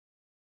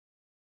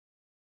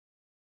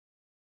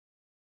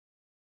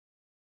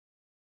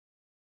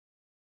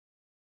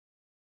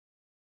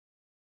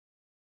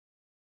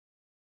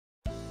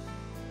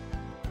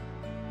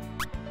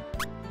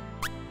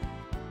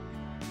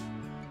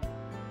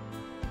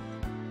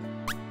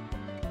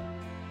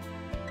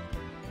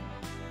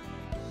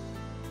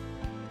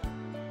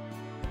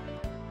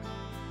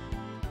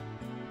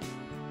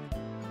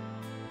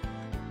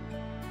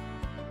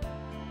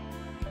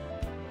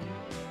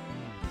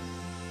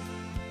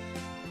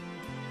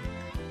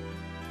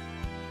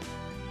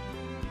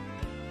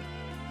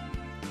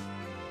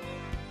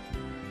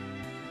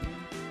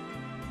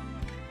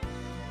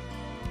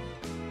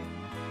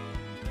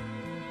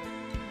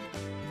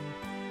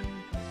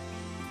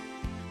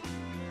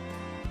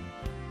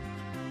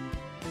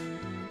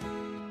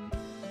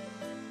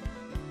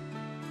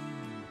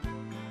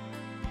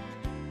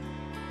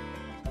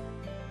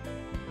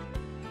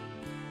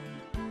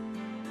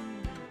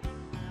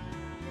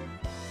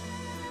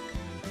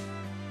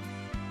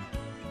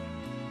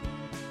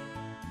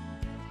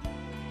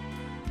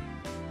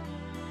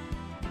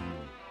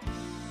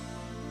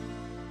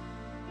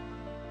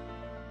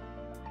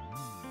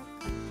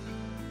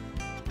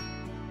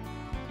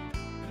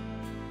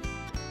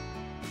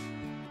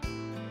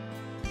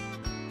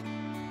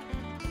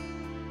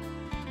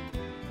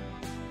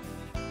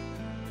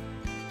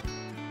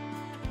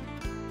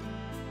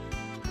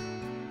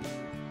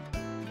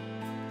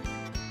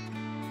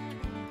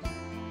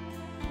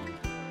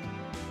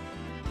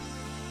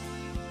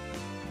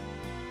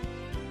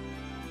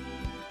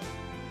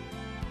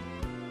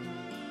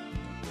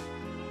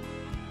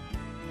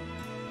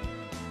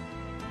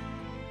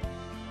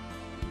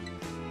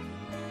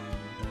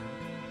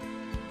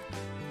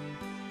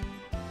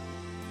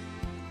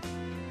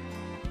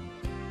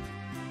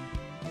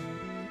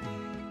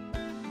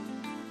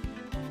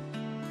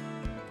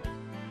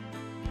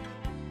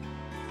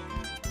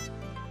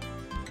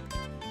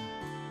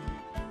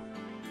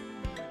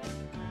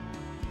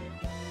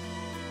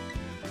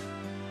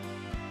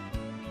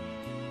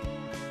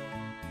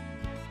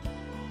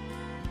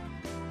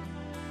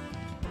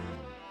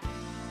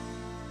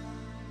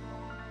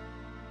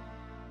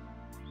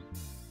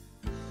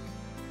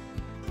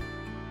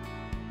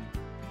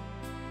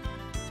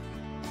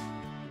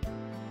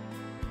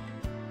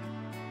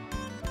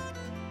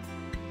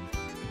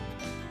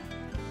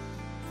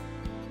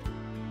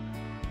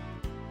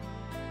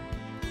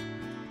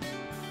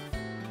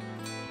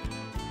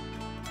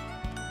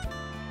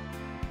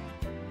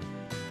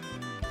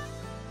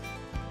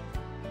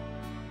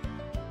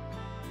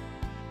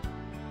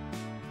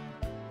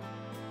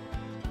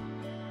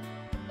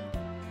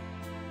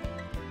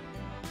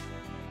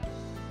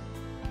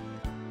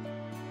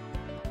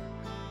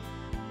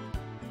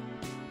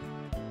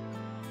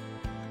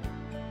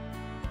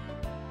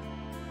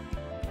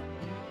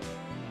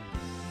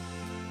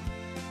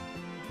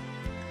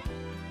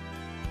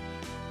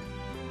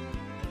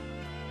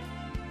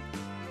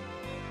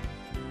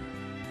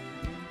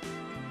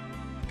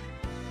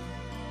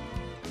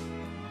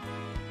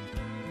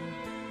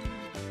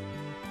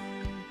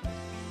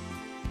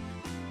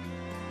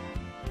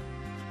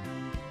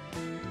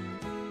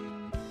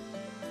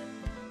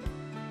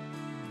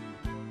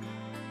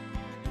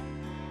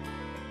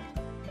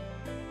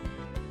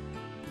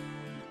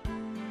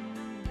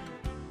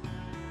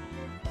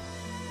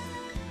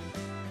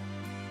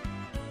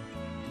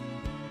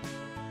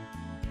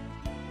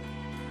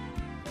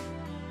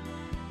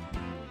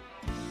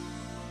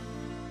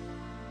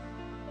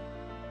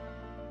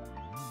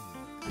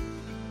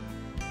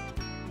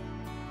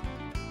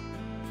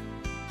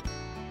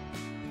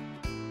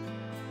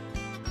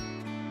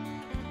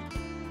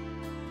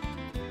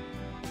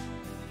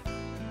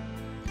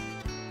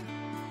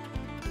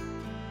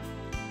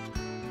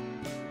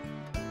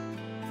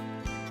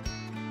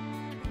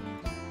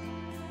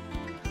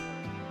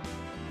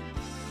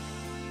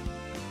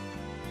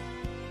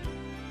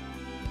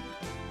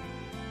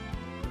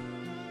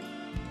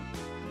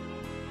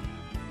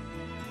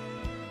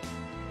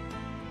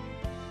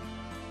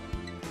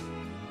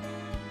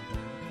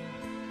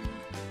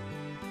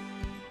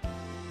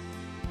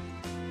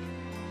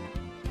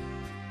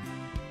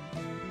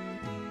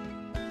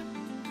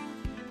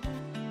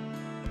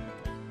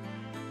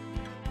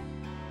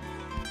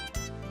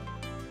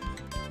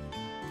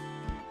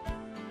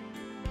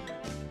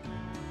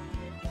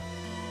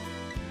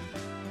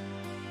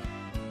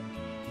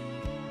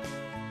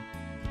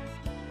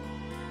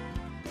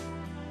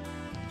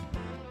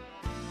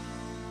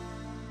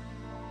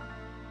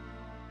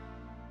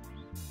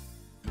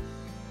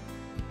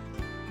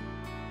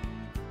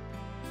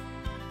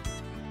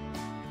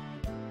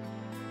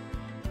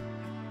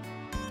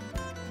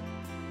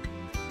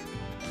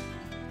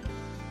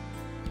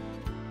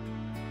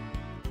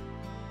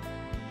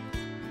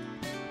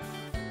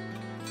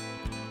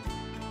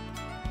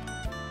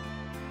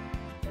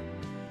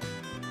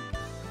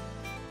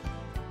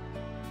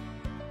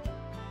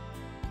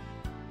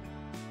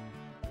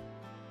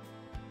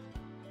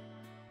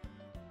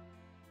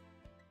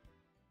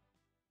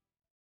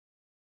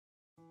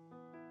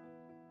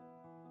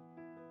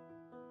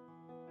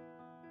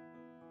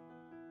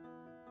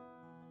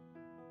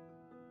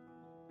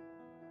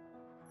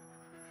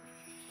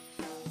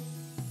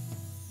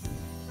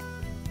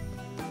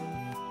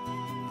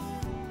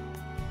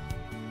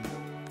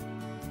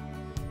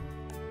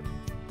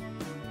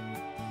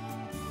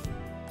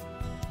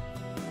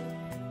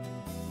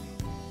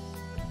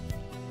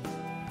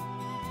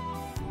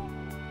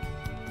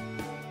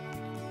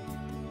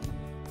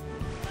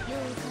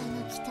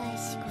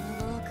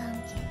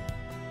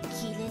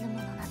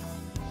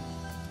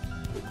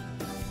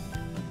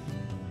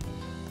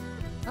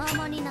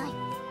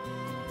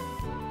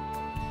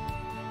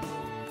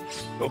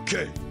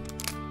Okay.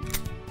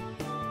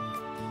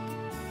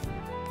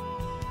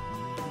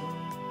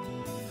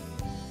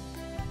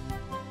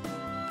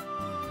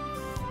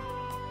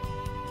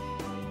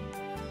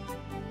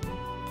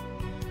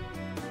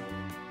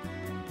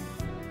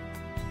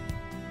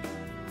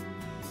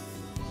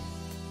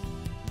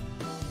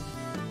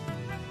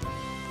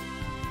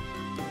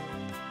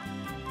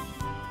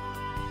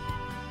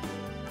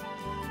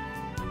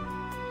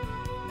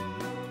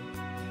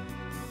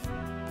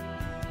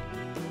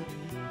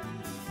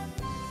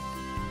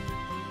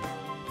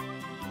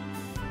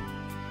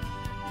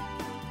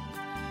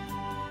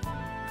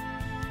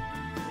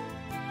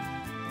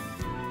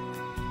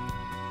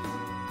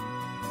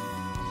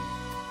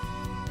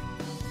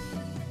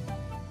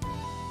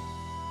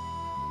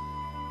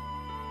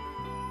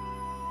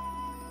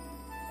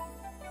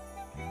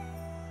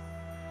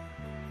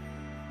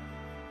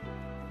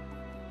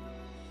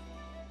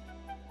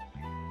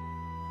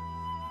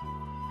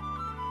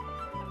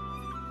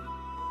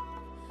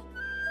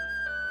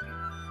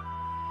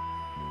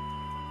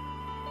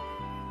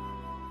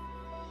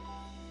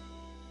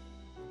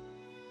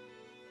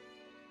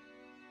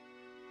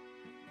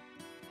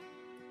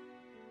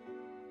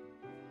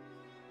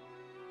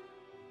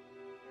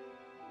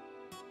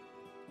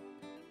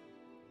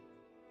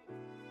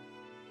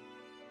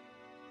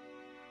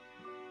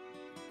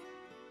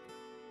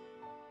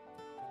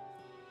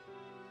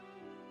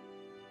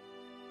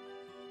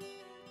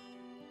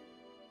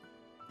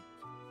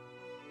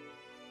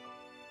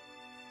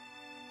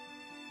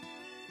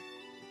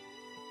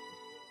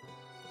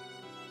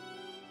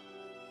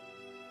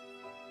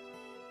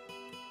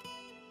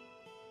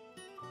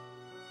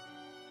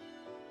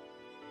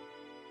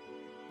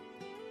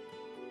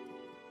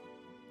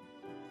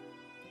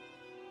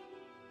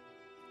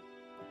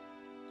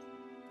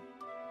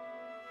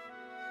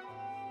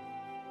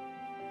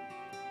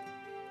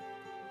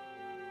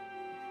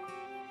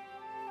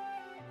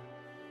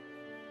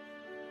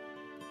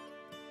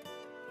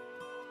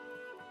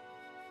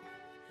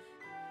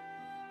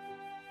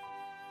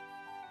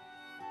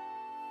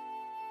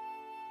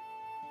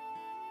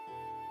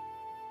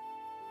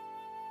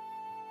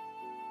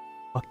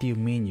 What do you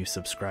mean you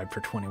subscribed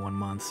for 21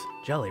 months?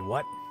 Jelly,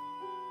 what?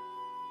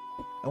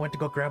 I went to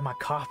go grab my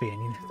coffee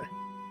and you...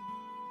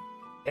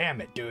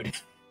 Damn it, dude.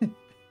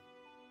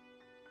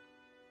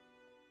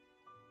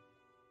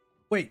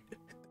 Wait,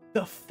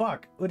 the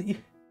fuck? What do you...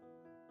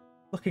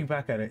 Looking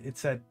back at it, it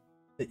said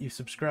that you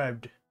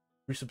resubscribed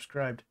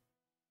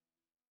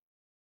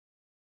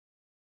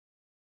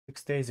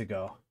 6 days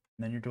ago.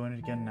 And then you're doing it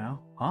again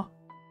now? Huh?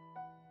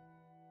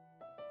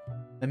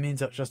 That means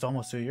that's just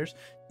almost 2 years?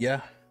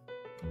 Yeah.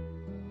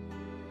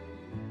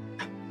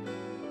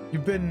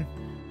 You've been...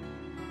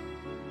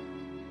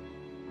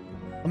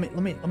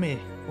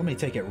 Let me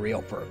take it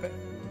real for a bit.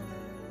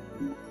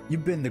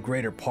 You've been the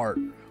greater part,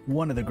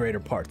 one of the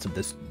greater parts of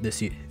this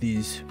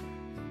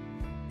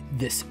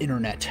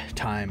internet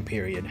time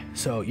period.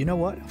 So you know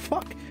what?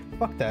 Fuck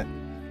that.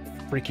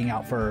 Freaking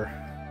out for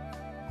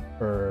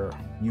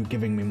you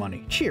giving me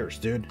money. Cheers,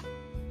 dude.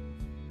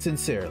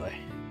 Sincerely,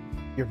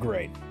 you're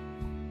great.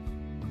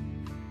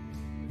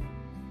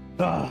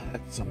 Ah,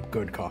 that's some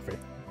good coffee.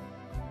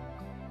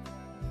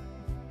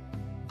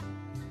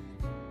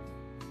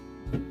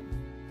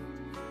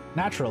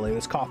 Naturally,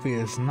 this coffee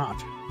is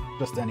not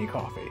just any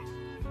coffee.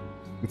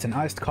 It's an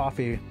iced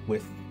coffee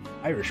with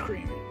Irish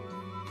cream.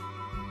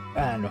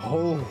 And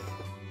oh,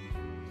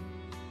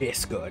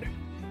 it's good.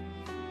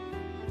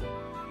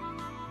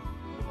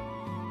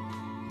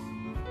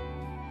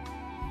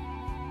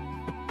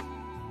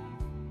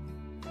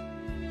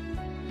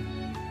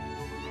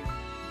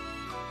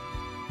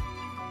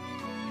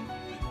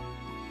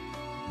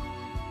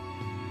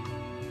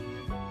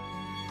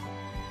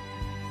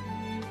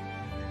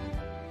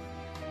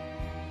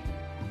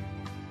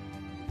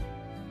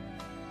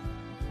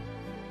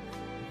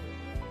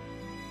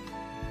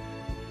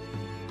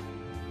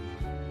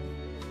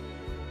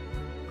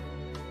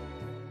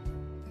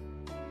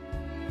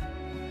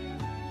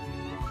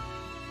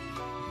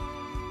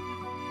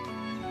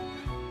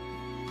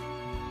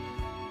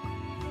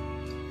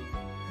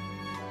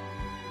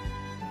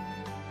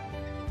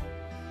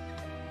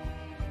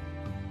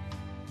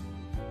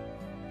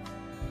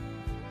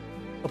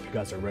 Hope you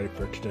guys are ready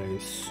for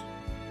today's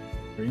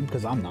stream,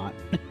 because I'm not.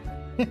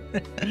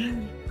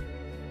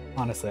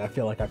 Honestly, I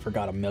feel like I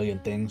forgot a million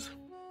things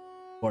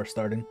before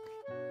starting.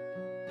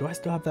 Do I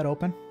still have that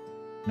open?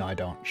 No, I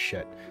don't.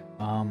 Shit.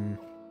 I'm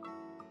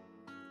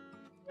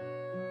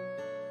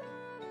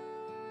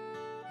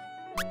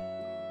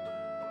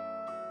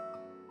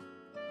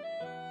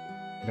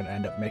gonna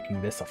end up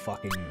making this a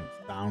fucking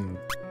sound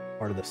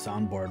part of the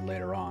soundboard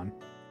later on.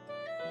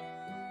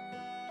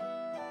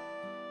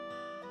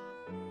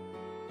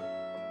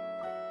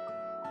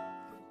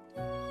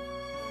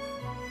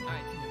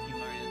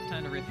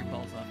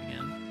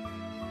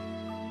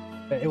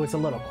 It was a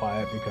little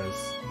quiet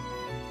because,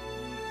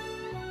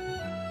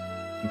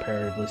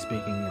 comparatively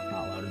speaking, it's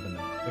not louder than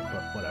the music,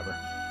 but whatever.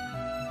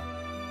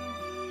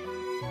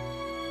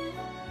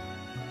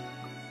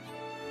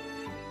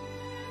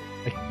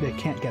 They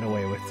can't get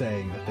away with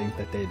saying the things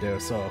that they do,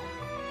 so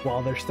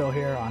while they're still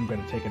here, I'm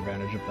going to take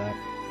advantage of that.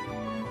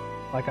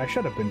 Like I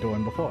should have been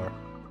doing before.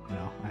 You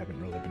know, I haven't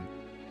really been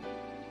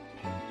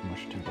paying too much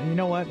attention. And you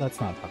know what? Let's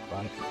not talk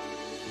about it.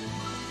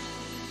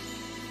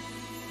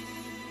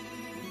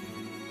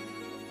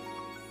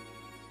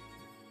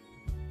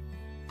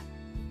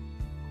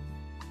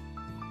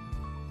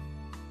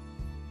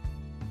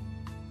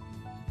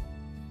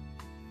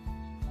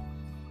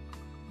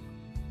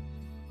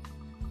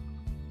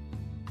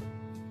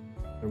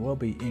 There will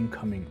be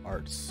incoming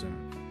art soon.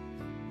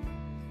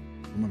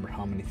 I don't remember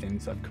how many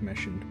things I've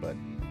commissioned, but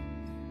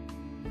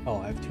oh,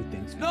 I have 2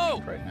 things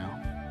commissioned right now.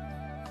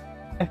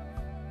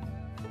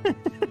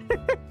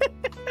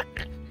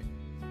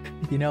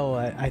 You know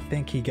what? I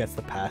think he gets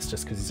the pass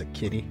just because he's a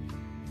kitty.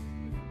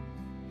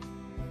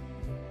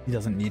 He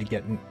doesn't need to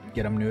get him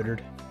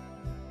neutered.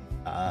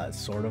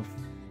 Sort of.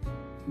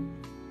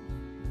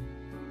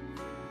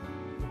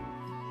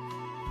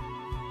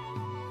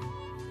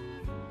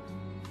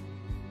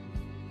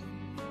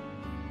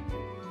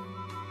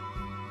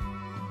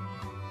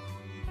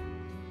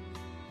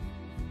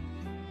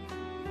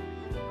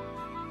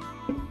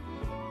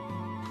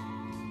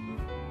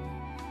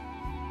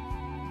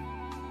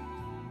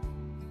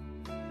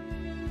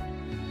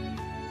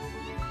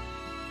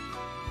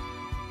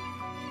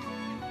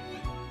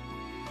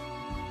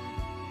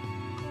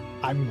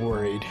 I'm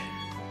worried.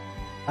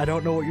 I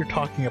don't know what you're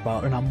talking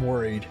about, and I'm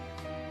worried.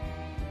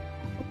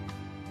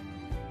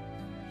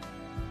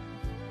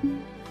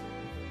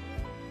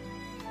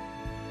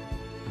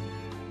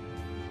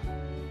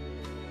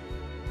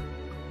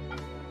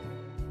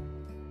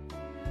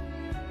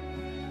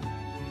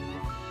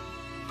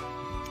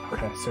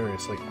 Okay,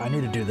 seriously, I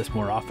need to do this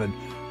more often.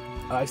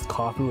 Iced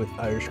coffee with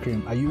Irish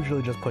cream. I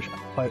usually just push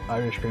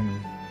Irish cream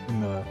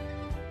in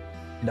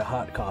the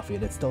hot coffee,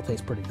 and it still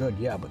tastes pretty good,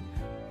 yeah, but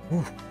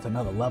ooh, it's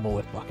another level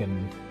with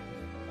fucking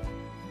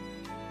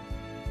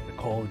the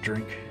cold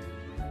drink.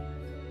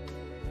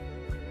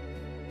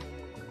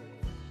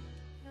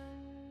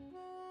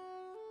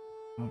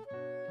 Oh.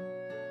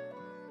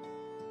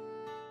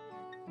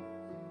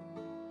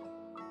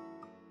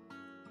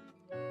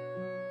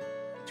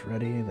 It's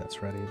ready,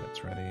 that's ready,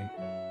 that's ready.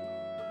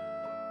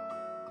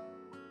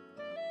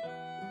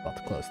 About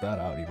to close that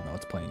out even though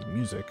it's playing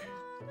music.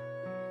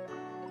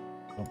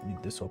 Don't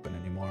need this open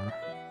anymore.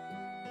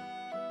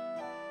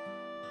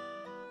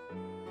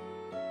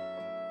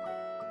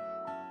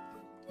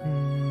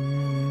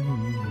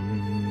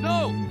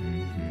 No!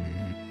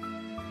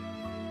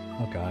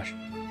 Oh gosh.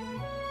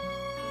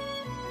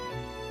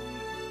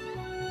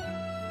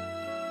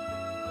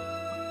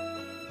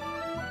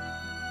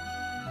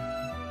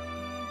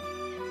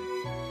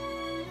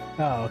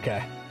 Oh,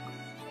 okay.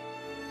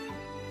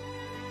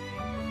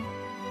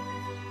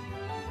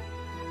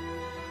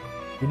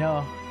 You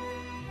know,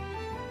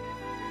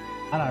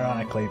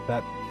 unironically,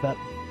 that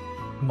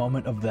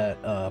moment of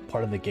that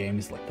part of the game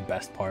is like the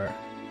best part.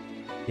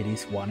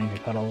 Kitty's wanting to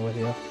cuddle with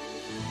you.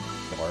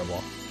 It's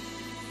horrible.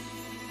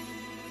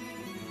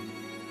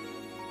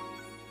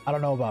 I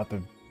don't know about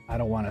the. I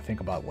don't want to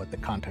think about what the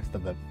context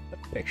of the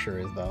picture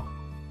is though.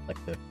 Like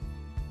the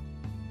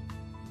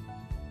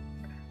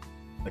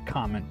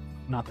comment,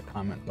 not the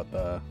comment, but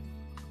the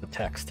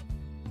text.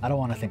 I don't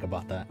want to think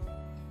about that.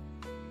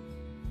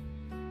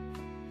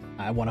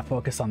 I want to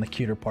focus on the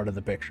cuter part of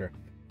the picture.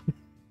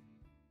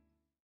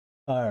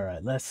 All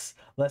right, let's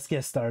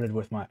get started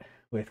with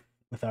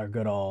our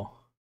good old.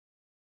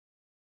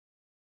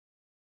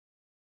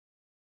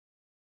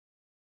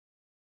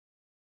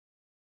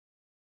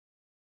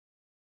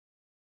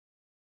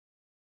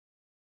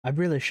 I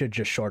really should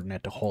just shorten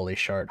it to Holy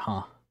Shart,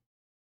 huh?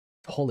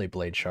 Holy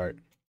Blade Shart.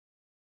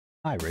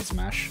 Hi, Ray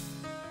Smash.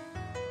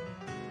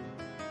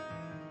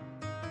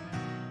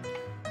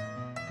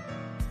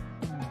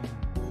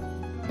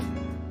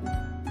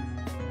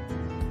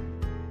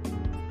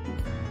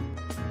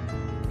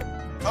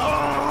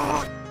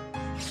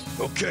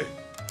 Okay.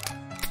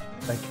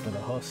 Thank you for the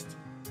host.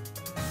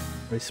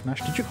 Ray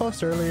Smash, did you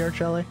host earlier,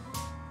 Jelly?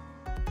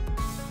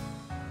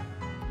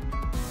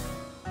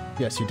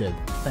 Yes, you did.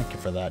 Thank you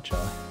for that,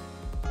 Jelly.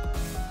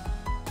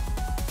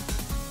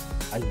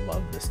 I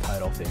love this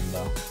title theme,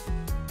 though.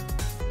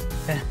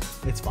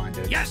 It's fine,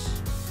 dude.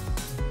 Yes!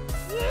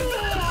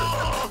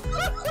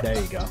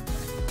 There you go.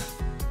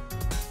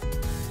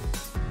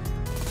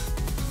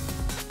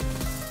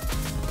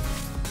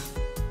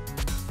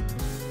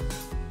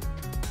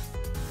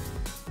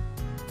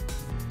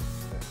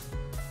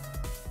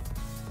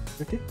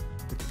 Okay.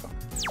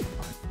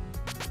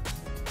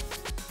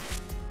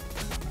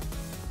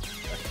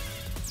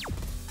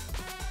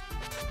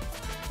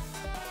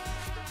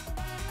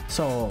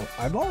 So,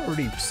 I've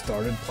already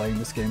started playing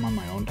this game on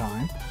my own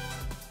time.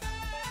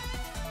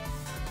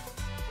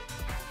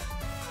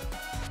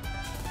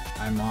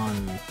 I'm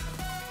on the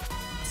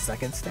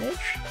second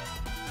stage?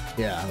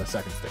 Yeah, the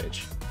second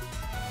stage.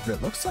 But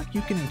it looks like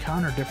you can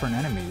encounter different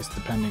enemies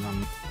depending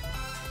on...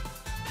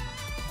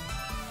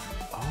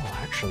 Oh,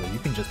 actually, you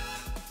can just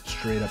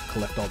straight up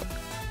collect all the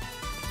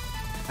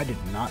I did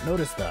not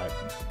notice that.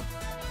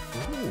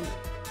 Ooh.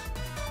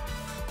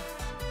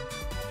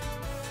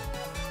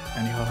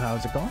 Anyhow,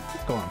 how's it going?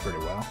 It's going pretty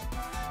well.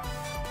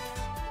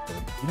 But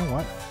you know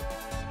what?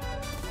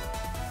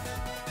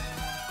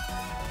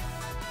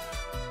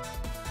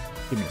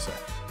 Give me a sec.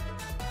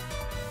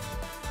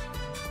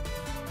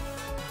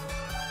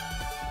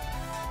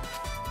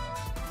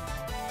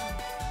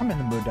 I'm in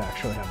the mood to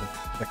actually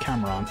have the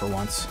camera on for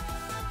once.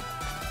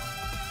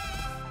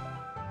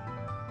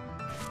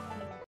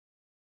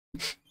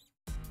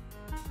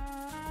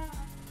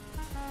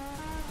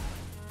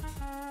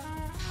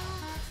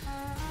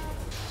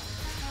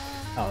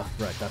 Oh,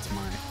 right, that's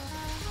mine.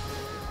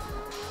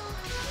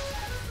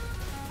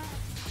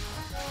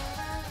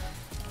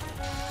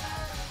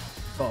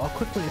 So I'll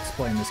quickly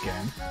explain this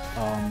game.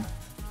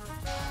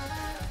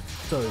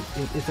 So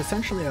it's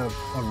essentially a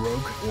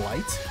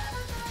roguelite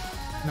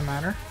in a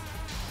manner.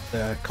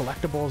 The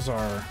collectibles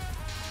are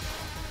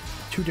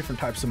two different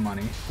types of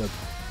money. The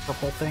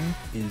purple thing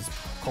is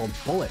called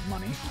bullet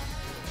money.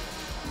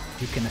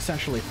 You can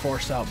essentially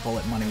force out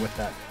bullet money with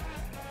that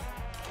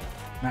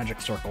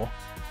magic circle.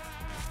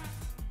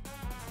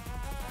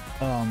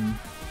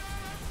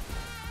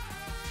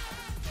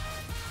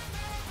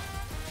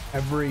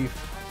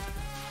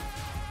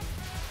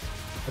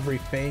 Every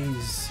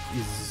phase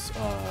is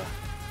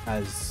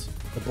has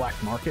the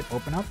black market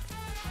open up,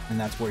 and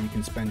that's where you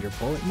can spend your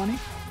bullet money.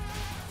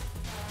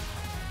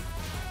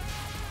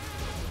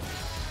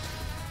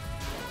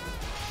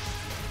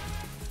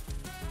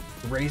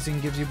 Raising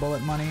gives you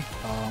bullet money.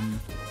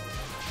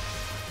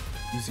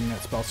 Using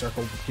that spell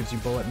circle gives you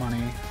bullet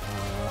money.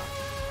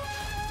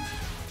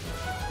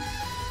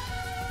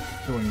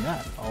 Doing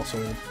that also,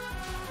 you know,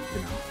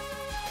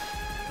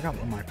 I forgot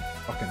what my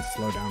fucking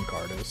slowdown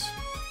card is.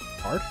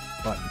 Card?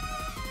 Button.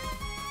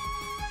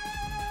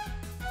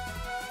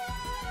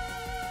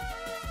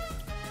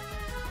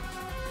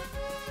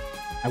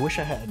 I wish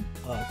I had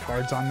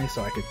cards on me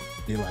so I could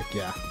be like,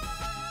 yeah.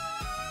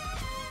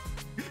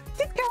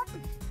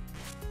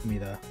 Give me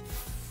the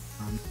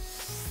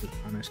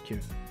is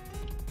cute.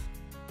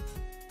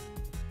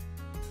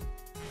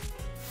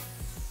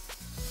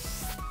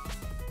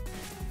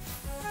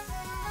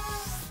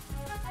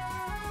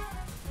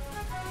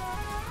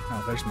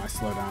 Oh, there's my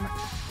slowdown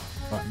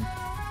button.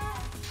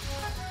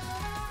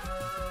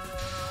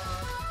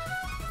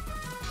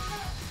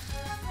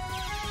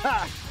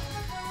 Ah!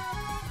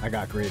 I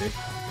got greedy.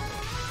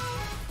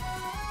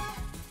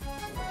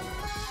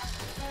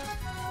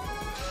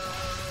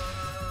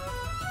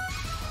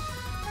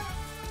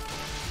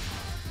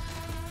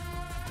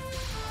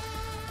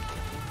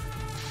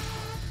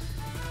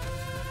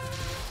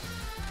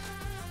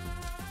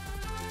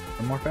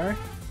 One more fairy?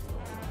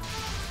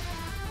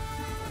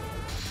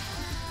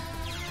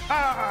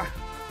 Ah!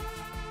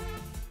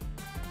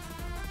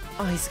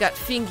 Oh, he's got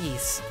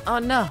fingies. Oh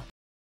no.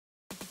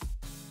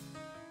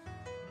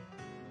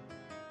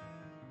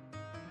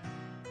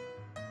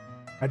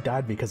 I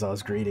died because I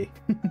was greedy.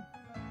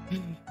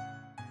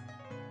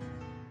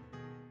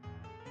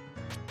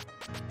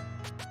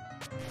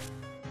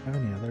 Have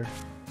any other?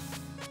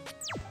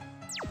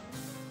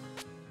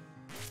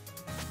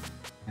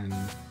 And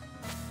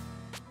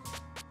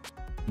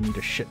you need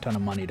a shit ton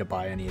of money to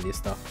buy any of these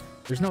stuff.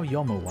 There's no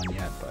Yomu one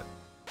yet, but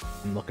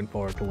I'm looking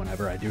forward to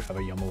whenever I do have a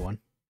Yomu one.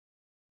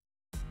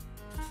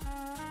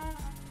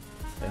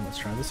 Okay, let's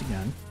try this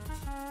again.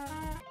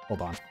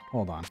 Hold on,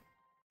 hold on.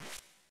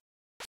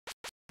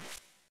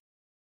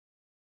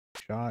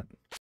 Shot.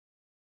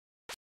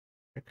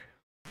 Okay,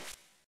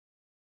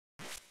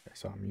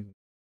 so I'm using...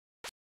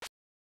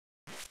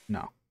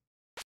 No.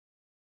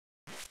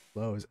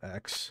 Low is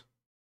X.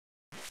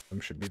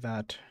 Should be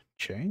that.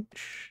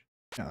 Change?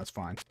 Yeah, that's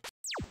fine.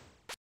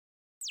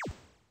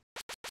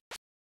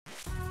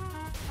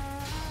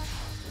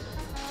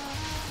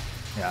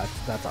 Yeah,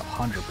 that's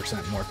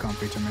 100% more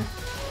comfy to me.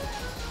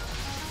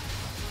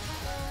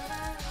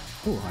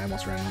 Ooh, I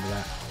almost ran into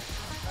that.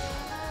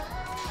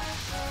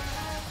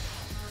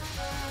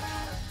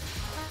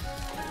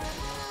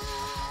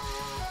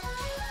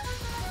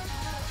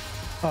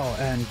 Oh,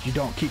 and you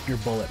don't keep your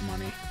bullet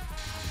money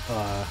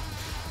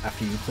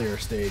after you clear a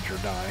stage or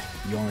die.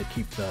 You only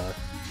keep the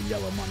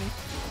yellow money.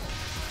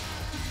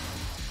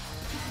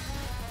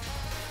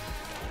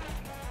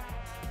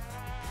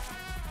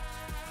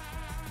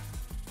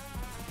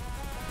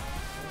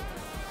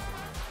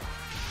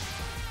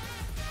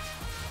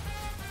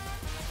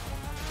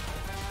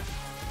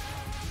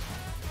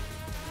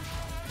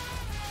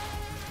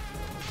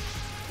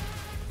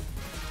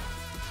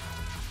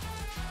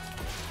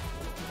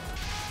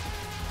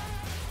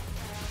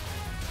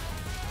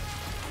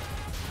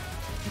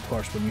 Of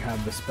course, when you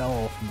have the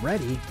spell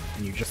ready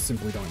and you just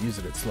simply don't use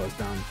it, it slows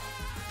down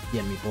the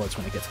enemy bullets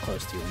when it gets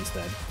close to you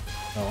instead.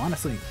 So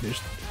honestly,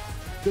 there's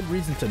good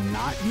reason to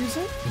not use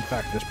it. In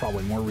fact, there's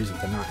probably more reason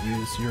to not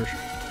use your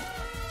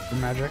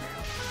magic.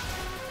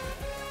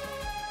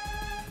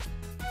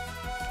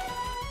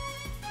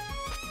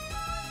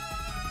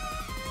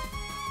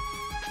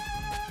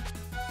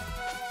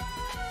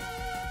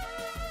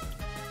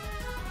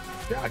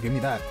 Yeah, give me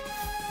that.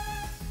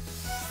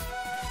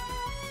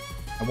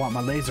 I want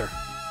my laser.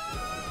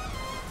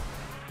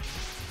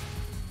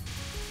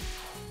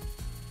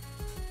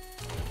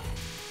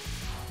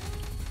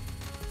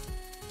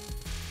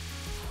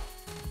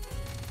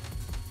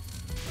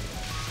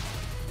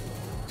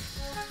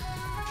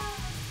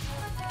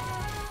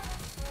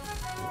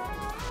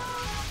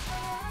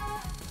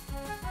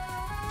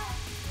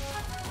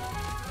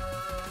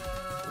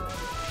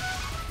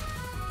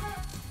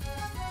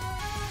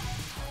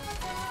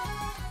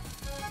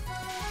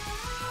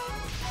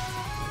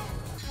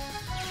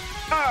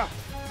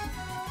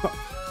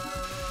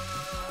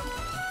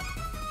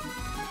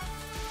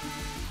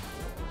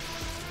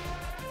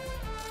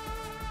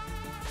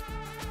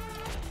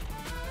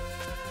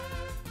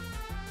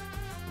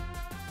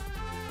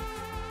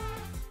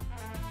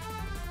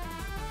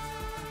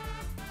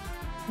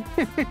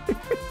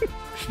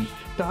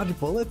 Dodge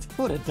bullets?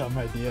 What a dumb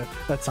idea.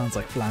 That sounds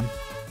like flan.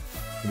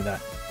 Give me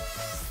that.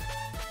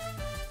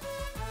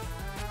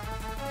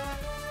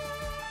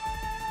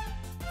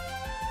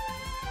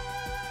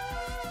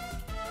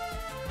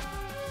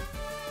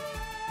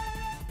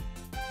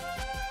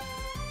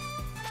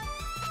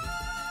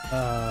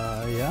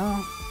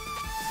 Yeah.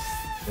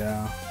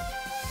 Yeah.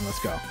 Let's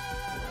go.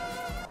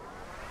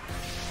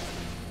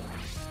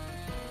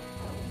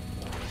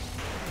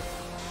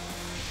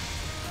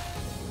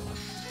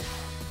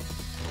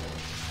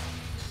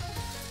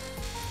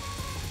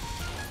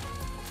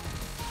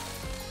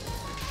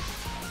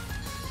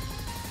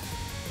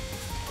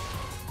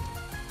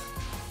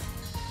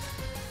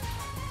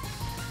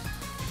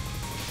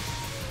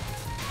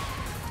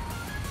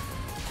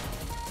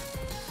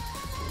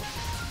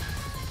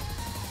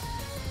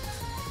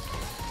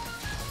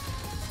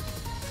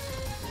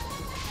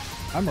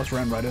 I almost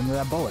ran right into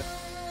that bullet.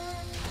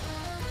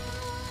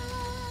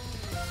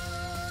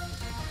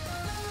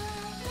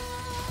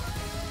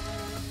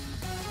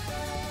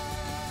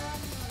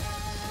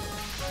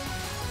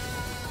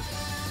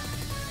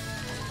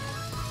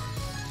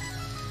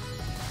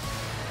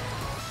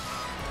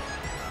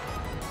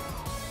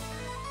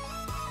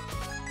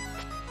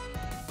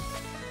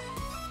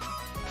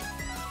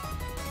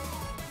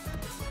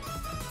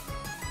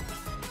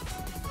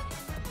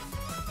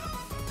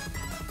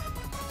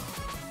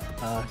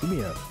 Give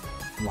me a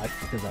life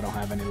because I don't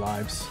have any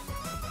lives.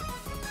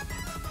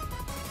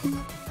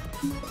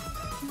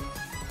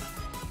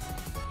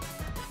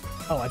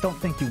 Oh, I don't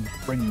think you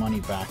bring money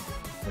back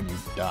when you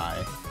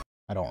die.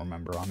 I don't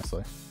remember,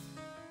 honestly.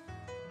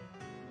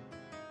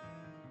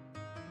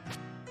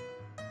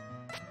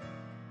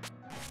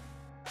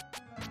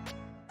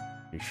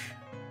 Eesh.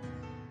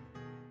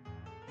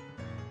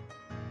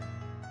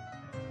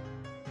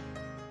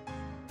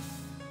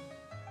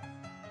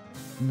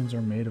 Humans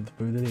are made of the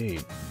food they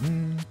eat.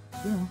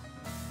 Yeah.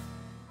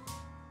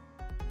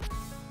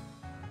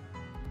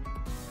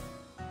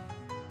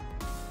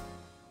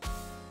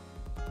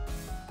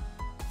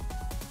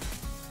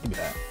 Give me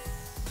that.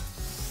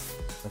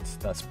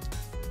 That's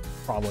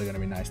probably gonna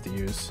be nice to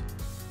use.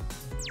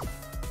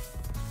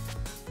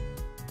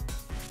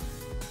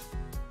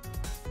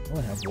 I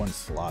only have one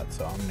slot,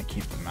 so I'm gonna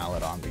keep the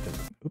mallet on because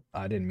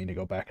I didn't mean to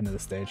go back into the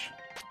stage.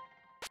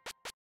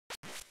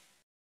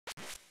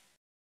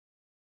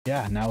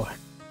 Yeah, now...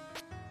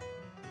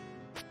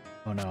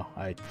 Oh no,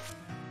 I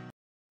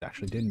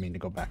actually didn't mean to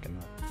go back in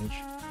the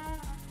stage.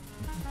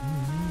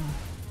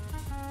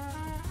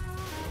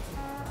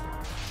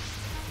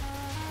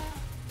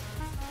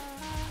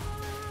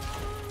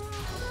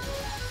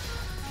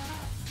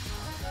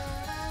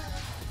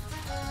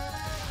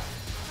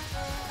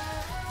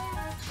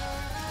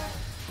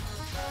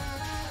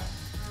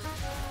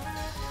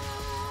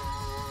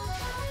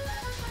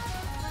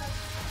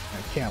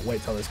 I can't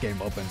wait till this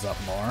game opens up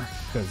more,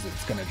 because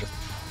it's gonna just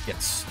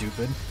get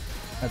stupid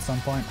at some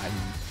point.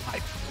 I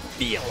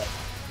feel it.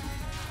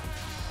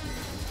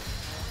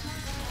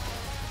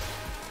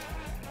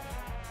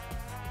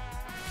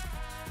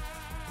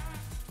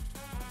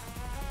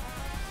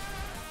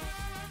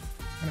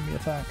 Enemy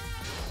attack.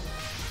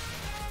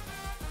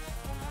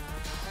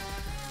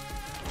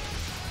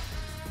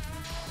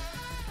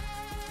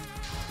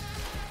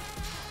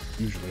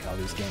 Usually how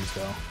these games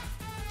go.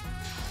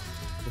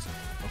 Just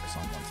focus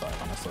on one side,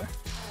 honestly.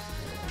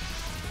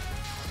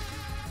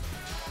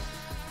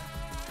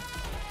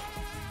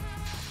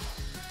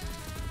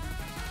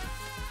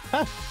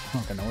 Ah!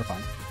 Okay, no, we're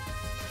fine.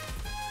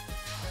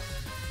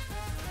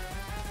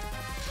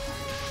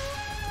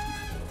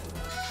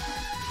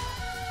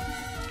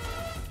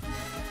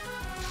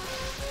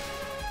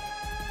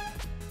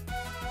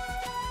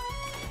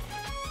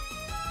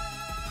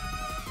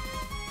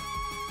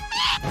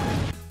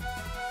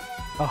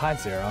 Oh, hi,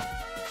 Zero.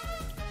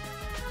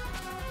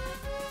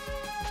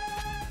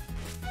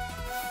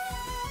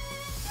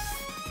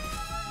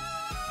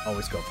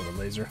 Always go for the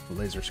laser. The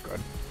laser's good.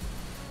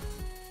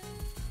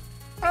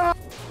 Ah!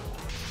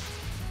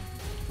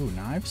 Ooh,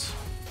 knives?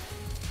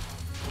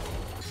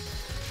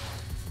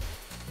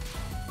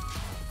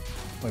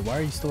 Wait, why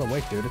are you still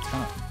awake, dude? It's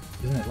kind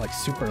of... Isn't it, like,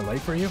 super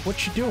late for you?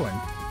 What you doing?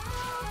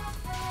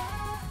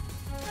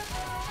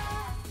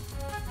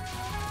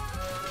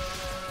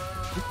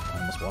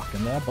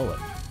 into that bullet.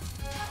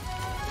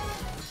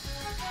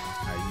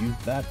 I use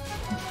that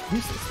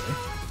uselessly.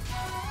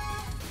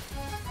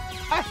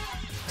 Ah!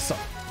 So.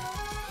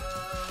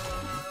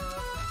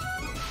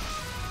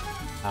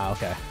 Ah,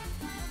 okay.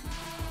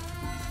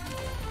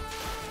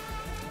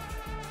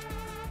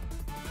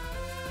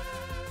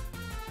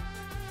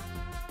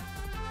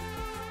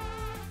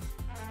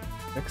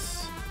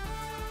 Six.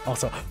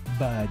 Also,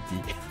 body.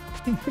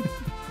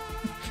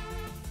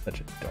 Such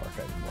a dark,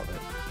 I love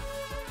it.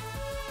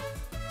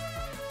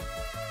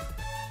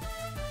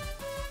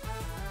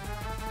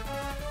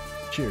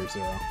 Cheers,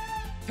 Zero.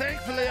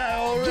 Thankfully, I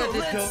already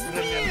Let's don't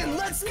spin! remember.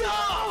 Let's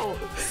go!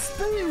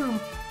 Spin!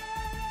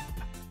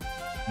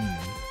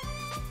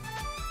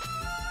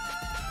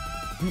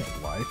 You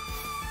have life.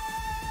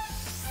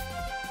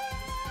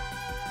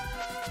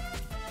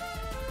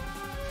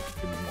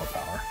 Give me more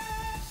power.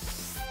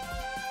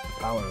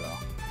 Power, though.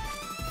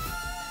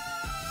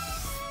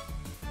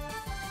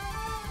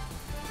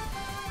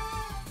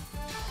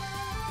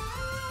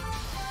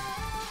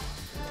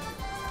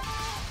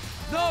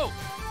 No!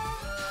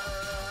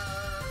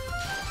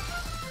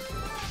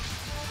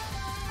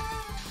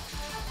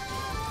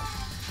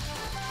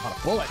 A lot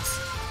of bullets.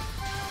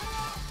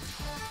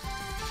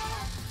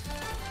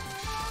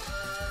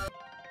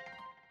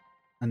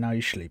 And now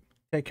you sleep.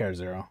 Take care,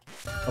 Zero.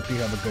 Hope you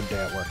have a good day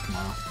at work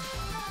tomorrow.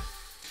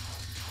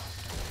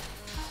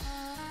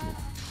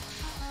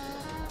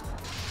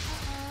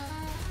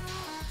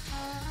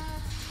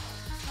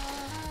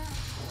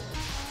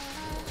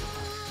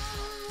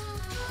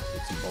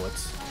 Get some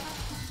bullets.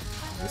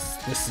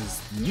 This is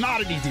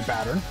not an easy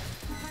pattern.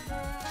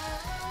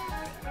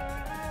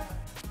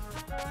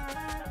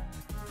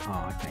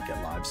 Oh, I can't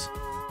get lives.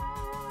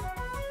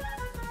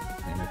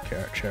 Name a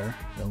carrot chair.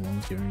 The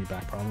one's giving me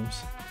back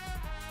problems.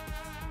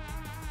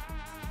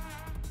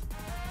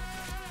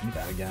 Do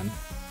that again.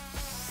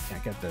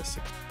 Can't get this.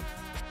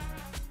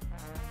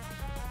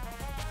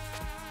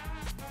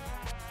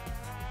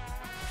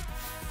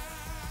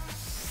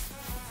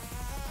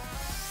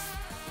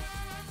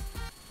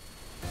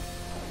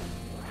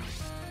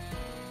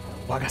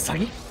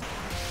 Wagasagi?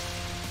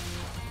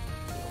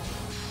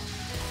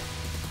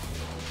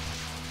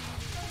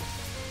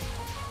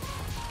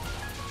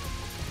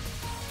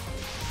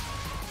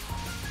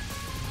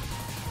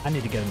 I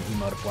need to get an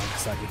emote of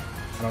Wagasagi.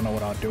 I don't know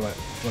what I'll do,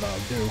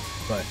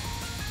 but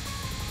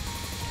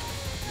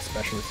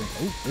especially think,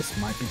 oh, this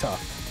might be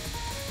tough.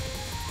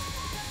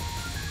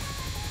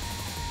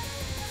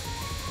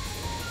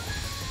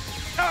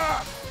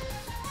 Ah!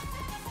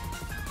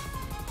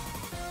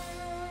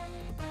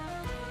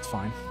 It's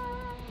fine.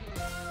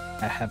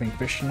 Having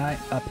fish tonight?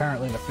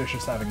 Apparently the fish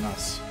is having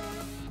us.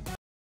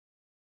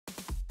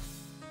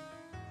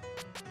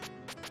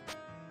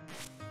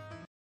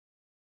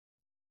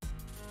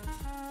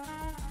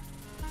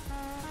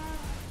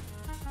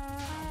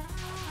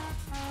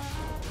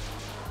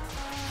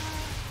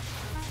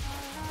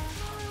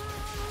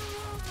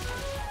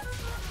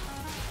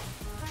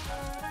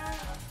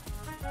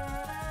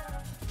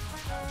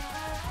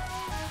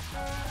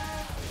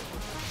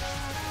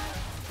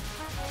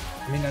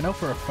 I mean, I know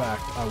for a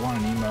fact I want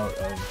an emote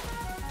of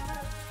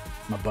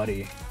my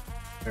buddy,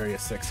 Area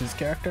 6's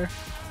character.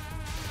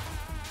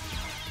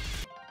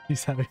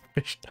 He's having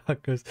fish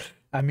tacos.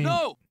 I mean,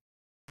 No!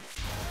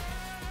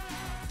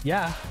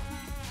 Yeah.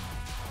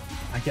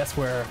 I guess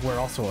we're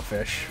also a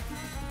fish.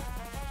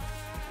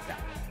 Yeah.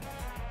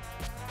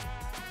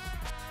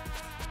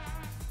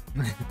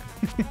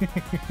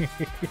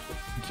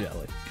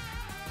 Jelly.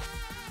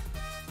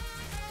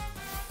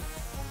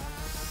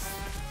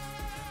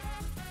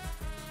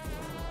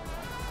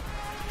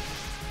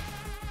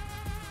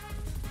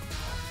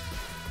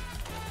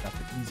 Got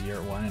the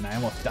easier one, and I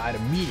almost died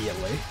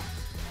immediately.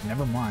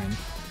 Never mind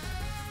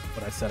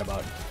what I said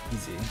about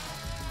easy.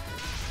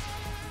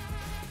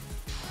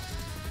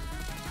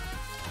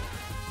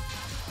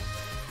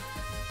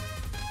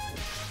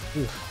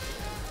 Ooh.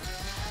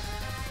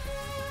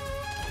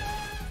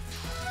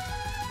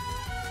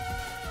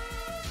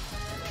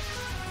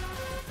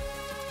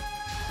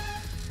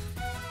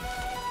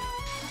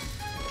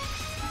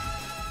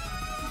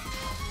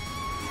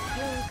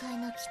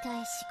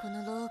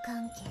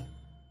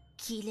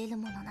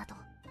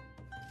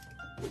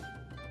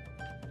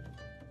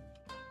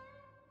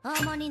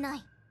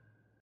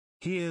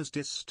 Here's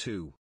this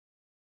too.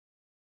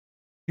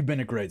 You've been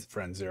a great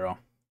friend, Zero.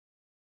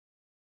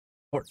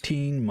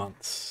 14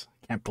 months.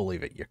 Can't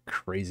believe it, you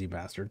crazy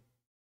bastard.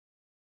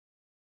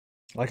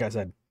 Like I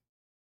said,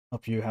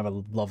 hope you have a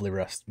lovely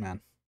rest,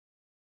 man.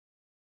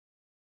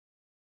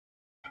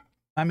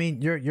 I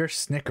mean, you're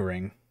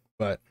snickering,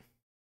 but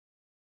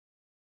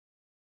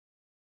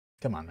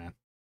come on, man.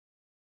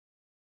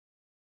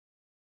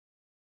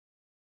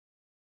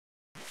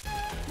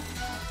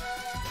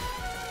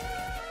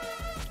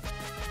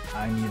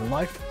 I need a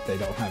life. They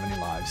don't have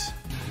any lives.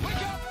 Wake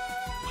up!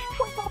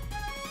 Wake up!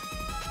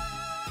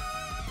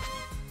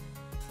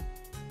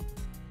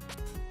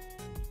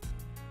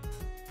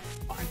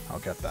 Fine, I'll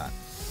get that.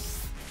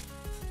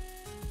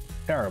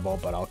 Terrible,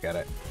 but I'll get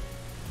it.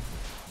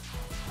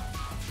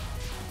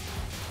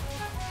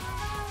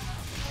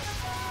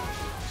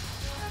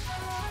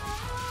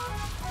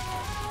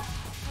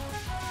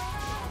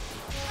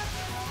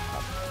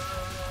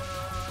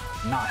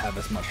 not have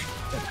as much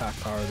attack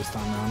power this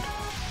time around.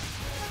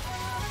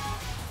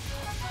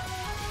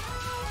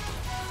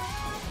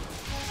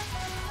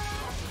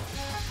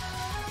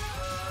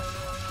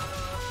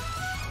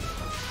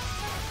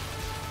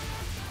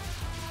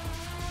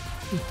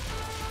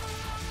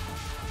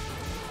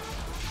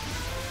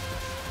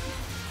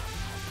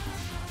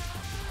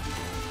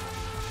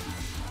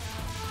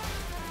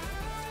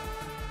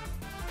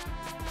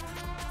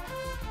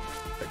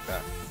 Like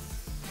that.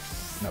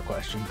 No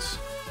questions.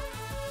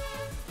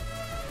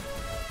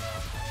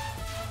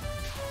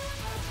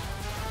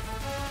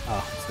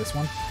 Oh, it's this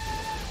one?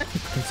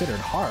 It's considered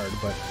hard,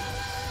 but...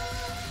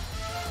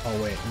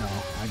 Oh wait, no.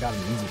 I got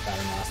an easy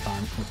pattern last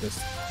time with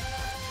this.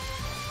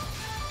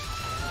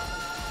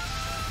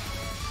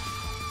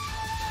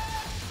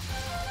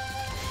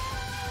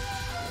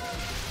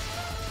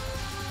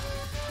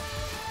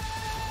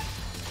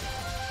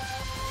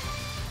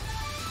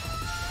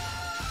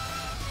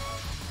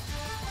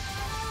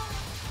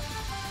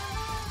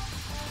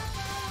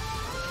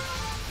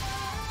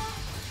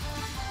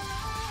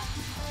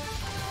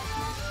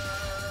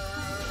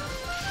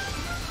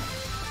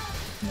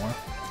 More.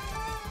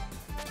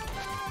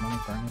 Money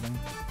for anything.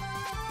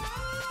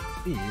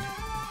 Speed.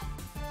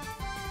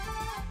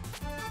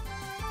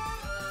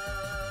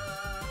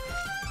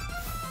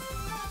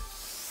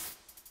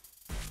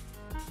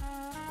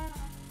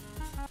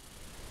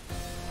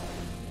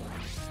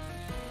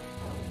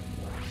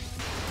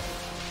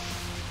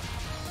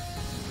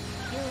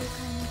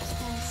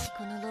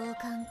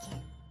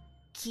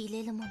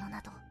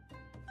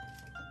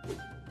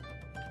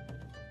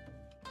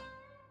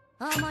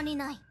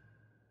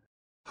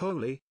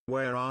 Holy,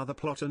 where are the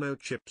Plotano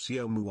chips,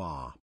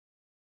 Yomuar?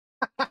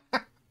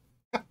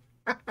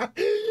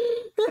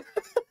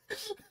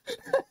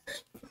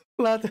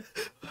 I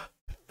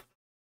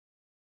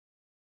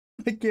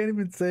can't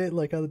even say it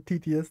like how the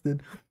TTS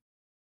did.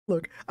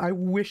 Look, I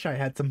wish I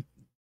had some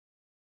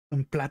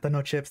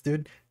platano chips,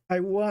 dude.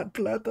 I want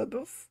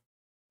platanos.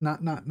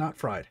 Not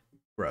fried.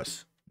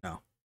 Gross.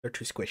 No, they're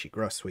too squishy.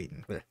 Gross,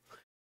 sweetened. Blech.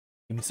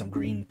 Give me some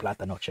green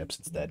platano chips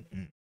instead.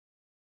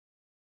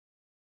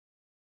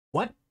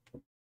 What?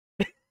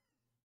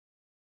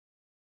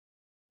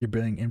 You're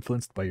being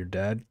influenced by your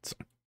dad?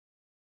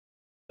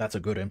 That's a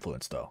good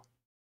influence, though.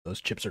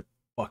 Those chips are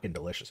fucking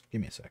delicious.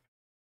 Give me a sec.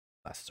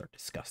 Glasses are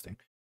disgusting.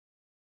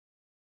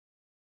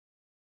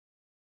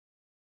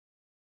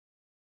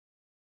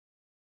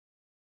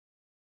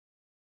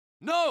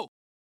 No!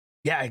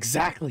 Yeah,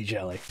 exactly,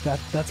 Jelly.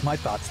 That's my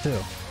thoughts too.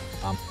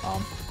 Want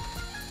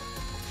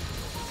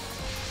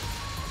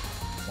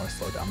to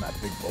slow down that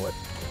big bullet.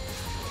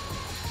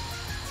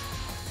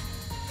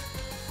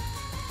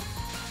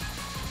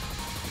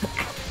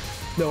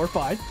 No, we're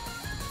fine.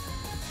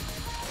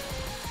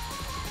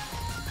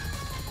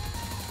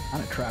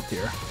 I'm trapped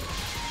here.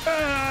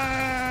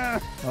 Ah!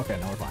 Okay,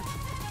 no, we're fine.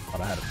 Thought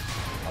that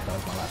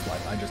was my last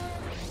life. I just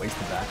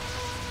wasted that.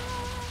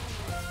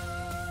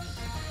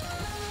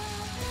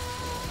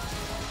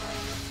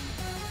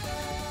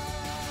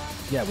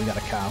 Yeah, we got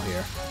a cow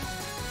here.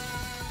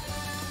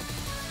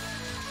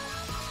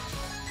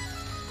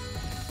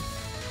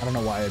 I don't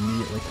know why I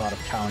immediately thought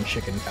of cow and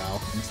chicken cow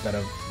instead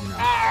of, you know...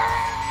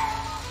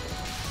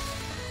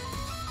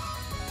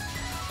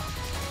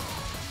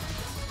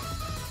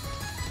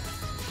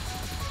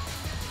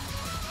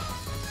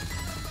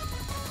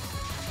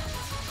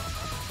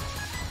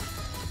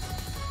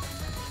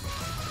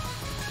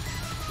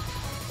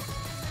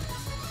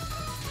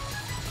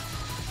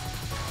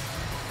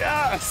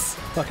 Yes!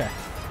 Okay.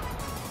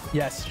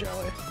 Yes,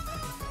 Joey.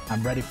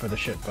 I'm ready for the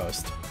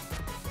shitpost.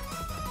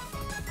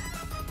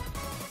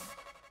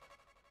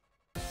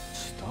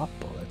 Stop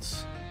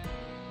bullets.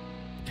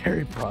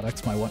 Dairy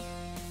products, my what?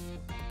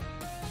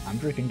 I'm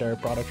drinking dairy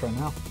products right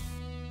now.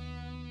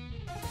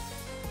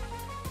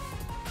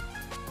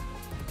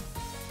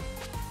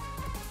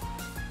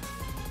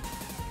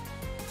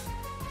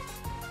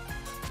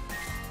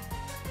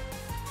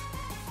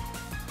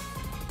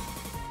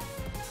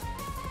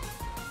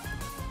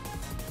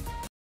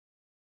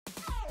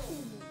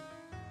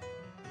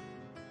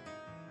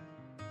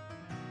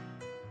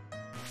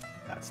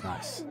 That's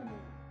nice.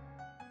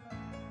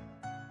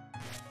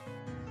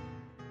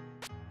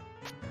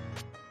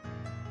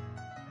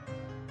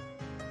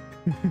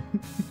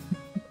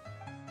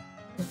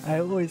 I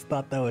always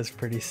thought that was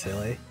pretty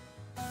silly.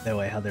 That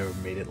way how they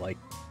made it like...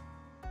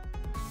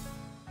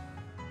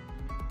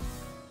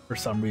 For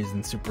some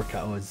reason Super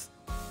Cow was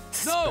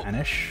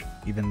Spanish,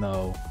 even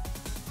though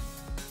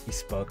he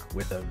spoke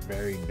with a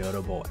very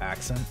notable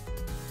accent,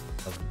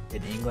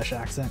 an English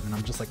accent, and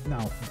I'm just like,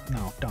 no,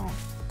 don't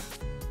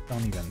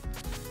even.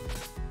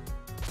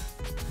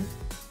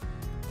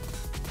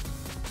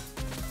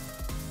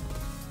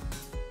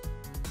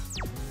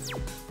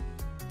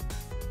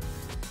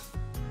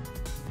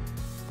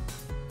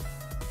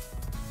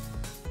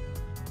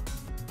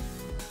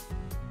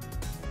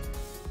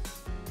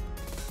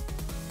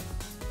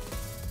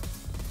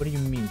 What do you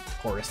mean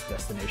tourist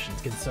destinations?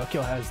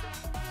 Gensokyo has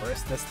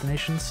tourist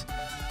destinations?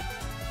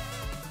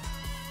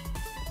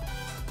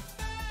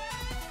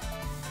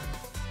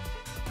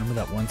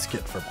 Remember that one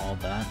skit from All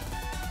That?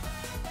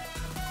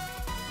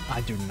 I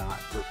did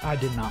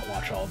not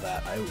watch All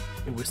That.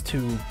 It was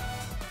too...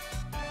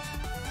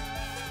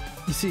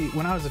 You see,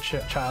 when I was a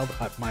child,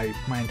 my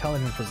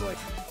intelligence was like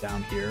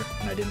down here,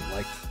 and I didn't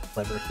like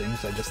clever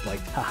things. I just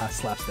liked haha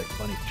slapstick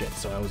funny shit.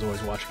 So I was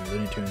always watching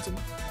Looney Tunes and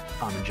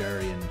Tom and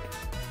Jerry and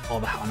all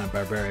the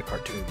Hanna-Barbera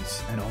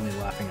cartoons, and only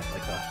laughing at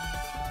like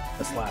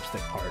the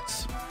slapstick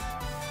parts.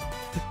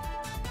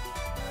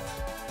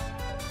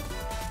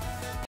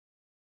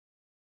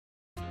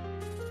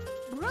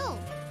 Bro.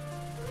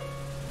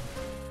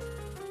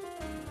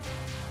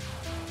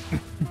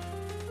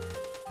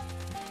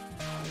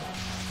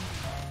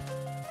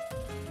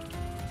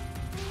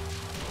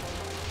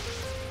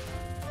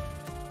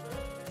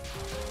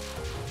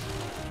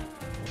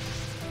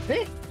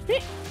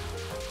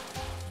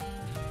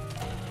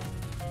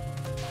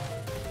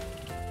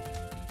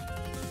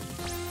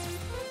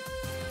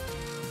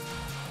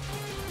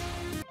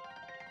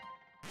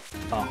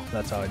 Oh,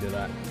 that's how I do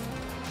that.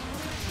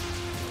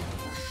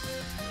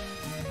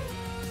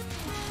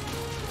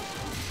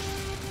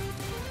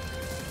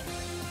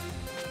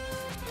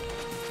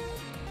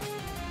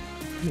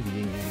 Give me the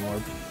Yin Yang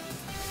Orb.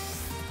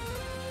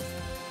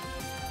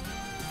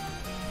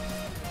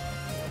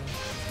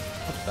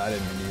 Oops, I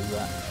didn't mean to use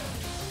that.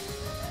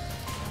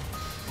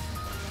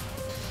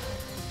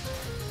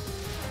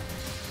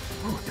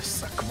 Ooh, this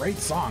is a great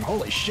song.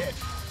 Holy shit.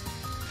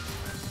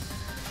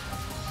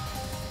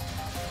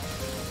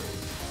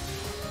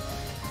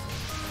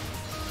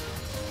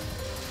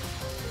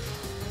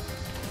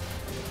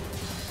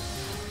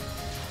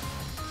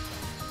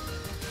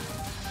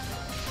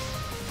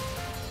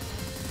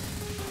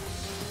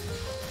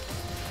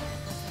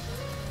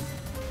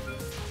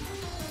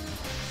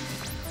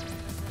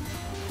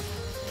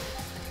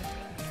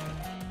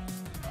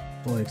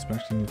 Fully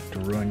expecting to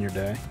ruin your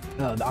day.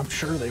 I'm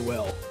sure they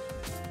will.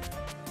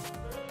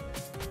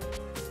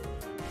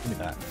 Give me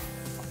that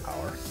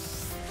power.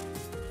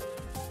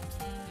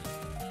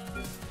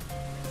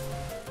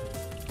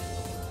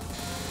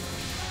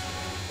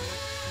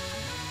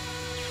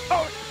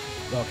 Oh!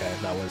 Okay,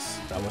 that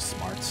was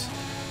smarts.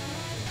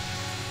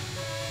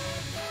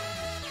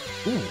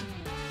 Ooh.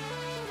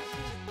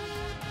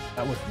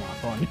 That was not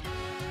fun.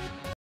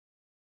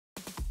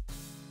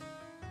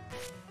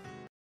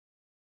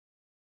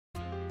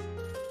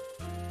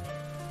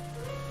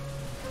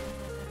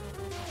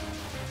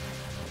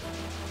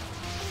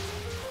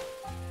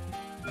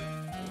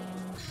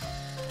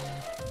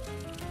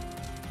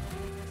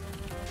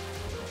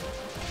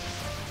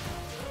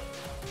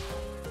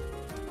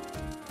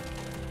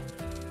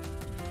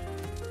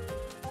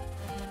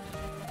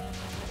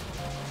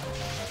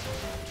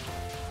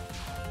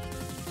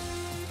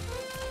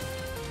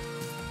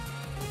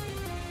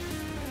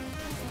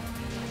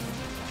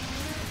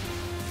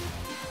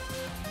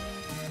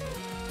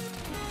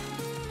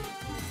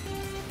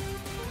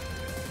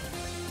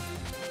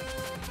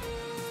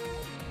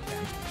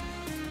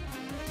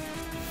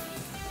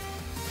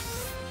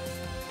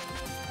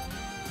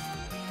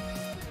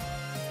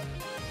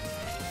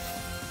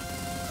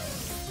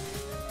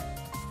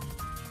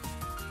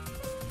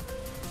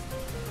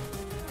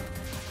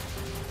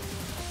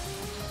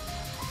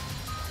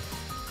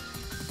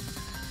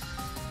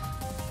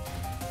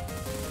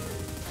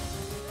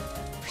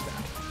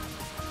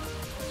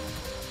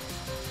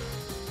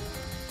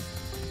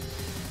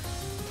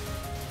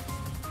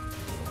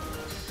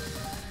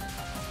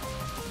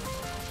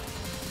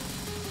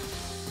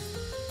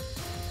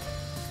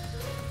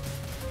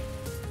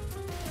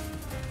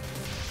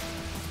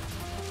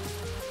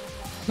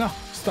 No,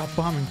 stop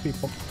bombing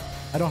people.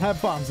 I don't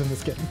have bombs in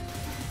this game.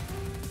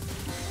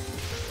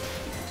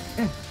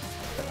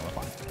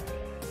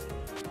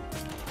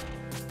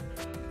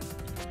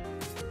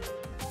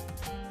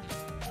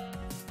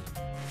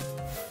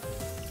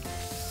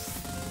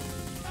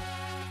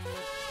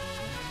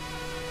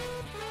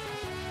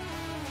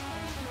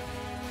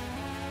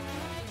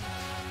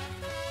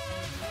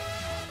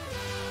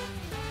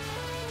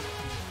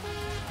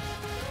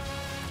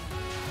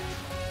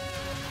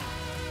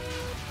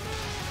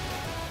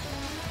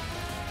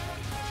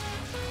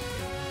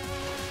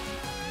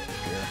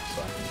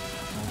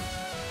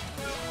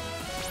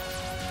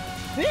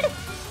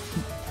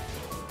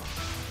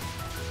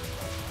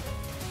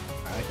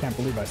 I can't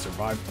believe I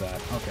survived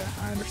that. Okay,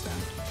 I understand.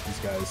 These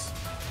guys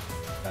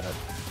gotta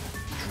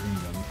dream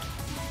them.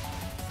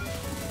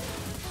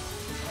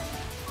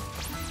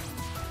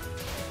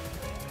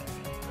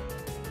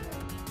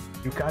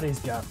 Yukari's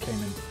gap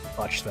came in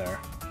clutch there.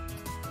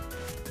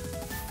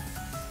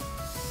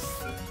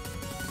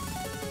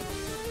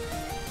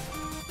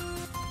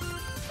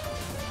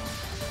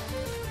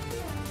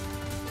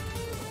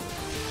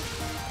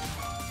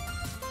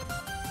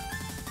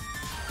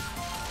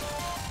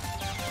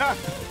 Ah!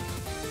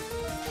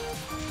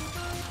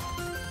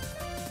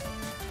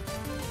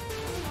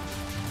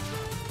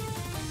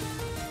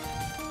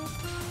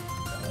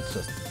 Let's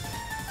just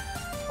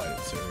fight it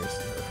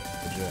seriously,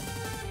 legit.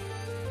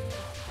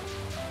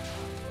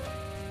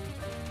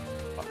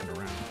 Fucking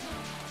around.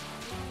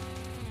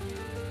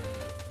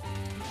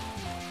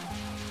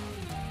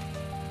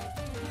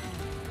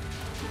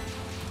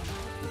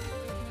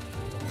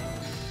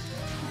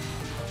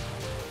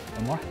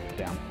 more?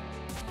 Damn.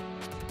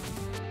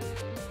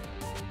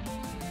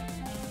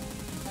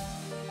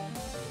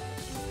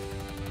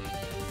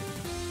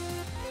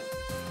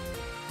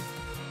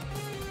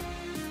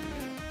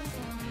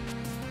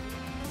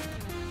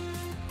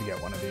 You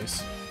get one of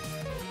these.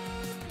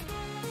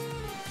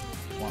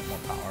 Want more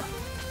power.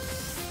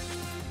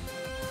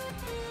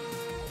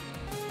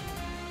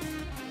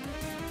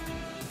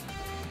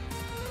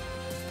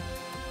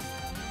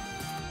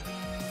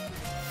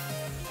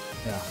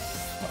 Yeah,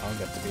 well, I'll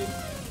get to be.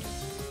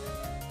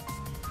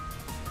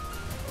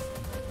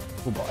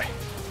 Oh boy.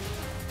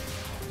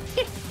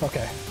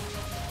 Okay.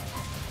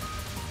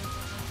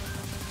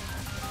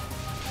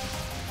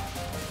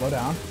 Slow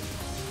down.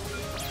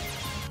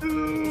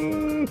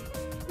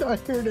 I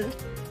heard it.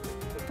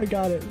 I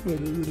got it.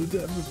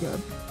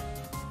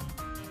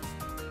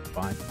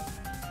 Fine.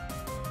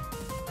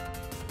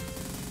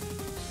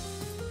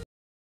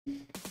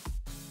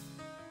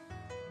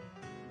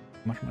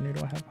 How much money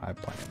do I have? I have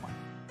plenty of money.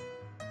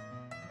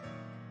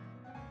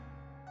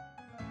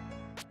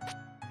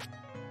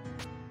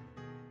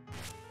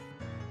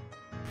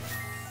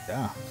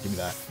 Yeah, give me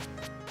that.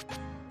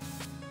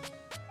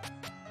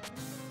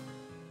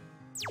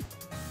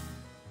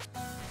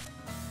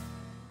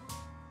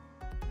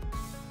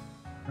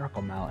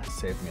 Miracle Mallet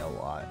saved me a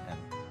lot, and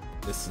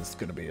this is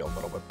going to be a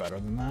little bit better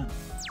than that.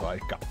 So I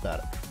got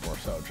that more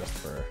so just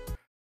for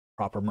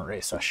proper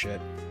marisa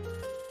shit.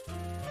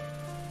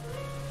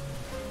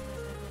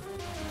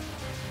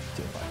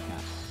 See if I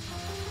can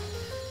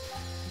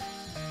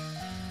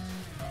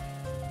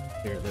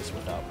clear this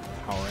without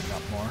powering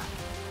up more.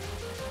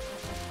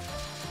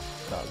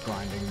 Without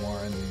grinding more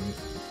in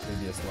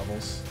previous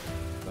levels.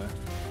 So.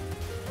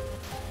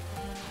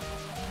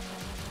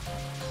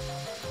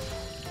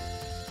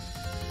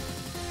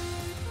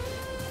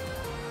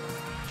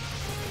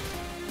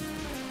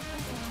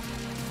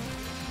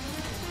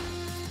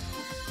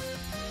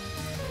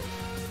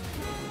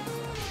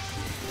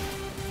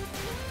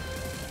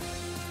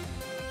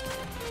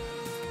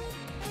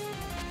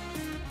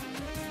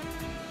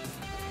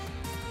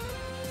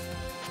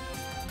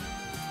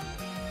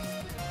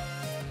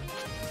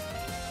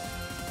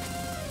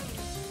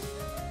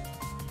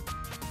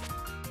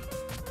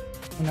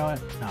 You know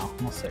what? No,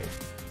 we'll save.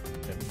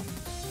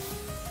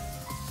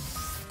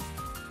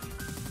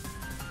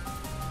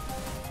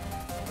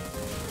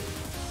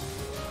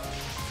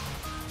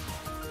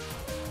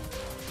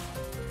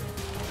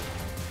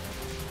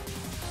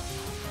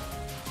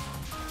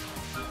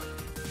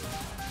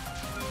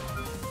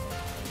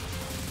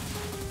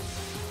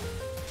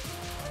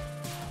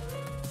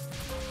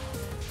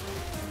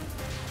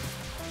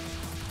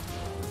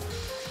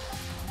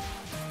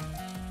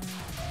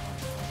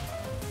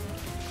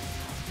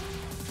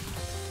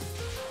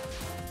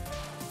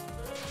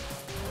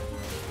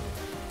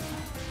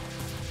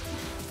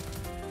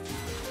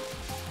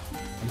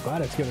 I'm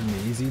glad it's giving me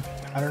easy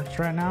patterns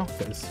right now,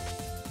 because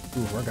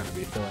we're gonna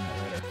be feeling it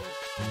later.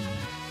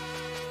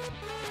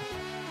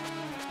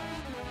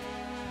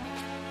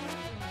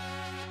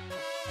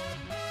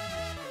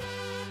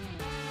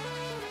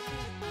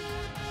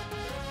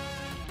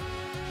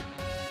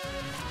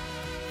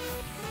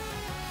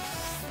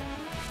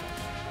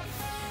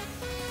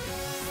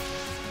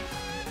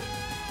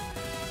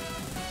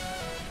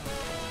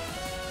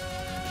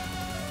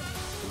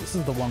 This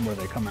is the one where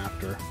they come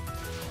after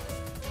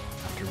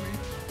me.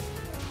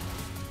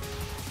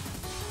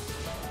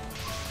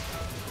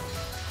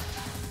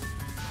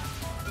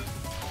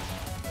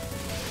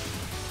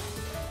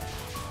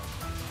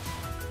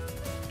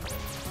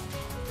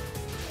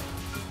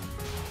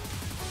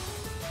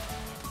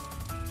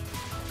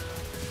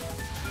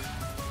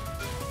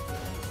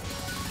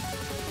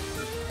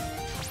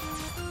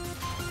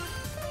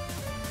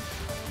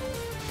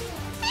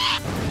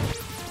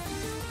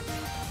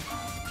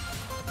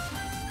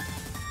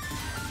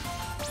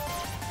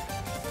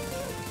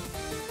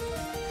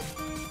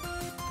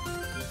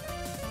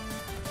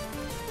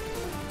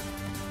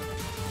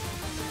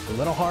 A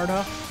little hard,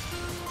 huh?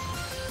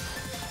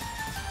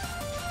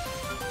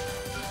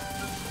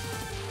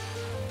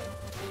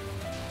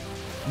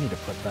 I need to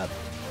put that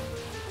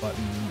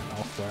button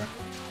elsewhere.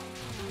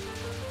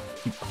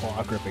 Keep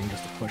claw gripping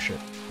just to push it.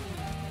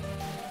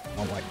 I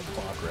don't like the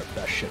claw grip,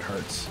 that shit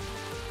hurts.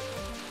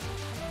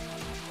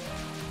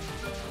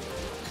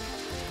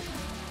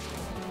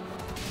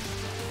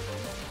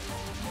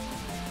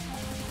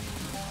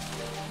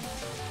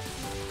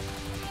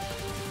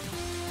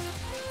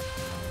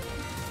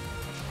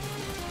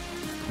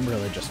 I'm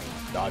really just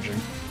dodging.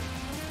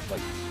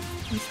 Like,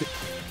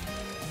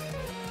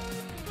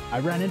 I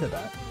ran into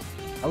that.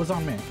 That was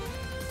on me.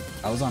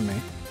 That was on me,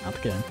 not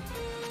the game.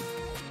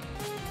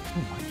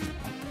 Oh my God.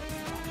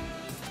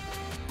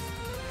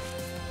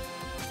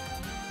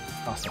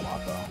 Cost a lot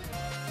though.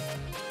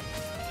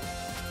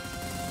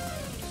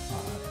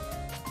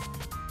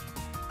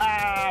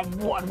 I'm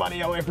 1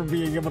 money away from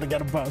being able to get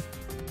them both.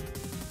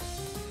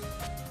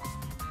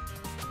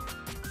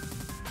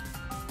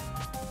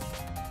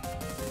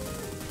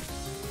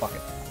 Fuck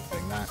it, I'm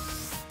getting that.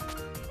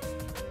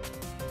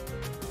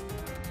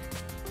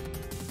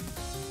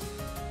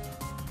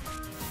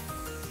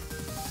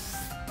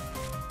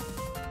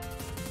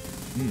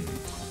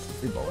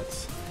 3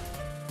 bullets.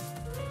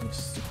 It's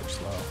super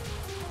slow.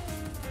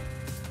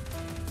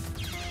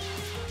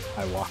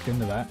 I walked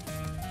into that.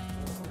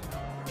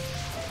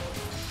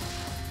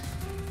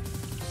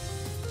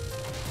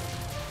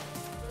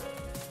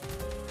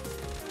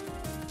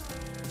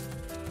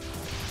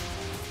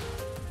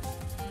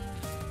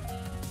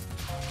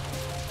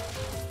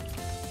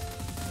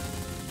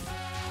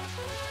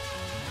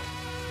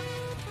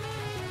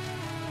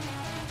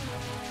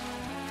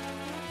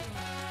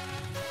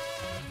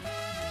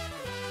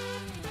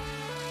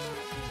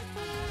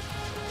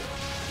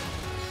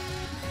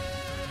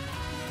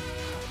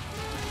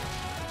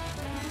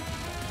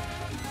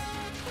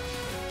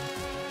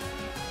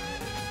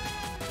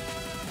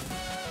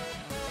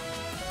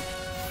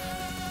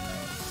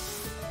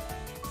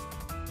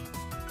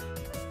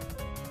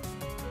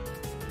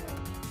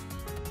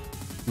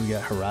 We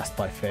get harassed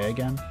by Faye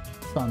again.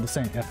 It's on the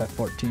same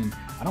FF14.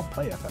 I don't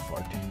play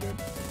FF14, dude.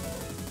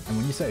 And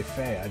when you say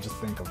Faye, I just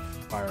think of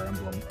Fire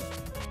Emblem.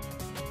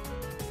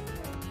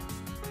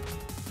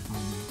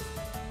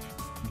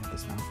 Get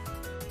this now.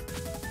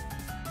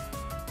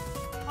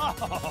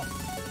 Oh.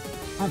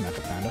 I'm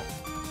Mecha Panda.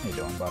 How you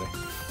doing, buddy?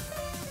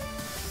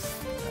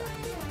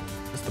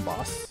 Yeah. Is the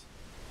boss?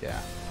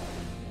 Yeah.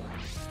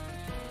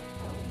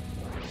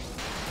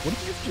 What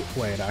did you do?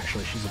 Wait,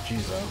 actually, she's a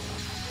Jizo.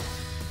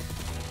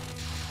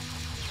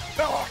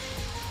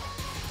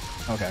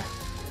 Okay.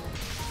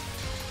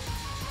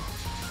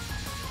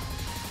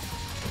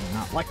 Do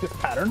not like this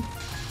pattern.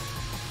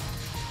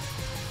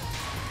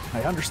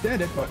 I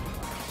understand it, but...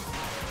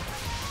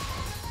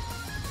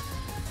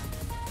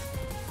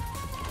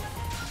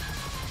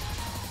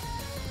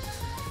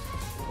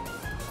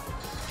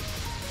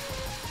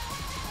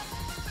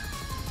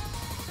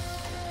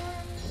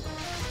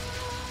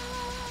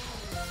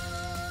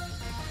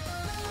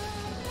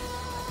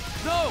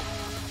 No!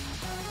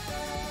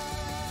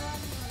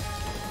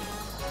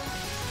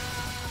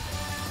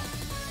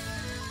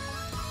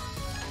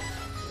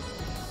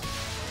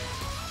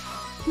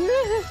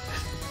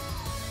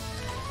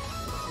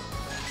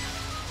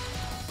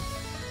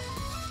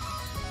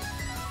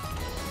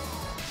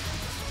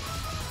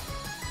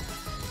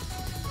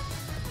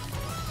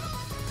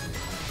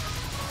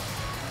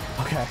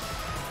 Okay.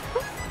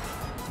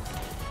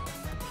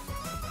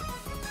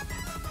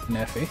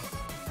 Neffy.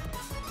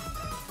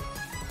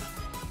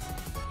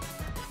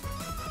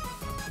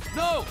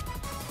 No!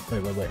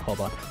 Wait, hold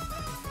on.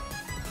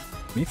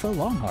 Mifa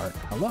Longheart,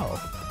 hello.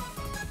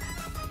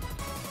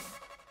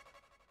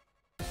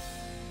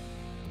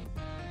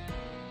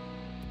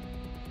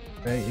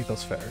 Faye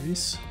equals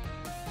fairies.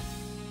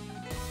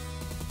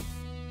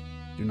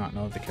 Do not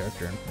know the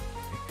character in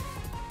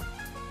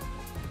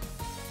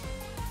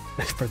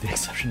for the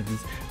exception of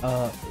these.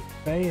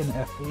 Faye in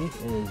FE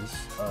is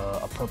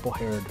a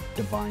purple-haired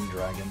divine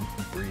dragon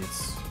who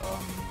breathes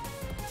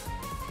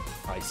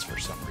ice for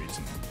some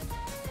reason.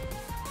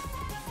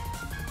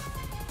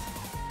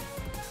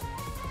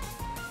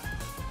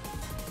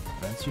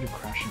 Prevents you to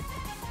crash in.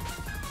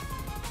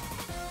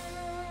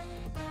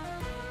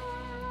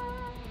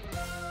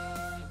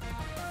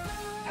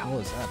 How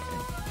is that?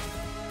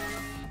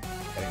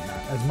 Getting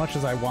that. As much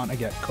as I want to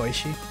get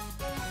Koishi.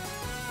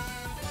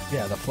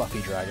 Yeah, the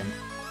fluffy dragon.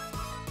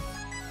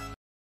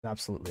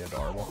 Absolutely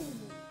adorable.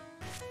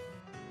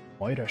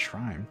 Moira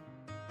Shrine.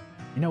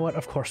 You know what?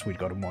 Of course we'd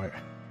go to Moira.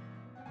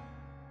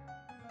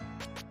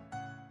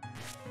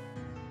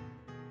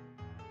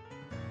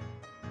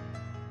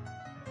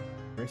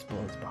 Grace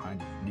bullets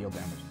behind you. Deal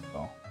damage as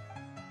well.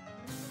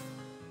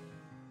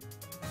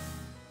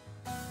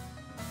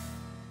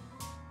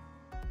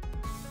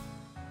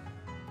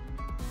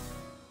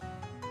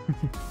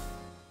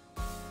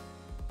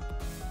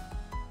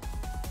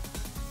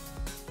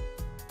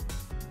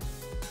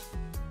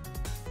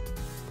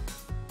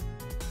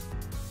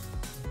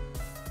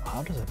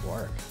 How does it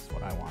work? That's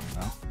what I want to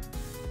know.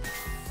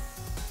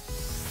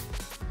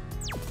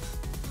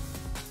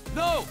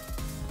 No!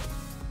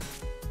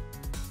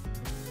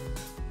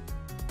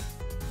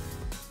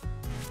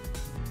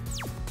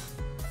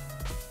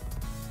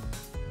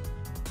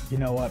 You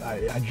know what?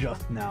 I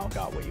just now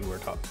got what you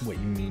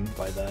mean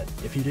by that.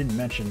 If you didn't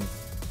mention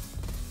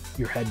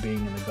your head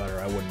being in the gutter,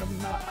 I wouldn't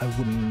have I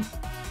wouldn't.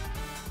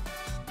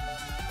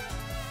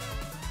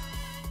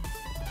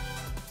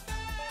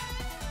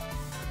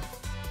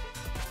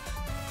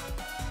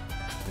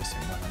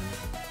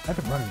 I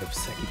haven't run into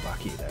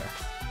Sekibaki there.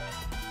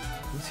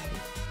 Who's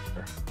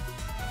here?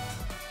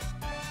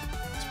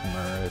 It's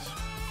Murray's.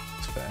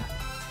 It's fair.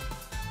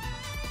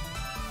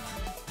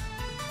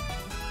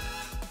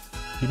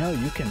 You know,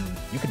 you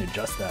can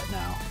adjust that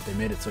now. They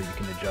made it so you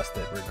can adjust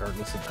it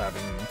regardless of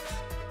having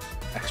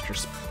extra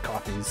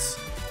copies,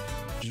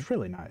 which is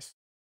really nice.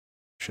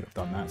 Should have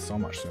done that so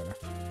much sooner.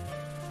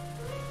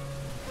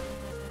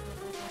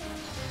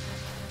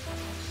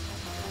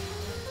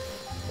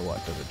 But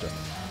what does it do?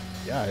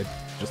 Yeah, it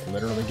just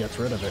literally gets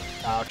rid of it.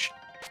 Ouch.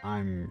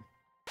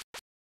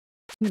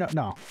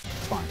 No,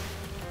 it's fine.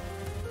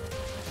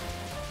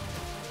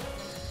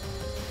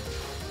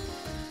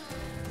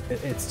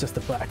 It's just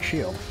a black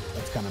shield.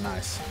 That's kind of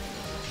nice.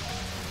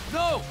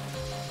 No!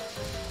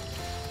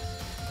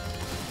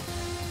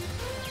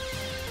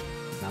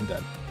 I'm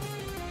dead.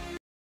 As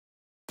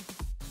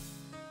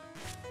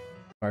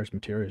far as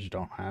materials you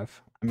don't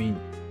have. I mean,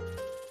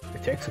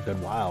 it takes a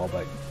good while,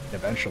 but you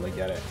eventually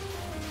get it.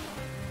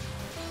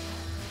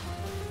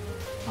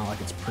 Not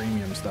like it's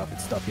premium stuff,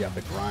 it's stuff you have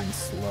to grind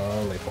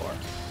slowly for.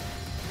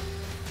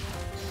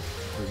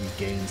 Or you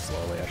gain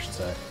slowly, I should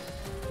say.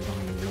 You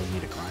don't even really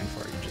need to grind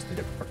for it, you just need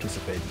to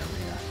participate in the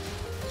arena.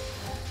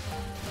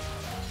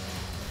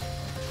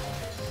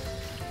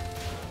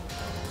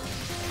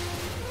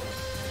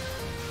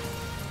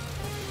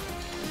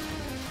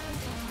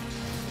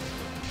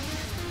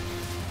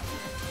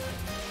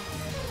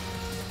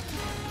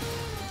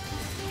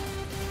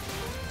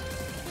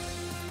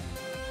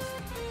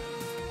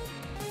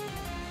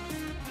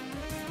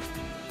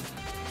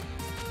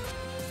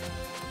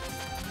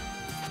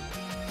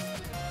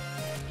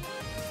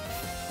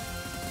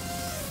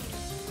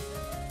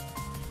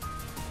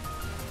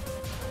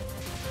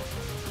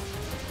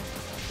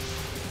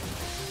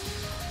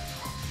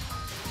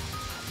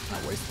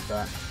 I wasted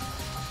that.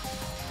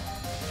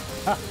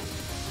 Ah!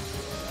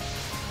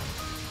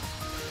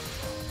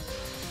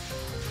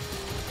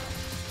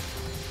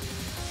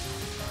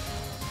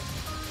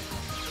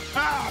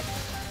 Ah!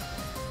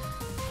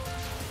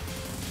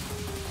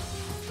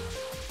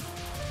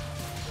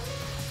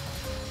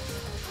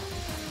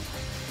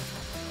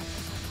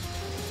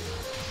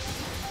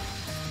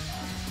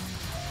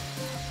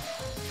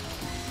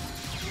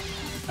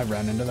 I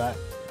ran into that.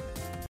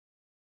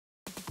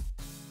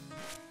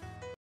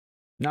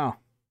 No.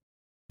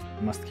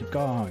 I must keep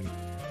going.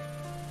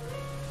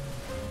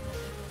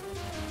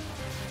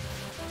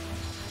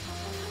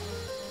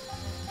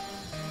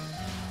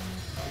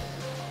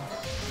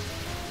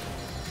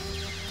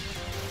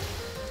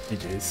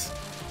 GG's.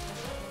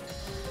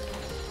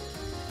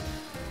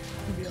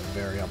 It'll be a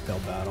very uphill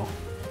battle.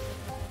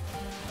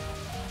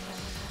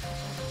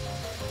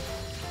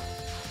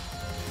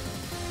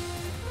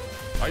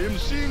 I am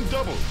seeing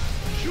double.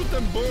 Shoot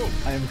them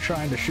both. I am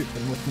trying to shoot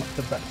them with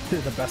to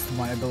the best of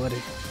my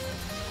ability.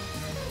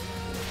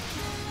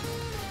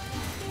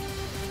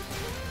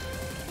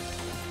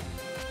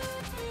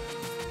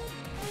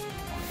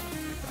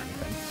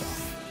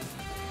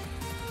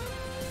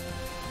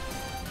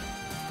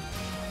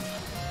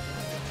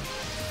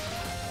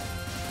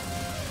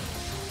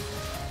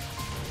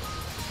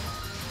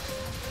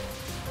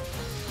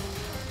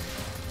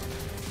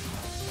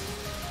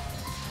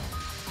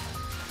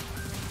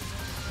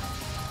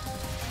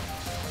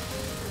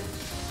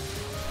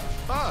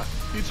 Ah,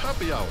 it's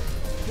happy hour.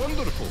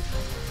 Wonderful.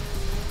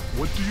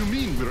 What do you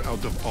mean we're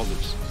out of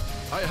olives?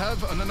 I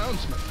have an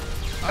announcement.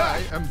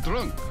 I am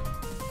drunk.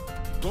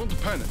 Don't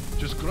panic.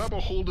 Just grab a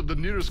hold of the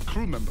nearest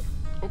crew member.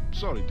 Oh,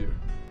 sorry, dear.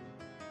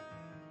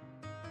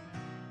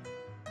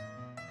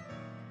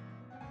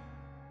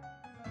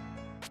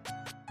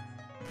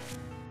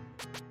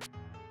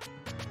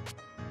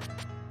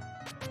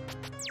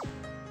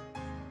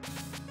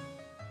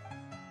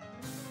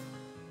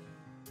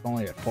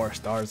 Only at 4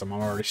 stars, I'm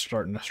already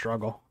starting to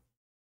struggle.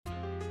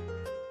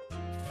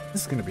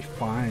 This is gonna be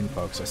fine,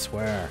 folks, I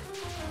swear.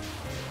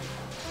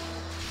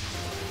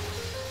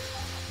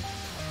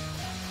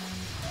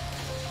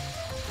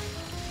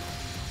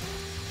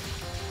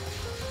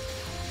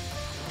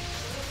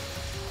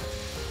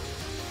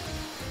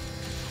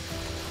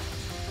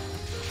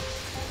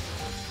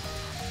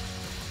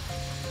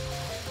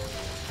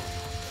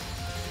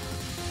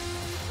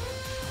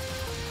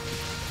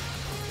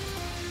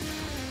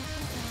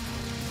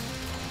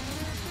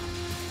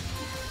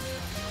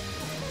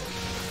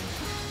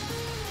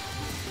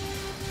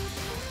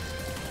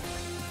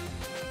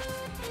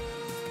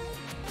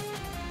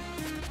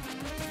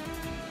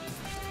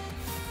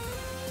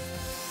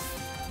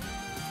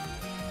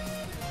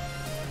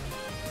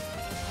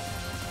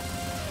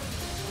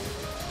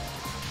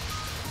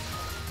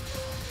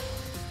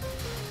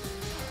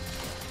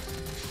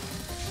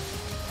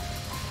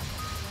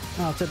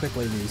 Well,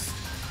 typically these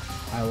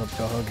I Love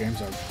Toho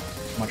games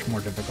are much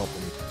more difficult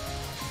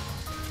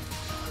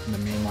than the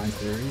mainline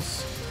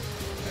series.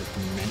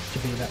 They're meant to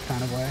be that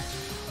kind of way.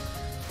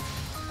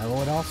 I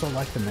would also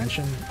like to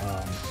mention,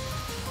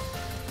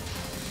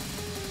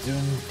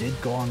 Zoom did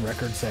go on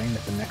record saying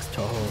that the next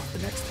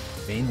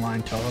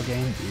mainline Toho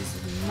game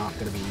is not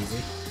going to be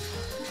easy.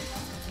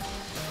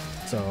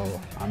 So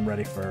I'm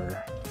ready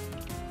for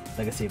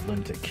Legacy of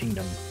Lunatic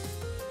Kingdom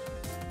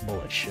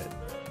bullet shit.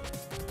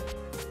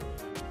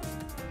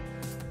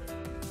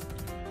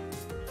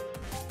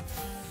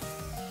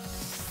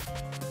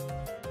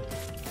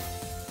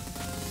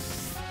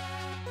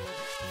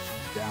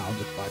 Yeah, I'll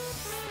just buy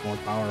more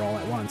power all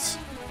at once.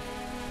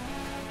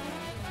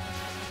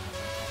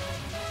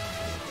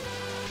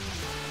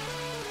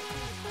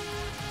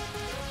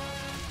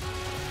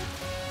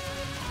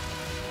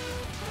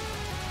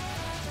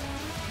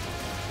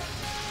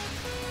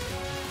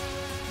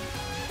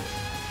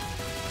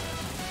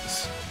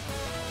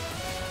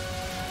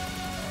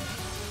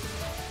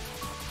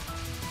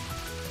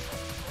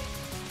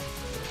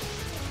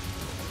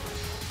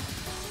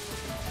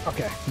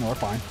 Okay, no, we're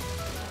fine.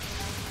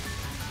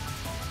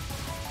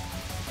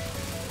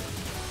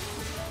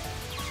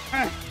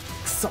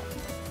 So.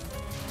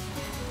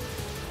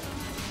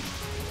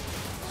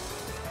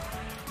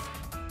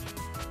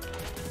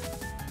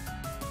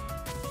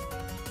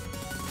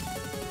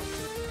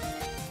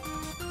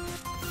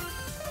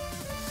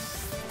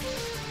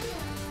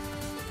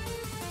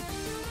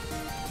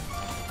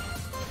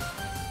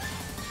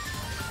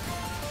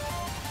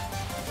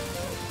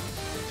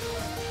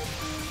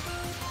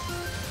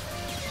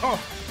 Oh.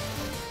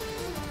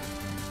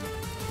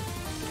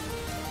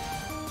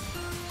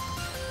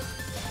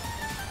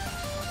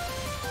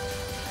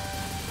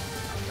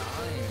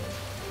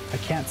 I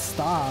can't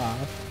stop.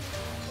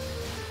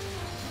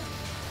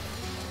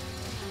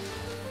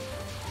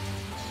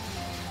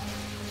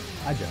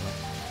 Hi, Jello.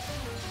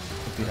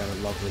 Hope you had a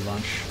lovely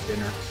lunch,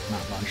 dinner,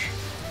 not lunch.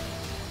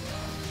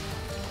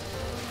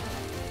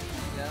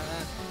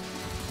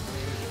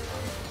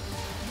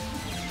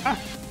 Ah!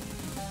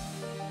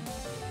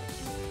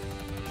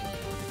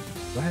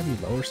 Do I have you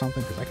low or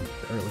something? Because I can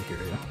barely hear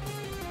you.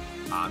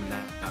 I'm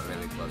not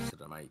really close to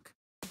the mic.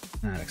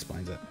 That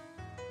explains it.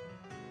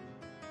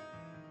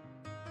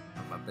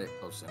 I'm a bit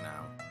closer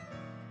now.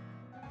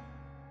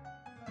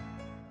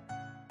 I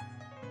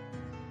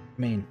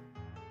mean,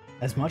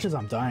 as much as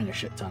I'm dying a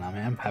shit ton, I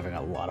am having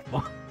a lot of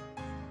fun.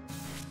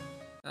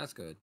 That's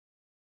good.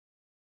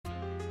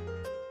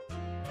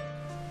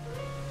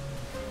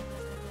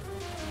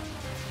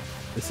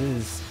 This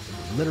is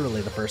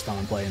literally the first time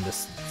I'm playing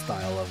this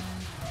style of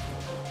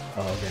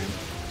game.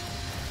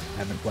 I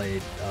haven't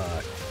played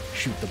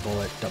Shoot the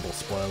Bullet, Double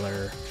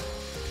Spoiler,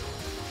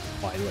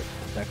 Violet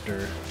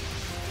Protector.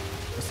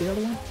 What's the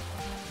other one?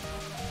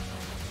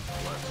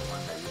 What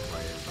one that you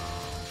played?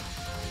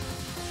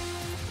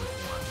 Which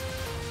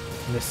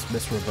one?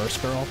 Miss Reverse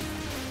Girl.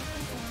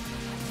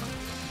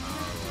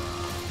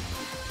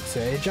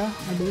 Seija,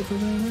 I believe her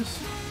name is.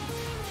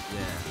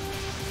 Yeah.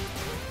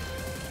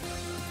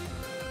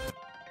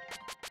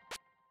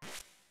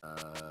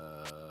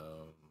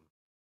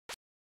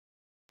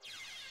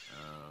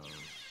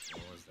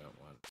 What was that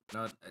one?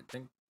 No, I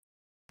think.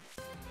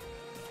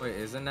 Wait,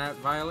 isn't that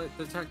Violet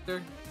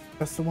Detector?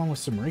 That's the one with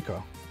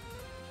Sumerico.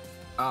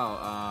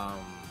 Oh,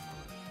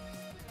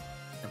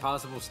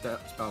 Impossible Spell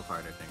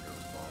Card, I think it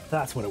was called.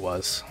 That's what it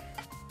was.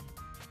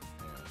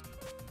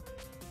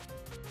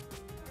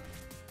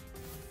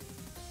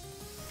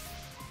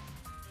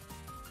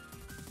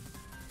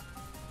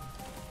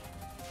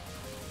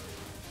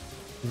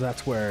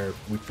 That's where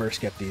we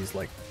first get these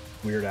like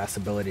weird ass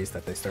abilities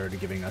that they started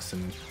giving us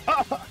in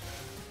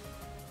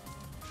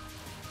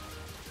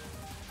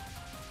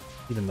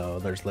even though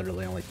there's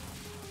literally only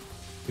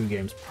 2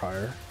 games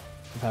prior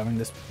of having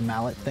this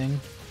mallet thing.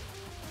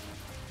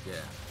 Yeah.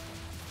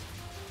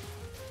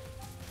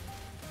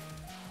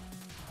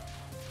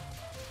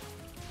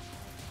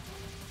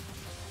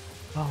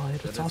 Oh,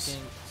 it's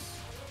awesome.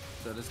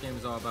 So this game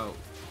is all about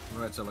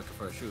Reds are looking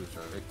for shoes,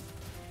 right?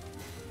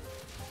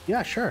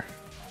 Yeah, sure.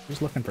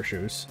 Just looking for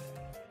shoes.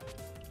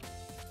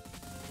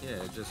 Yeah,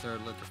 just her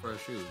looking for her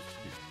shoes.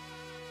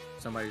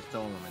 Somebody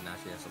stole them and now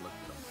she has to look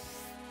for them.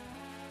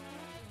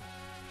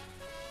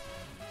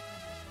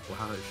 Well,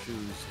 her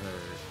shoes,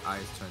 her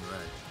eyes turn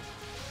red.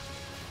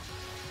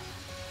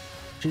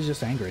 She's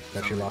just angry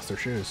that she lost her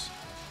shoes.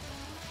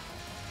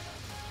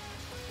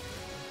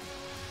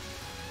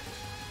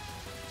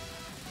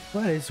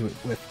 What is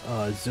with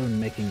Zune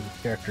making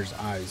characters'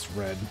 eyes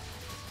red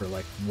for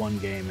like one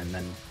game and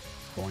then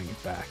going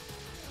it back?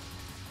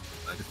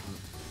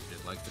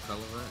 Just likes the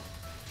color red.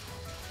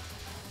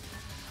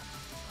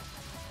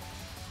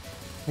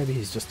 Maybe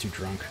he's just too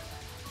drunk.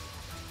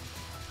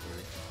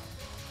 Really?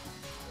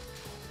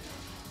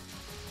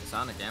 The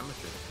Sonic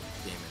Amateur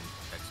Gaming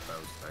Expo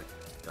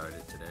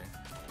started today.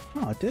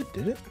 Oh, it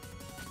did it?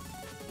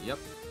 Yep.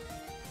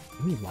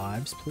 Give me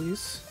lives,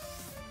 please.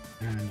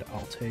 And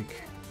I'll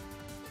take...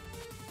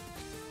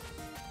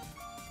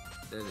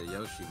 There's a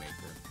Yoshi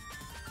maker.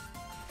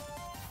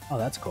 Oh,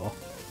 that's cool.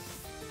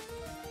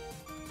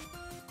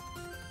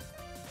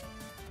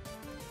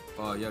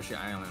 Oh, Yoshi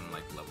Island,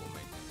 like, level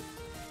maker.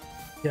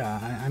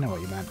 Yeah, I know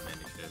what you meant.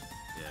 Miniature,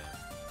 yeah.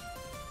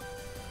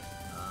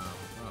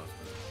 What else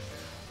was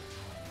there?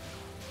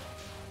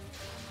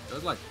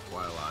 There's, like,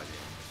 quite a lot of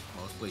games.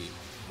 Mostly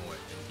more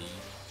indie.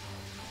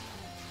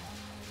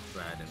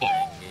 Brad and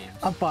Bang games.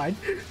 I'm fine.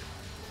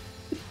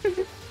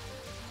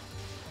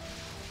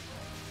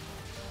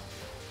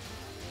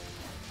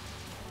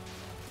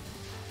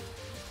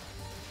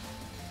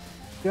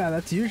 Yeah,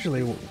 that's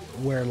usually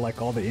where like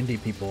all the indie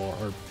people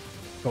are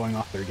going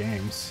off their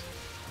games.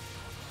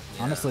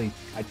 Yeah. Honestly,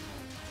 I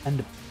tend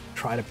to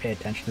try to pay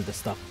attention to this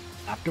stuff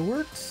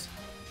afterwards.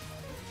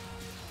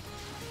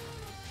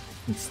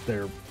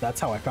 That's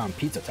how I found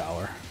Pizza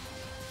Tower.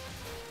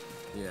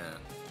 Yeah.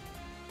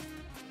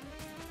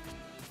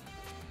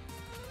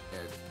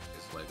 It's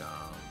like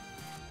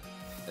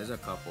there's a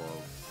couple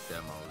of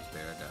demos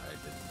there that I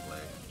didn't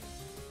play.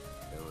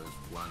 There was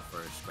one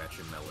for Scratch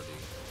Your Melody,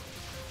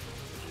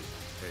 which is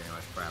pretty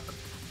much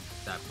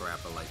that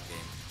parappa-like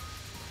game.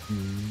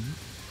 Mm.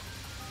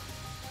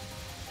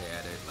 They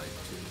added like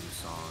 2 new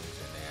songs,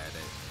 and they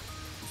added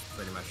just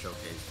pretty much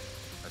showcase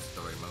a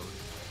story mode,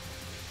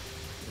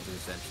 which is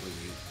essentially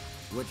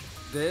which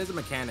there is a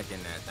mechanic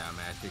in that I'm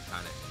actually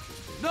kind of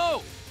interested in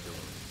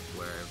doing,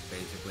 where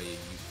basically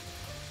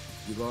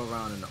you go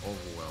around in the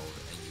overworld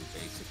and you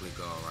basically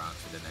go around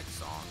to the next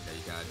song that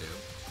you gotta do.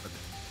 But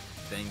the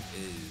thing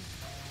is,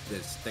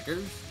 there's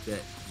stickers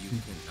that you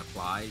can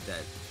apply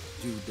that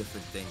do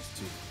different things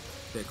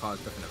that cause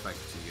different effects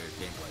to your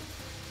gameplay.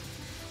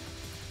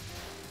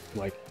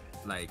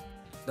 Like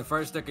the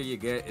first sticker you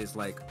get is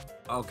like,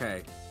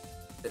 okay,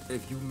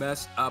 if you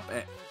mess up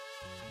at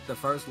the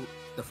first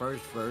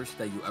verse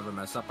that you ever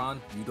mess up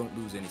on, you don't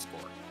lose any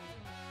score.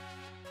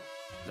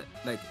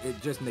 Like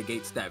it just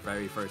negates that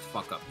very first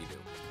fuck up you do.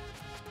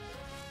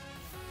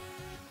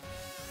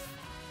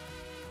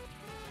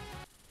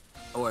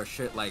 Or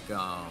shit like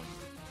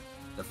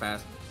the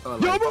fast, or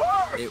like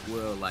it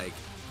will like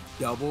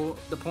double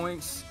the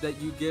points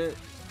that you get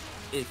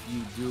if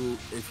you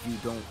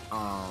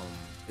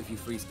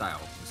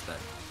freestyle instead.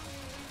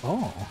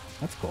 Oh,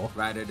 that's cool.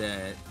 Rather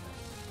than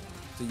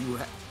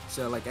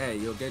so like, hey,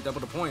 you'll get double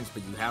the points,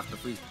 but you have to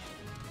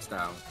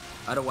freestyle.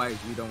 Otherwise,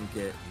 you don't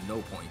get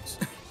no points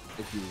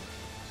if you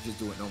just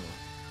do it normal.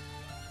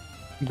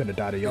 You better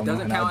die to Yomo. It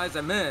doesn't count as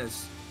a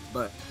miss,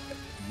 but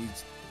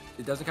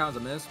it doesn't count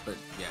as a miss, but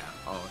yeah.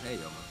 Oh, hey,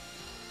 Yomo.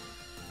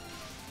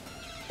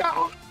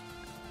 No.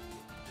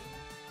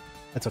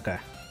 That's okay.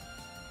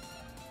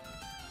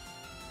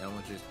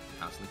 Yomo just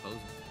constantly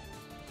closing.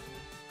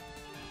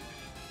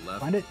 I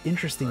find it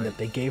interesting that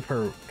they gave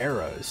her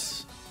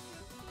arrows.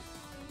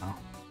 Oh.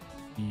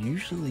 She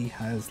usually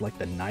has like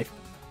the knife.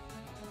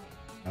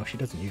 No, she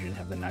doesn't usually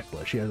have the knife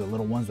bullets. She has the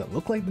little ones that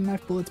look like the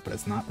knife bullets, but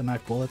it's not the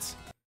knife bullets.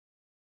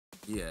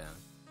 Yeah.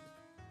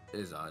 It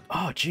is odd.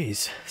 Oh,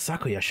 jeez.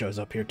 Sakuya shows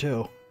up here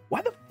too.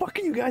 Why the fuck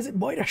are you guys at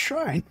Moida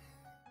Shrine?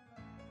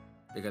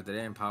 Because they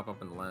didn't pop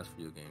up in the last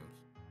few games.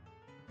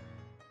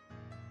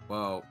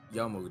 Well,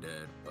 Yomu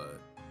did, but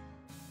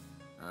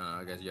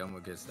I guess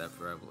Yomu gets that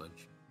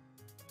privilege.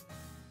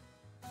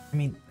 I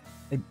mean,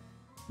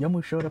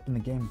 Yomu showed up in the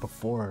game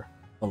before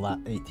the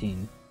last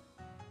 18.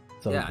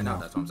 So, yeah, I know,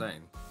 that's what I'm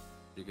saying.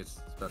 He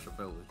gets special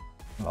privilege.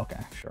 Okay,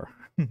 sure.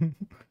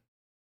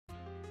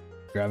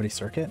 Gravity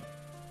Circuit?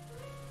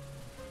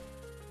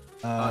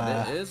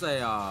 There is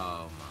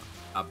a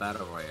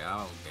battle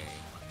royale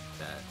game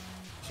that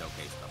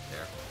showcased up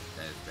there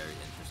that is very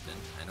interesting.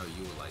 I know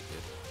you would like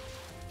it.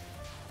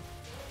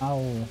 How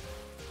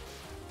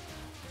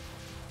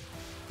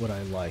would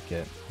I like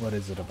it? What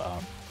is it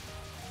about?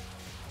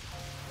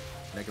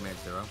 Mega Man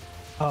Zero.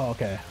 Oh,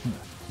 okay.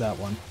 That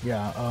one.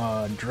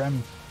 Yeah,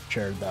 Drem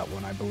shared that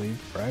one, I believe,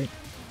 right?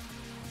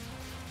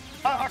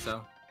 I think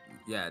so.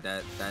 Yeah,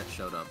 that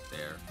showed up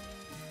there.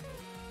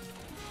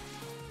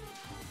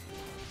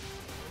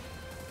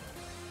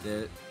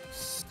 There's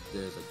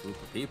a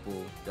group of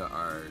people that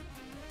are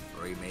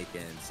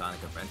remaking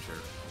Sonic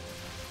Adventure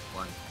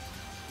 1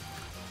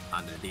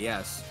 on the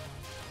DS.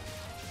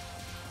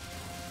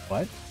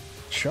 What?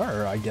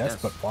 Sure, I guess,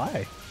 Yes. but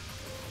why?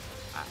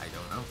 I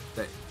don't know.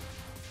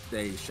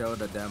 They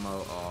showed a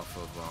demo off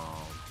of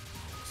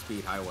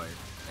Speed Highway,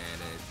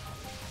 and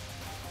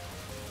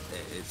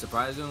it's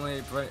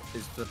surprisingly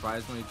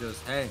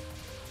just, hey,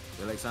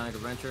 you like Sonic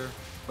Adventure,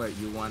 but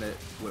you want it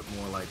with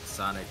more like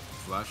Sonic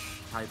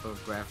Rush type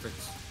of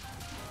graphics.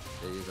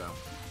 There you go.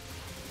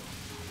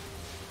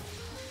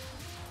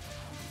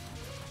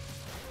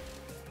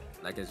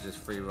 Like it's just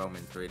free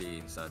roaming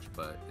 3D and such,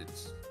 but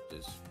it's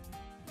just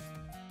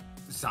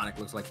Sonic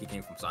looks like he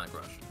came from Sonic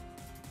Rush.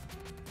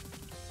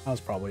 That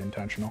was probably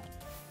intentional.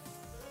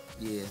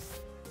 Yeah.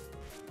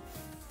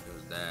 It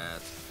was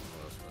that.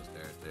 What else was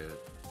there, dude?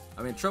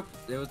 I mean,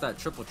 there was that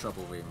Triple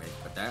Trouble remake,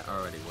 but that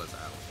already was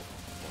out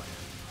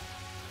beforehand.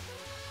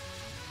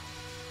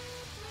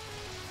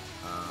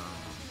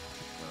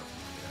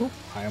 Ooh,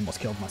 I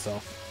almost killed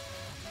myself.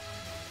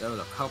 There was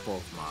a couple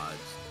of mods,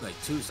 like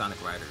 2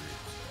 Sonic Riders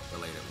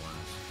related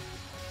ones.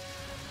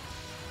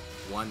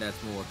 One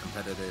that's more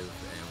competitive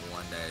and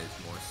one that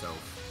is more so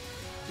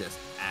just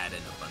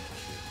adding a bunch of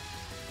shit.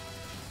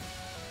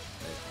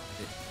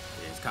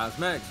 It's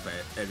cosmetics, but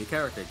every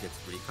character gets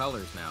 3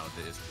 colors now.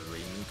 There's 3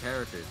 new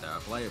characters that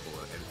are playable.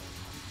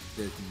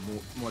 There's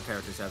more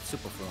characters that have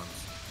super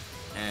forms,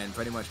 and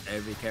pretty much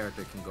every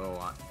character can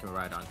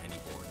ride on any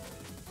board.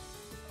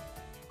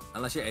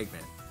 Unless you're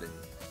Eggman, then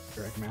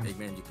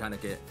Eggman you kind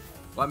of get.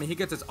 Well, I mean, he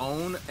gets his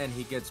own, and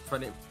he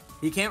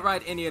can't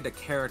ride any of the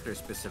character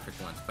specific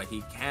ones, but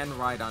he can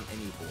ride on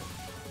any board.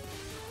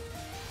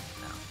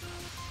 Now,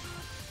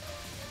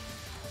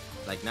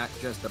 like not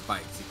just the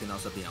bikes, he can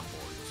also be on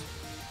boards.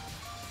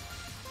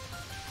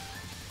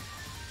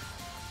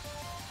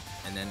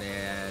 And then they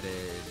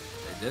added.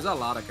 There's a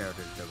lot of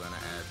characters they're gonna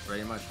add.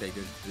 Pretty much they're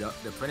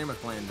pretty much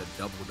planning to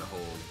double the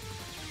whole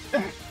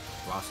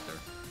roster.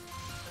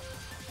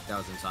 That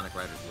was in Sonic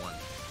Riders 1,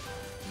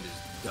 and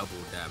just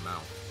doubled that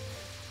amount.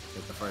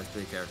 Like the first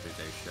 3 characters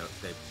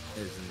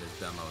is in this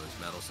demo is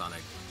Metal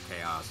Sonic,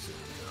 Chaos, and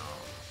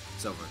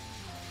Silver.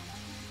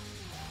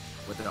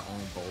 with their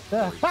own bolt.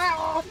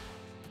 Ah!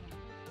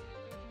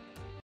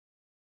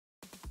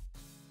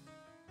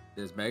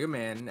 There's Mega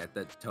Man at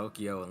the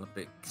Tokyo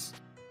Olympics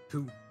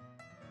 2.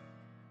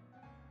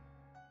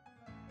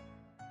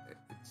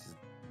 It's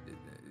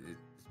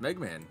Mega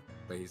Man,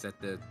 but he's at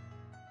the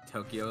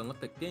Tokyo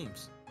Olympic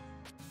Games.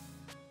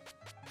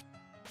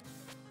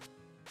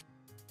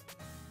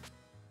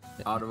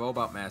 All the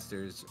Robot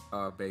Masters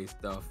are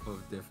based off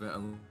of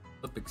different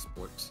Olympic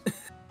sports.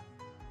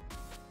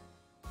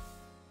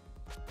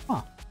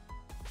 Huh.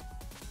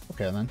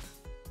 Okay then.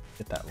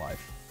 Get that live.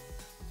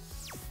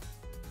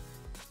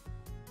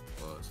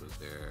 What else was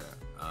there?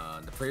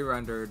 The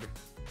pre-rendered.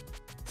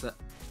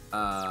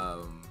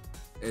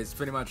 It's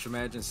pretty much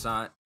imagine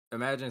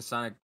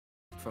Sonic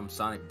from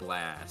Sonic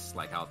Blast,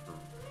 like how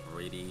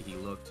 3D he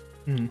looked,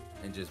 and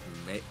just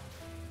make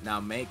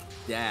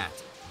that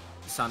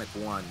Sonic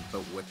 1,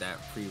 but with that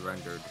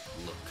pre-rendered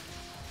look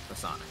for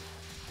Sonic.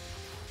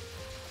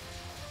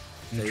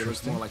 So it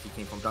looks more like he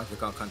came from Donkey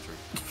Kong Country.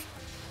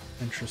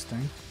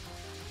 Interesting.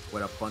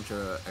 With a bunch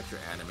of extra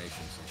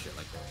animations and shit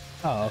like that.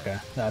 Oh, okay.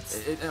 That's.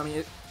 It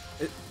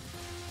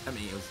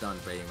was done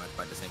very much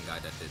by the same guy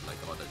that did like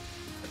all the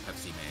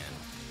Pepsi Man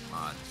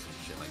mods and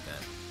shit like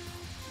that.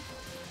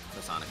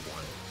 The Sonic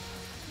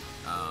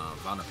 1.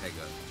 Vana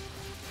Pega.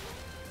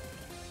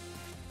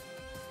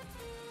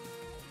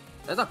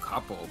 There's a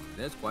couple.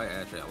 There's quite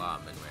actually a lot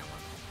of Mega Man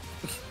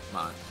ones.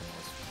 Mods.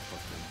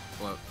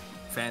 Well,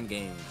 fan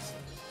games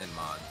and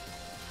mods.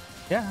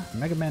 Yeah,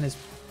 Mega Man is.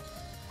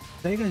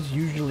 Sega's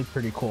usually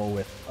pretty cool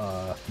with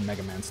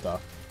Mega Man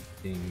stuff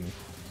being.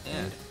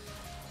 Yeah.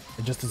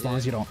 Just as long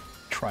as you don't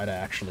try to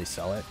actually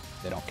sell it,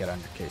 they don't get on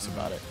your case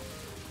about it.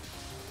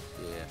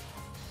 Yeah.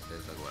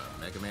 There's like what?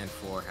 Mega Man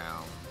 4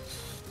 Hounds.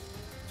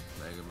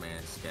 Mega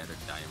Man Scattered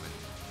Diamond.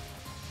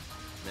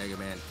 Mega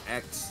Man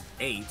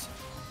X8.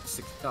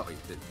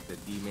 The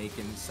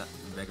D-Making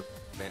Mega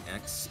Man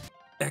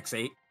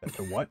X8.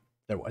 The what?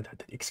 The what?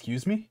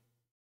 Excuse me?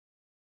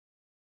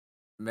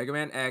 Mega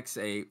Man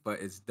X8, but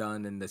it's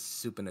done in the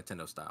Super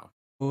Nintendo style.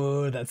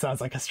 Ooh, that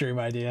sounds like a stream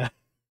idea.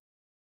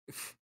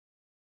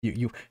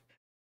 You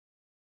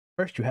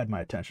first you had my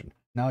attention.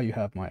 Now you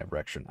have my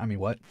erection. I mean,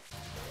 what?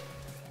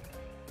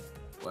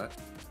 What?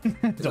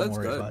 Don't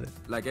worry about it.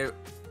 Like it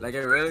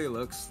really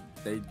looks.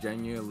 They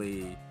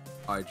genuinely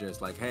are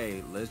just like,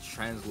 hey, let's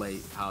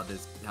translate how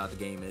the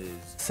game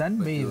is. Send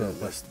me the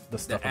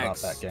stuff about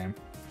X. that game.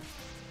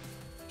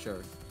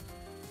 Sure.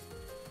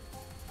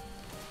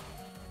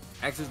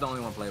 X is the only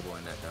one playable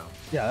in that though.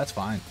 Yeah, that's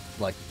fine.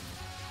 Like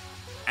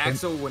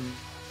Axel would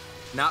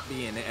not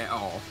be in it at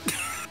all.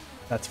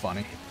 that's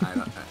funny.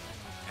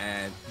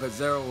 But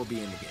Zero will be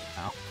in the game.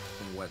 Ow.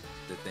 From what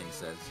the thing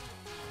says.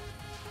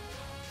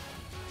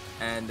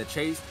 And the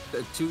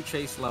two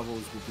chase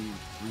levels will be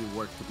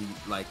reworked to be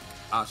like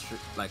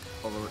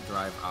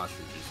Overdrive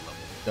Ostrich's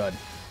level. Good.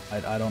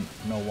 I don't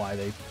know why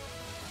they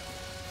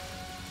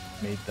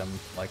made them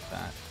like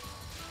that.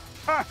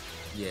 Ah!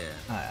 Yeah.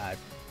 I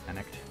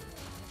panicked.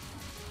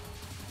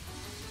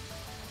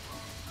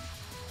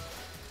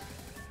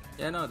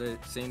 Yeah, no, they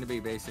seem to be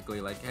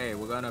basically like, hey,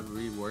 we're gonna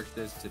rework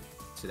this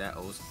to that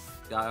old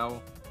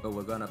style, but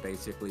we're gonna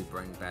basically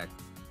bring back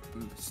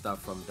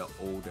stuff from the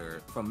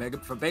older, from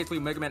basically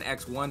Mega Man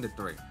X1 to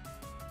 3.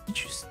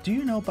 Do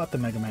you know about the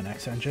Mega Man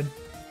X engine?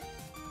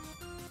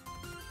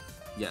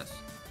 Yes.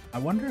 I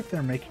wonder if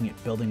they're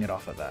building it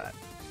off of that.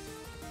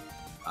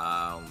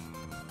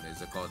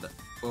 Is it called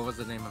what was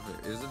the name of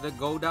it? Is it the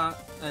Godot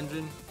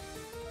engine?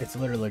 It's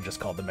literally just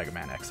called the Mega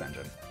Man X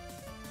engine.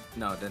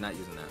 No, they're not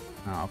using that.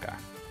 Oh, okay.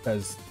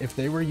 Because if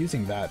they were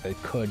using that, they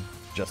could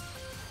just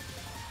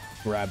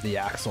grab the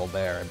Axel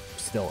there and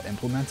still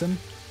implement him.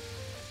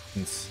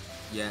 Since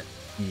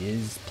he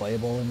is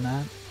playable in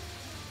that.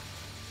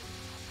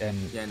 And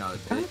yeah, no,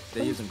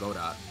 they're using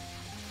Godot.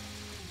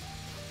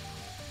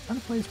 Kind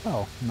of plays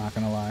well, I'm not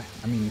gonna lie.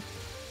 I mean,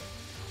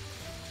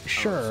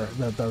 sure,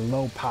 the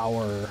low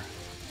power,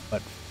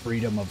 but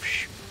freedom of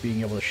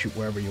being able to shoot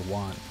wherever you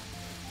want.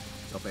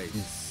 So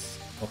base.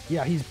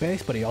 Yeah, he's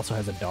base, but he also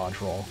has a dodge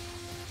roll.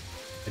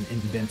 An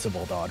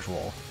invincible dodge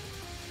roll.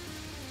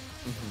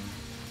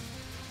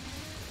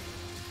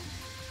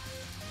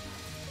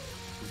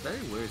 It's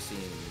very weird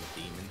seeing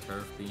Demon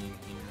Turf being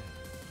here.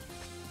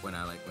 When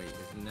I wait,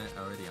 isn't that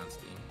already on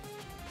Steam?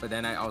 But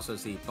then I also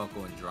see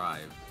Poco and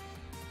Drive.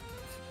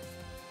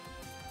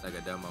 Like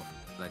a demo,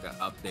 like an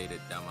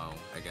updated demo,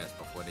 I guess,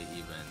 before they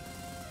even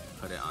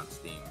put it on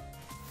Steam.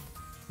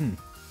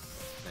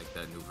 Like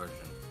the new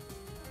version.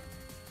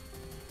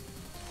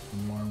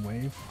 One more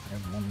wave. I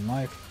have one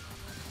life.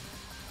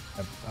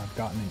 I've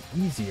gotten an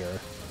easier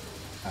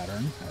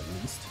pattern, at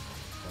least.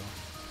 So.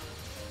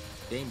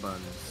 Game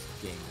Bun's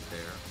game is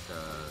there,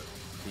 the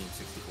Beam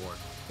 64.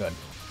 Good.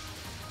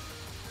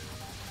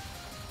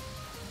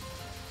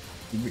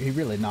 He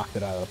really knocked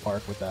it out of the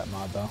park with that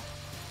mod, though.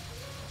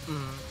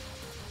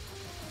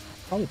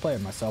 Probably play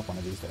it myself one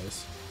of these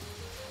days.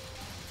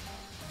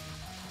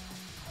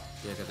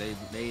 Yeah, because they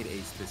made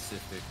a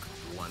specific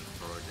one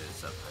for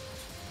this event.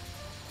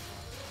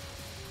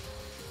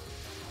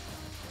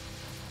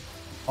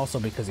 Also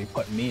because he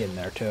put me in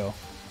there too.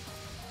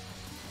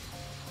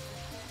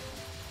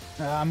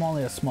 I'm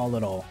only a small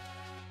little,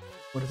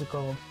 what is it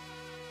called?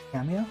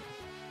 Cameo?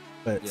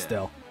 But Yeah.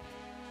 still.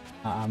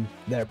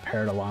 They're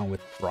paired along with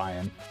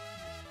Brian.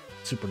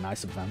 Super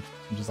nice of them.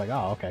 I'm just like,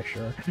 oh, okay,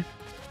 sure.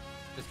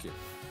 It's cute.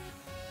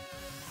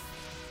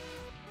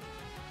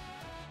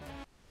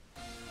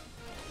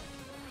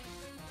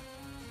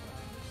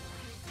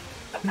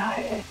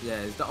 Nice. Yeah,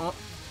 it's the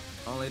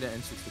only the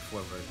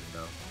N64 version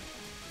though.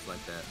 It's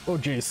like that. Oh,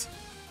 jeez.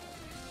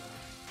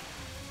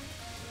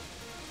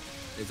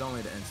 It's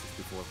only the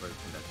N64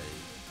 version that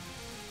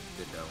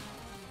they did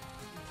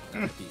though.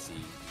 Not the PC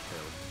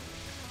build.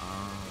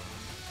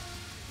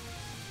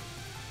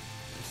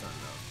 There's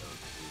something else though.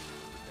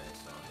 That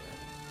song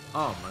there.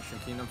 Oh,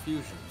 Mushroom Kingdom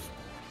Fusions.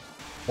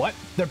 What?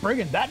 They're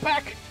bringing that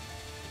back?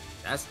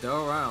 That's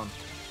still around.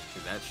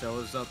 'Cause that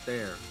shows up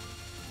there.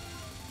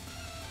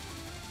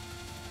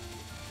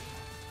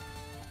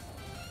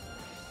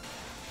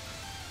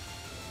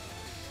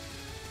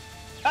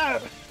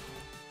 Oh!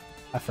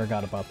 I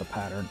forgot about the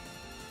pattern.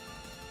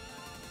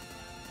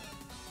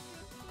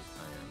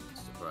 I am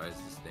surprised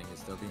this thing is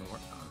still being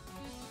worked on.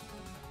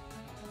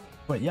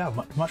 But yeah,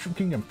 Mushroom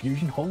Kingdom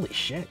Fusion, holy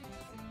shit.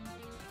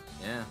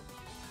 Yeah.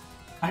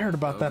 I heard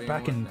about Still that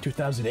back in being worked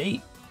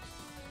 2008.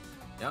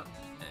 Yep.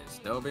 And it's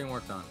still being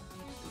worked on.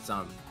 It's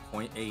on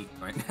 0.8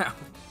 right now.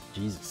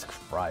 Jesus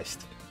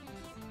Christ.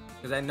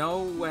 Because I know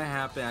what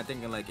happened. I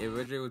think like it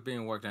originally was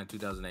being worked on in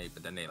 2008,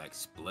 but then they like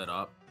split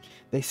up.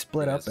 They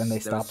split up Because and they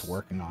there stopped was-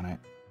 working on it.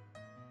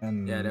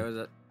 And Yeah,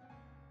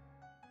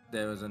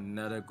 there was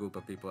another group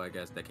of people I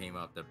guess that came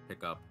up to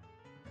pick up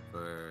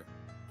for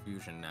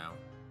Fusion now.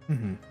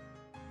 Mhm.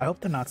 I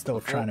hope they're not still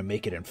Before- trying to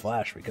make it in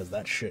Flash because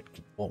that shit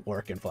won't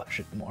work in Flash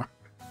anymore.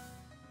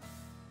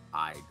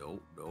 I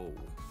don't know.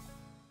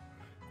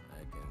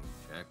 I can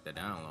check the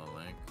download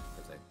link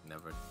because I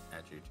never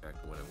actually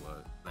checked what it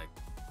was like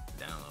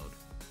download.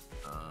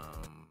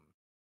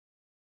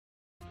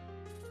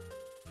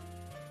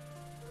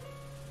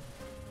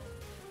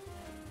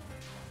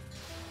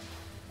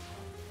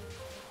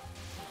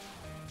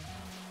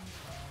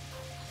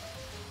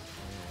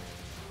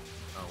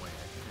 Oh wait,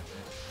 I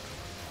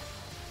can't.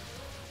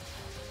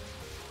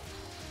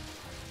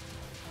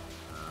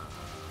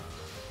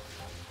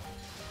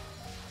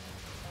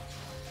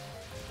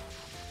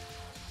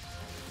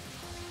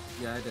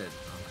 Yeah, I did. Okay.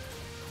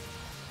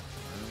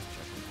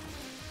 Check it.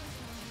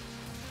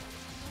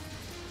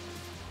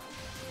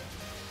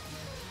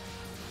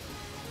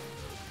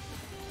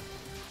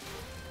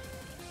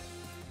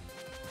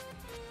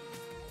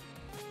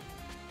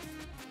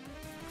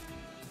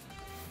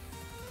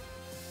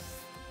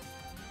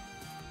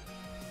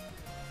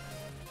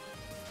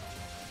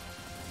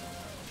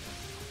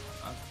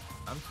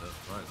 I'm so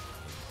surprised.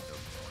 It's still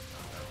working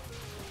on that.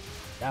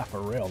 Yeah,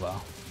 for real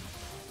though.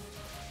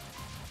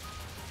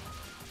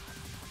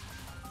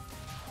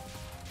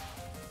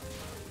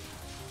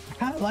 I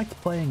kind of liked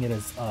playing it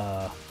as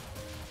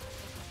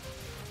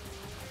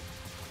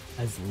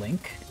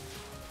Link.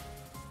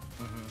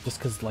 Just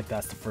because like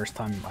that's the first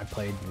time I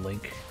played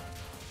Link.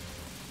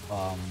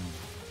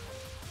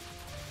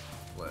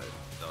 What?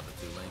 Zelda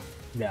 2 Link?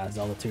 Yeah,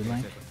 Zelda 2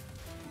 Link.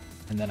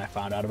 And then I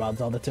found out about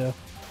Zelda 2.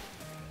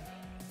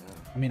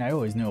 I mean, I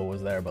always knew it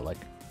was there, but like,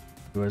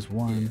 there was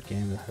one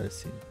game that had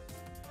seen.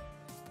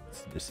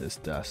 This is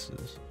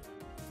Dust's.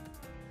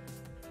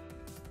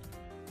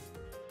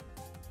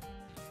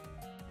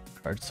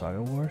 Card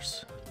Saga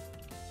Wars?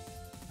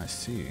 I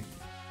see.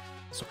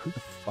 So who the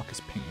fuck is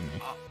pinging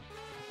me?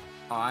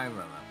 Oh, I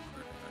remember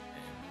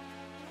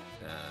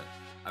that game.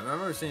 I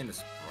remember seeing the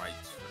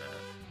sprites for that.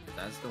 'Cause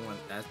that's the one.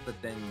 That's the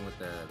thing with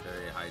the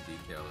very high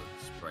detail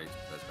sprites.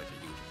 That's like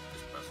a huge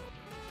espresso.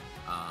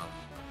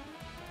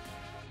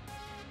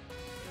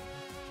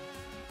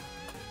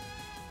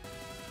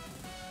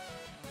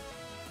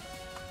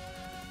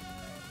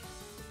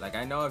 Like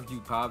I know if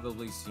you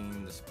probably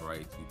seen the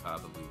sprites, you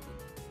probably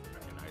would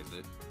recognize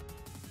it.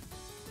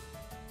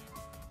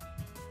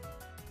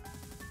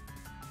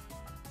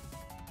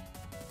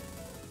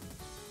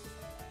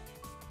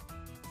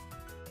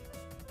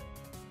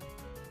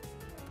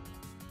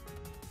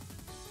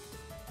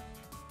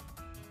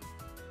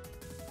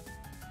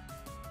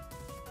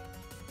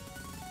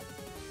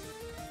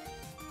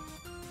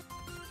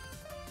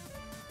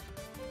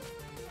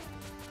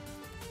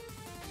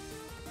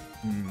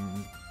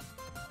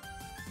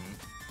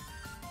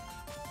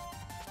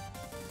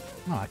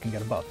 Oh, I can get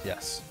them both,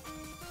 yes.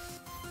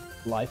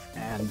 Life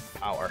and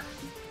power.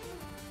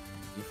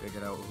 You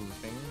figured out who's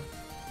pinging?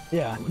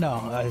 Yeah, Who was no,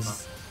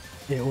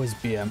 pinging? it was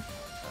BM.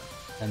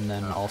 And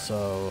then Okay.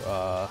 also,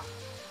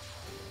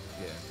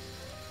 Yeah.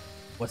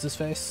 what's his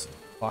face?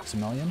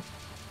 Foxamillion?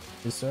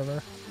 His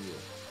server?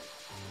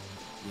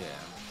 Yeah.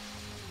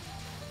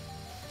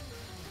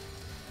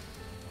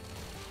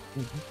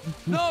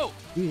 No!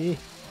 Yeah.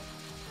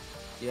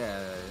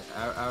 Yeah,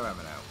 I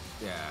remember that.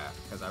 Yeah,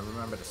 because I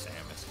remember the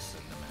Samus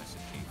and the Master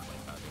Chief.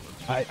 Like how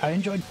they looked. I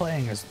enjoyed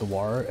playing as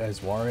as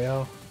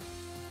Wario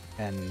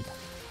and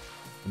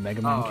the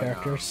Mega Man Oh,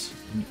 characters.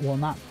 Well,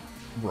 not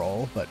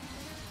roll, but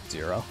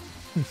zero.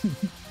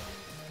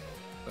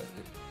 But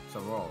it's a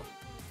roll.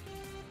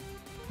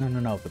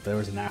 No, but there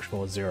was an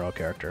actual zero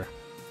character.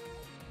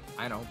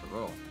 I know, but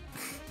roll.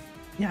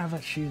 Yeah,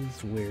 but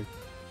she's weird.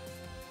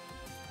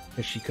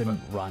 Because she couldn't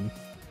run.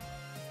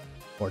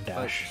 Or But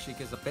dash. she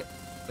gets a bit.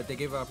 But they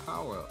gave her a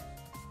power up.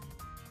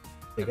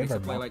 They That gave makes her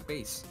her play more. like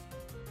base.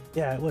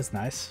 Yeah, it was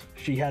nice.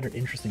 She had her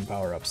interesting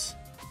power-ups.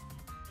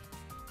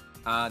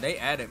 They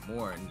added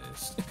more in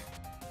this.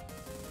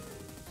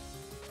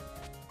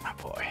 Oh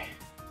boy.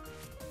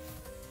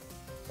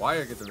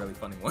 Wire gets a really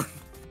funny one.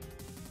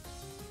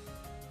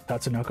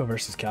 Tatsunoko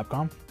versus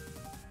Capcom?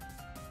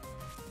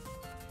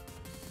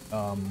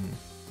 I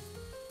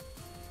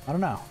don't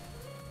know.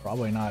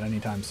 Probably not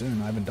anytime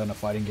soon. I haven't done a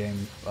fighting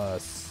game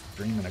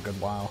stream in a good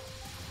while.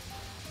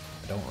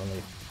 I don't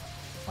really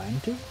plan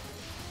to.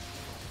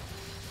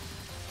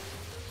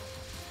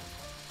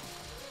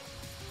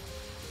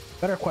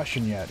 Better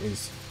question yet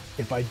is,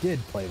 if I did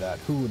play that,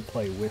 who would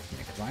play with me?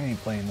 Because I ain't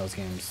playing those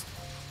games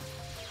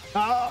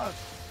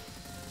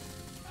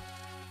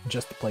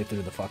just to play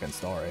through the fucking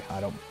story. I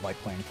don't like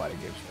playing fighting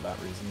games for that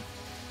reason.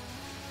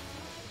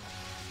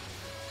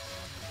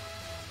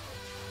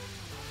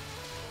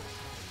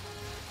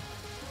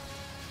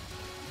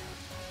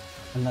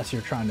 Unless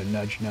you're trying to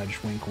nudge,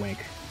 wink, wink,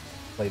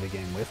 play the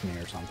game with me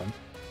or something.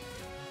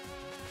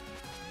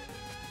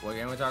 What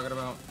game are we talking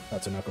about?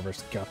 Tatsunoko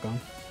vs. Capcom.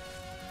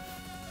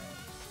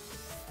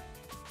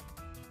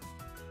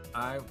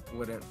 I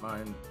wouldn't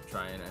mind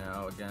trying it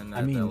out again I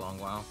after mean- a long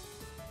while.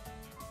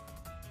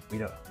 We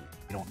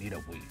don't need a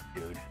Wii,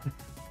 dude.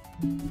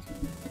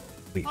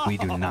 we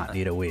do not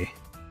need a Wii.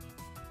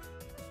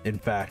 In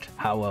fact,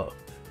 how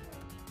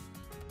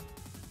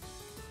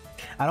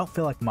I don't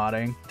feel like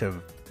modding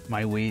to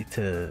my Wii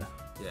to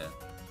Yeah.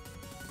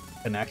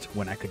 connect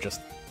when I could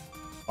just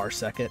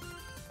parsec it.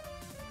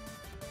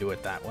 Do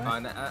it that way.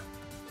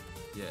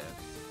 Yeah.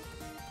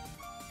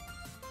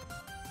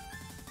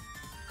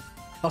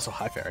 Also,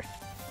 Hi Fairy.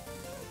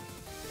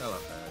 I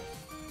love that.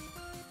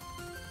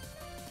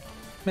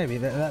 Maybe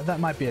that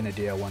might be an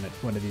idea one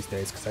of these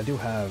days, because I do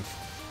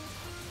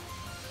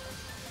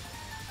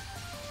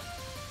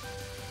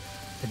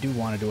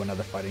want to do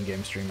another fighting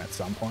game stream at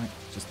some point.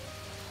 Just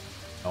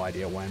no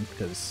idea when,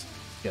 because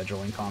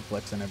scheduling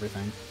conflicts and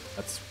everything.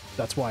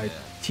 That's why Yeah.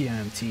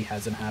 TNMT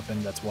hasn't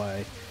happened. That's why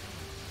a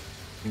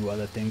few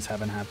other things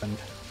haven't happened.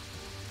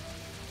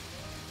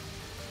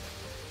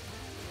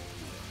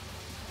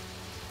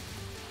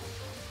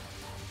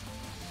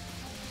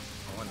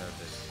 I wonder if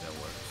this still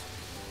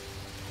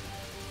works.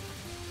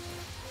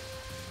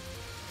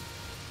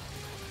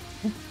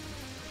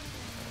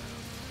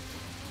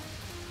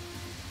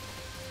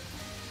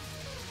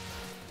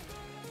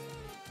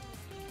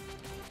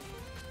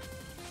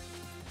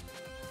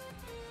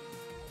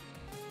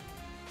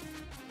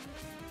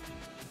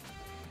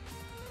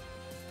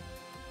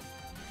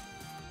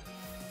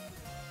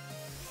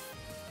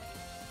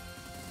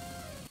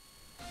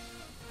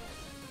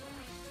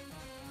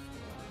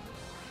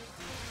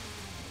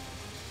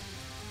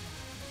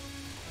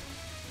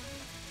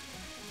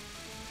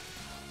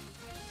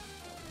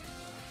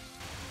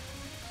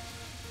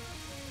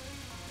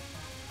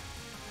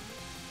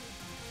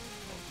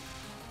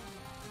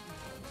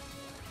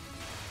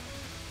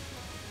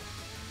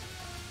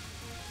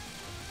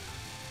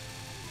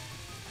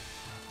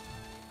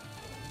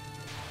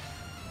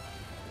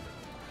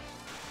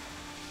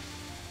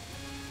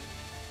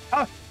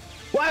 Ah!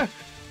 What?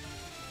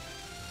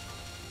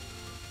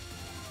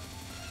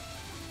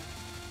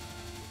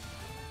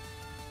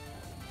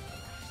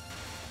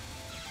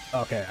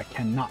 Okay, I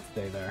cannot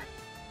stay there.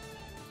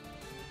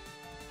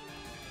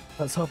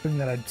 I was hoping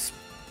that I'd...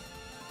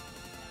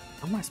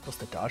 How am I supposed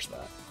to dodge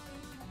that?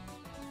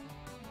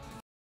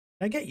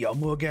 Can I get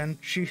Yomu again?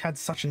 She had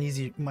such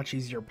an much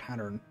easier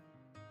pattern.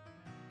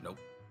 Nope.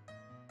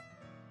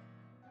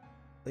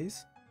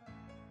 Please?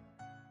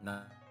 No.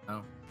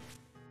 No.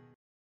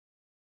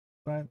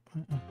 But,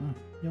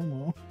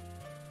 Yomu.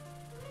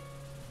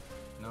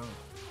 No.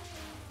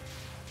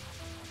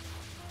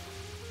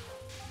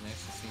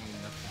 Nice to see you.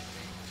 Nothing.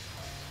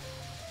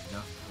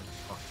 Nothing.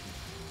 Fuck you.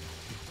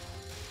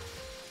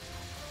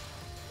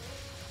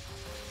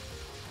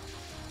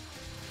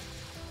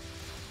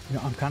 You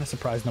know, I'm kind of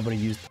surprised nobody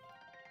used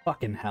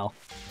fucking hell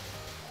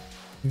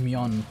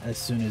Myon as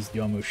soon as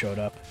Yomu showed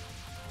up.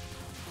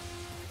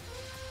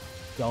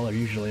 Y'all are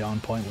usually on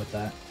point with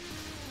that.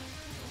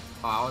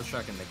 Oh, I was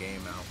checking the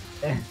game out.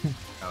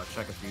 I was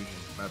checking Fusion.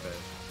 My bad.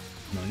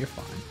 No, you're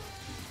fine.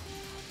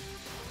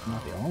 I'm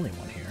not the only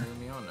one here. Do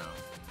me on now.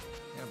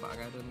 Yeah, but I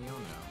gotta do me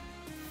on now.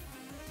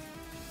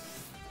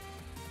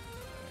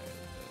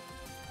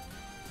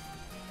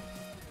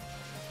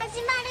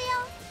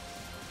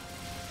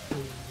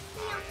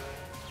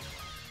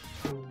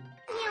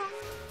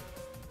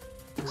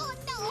 Oh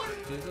no!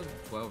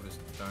 2012 is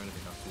starting to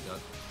be not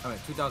 2000. I mean,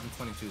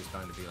 2022 is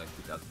starting to be like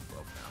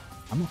 2012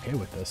 now. I'm okay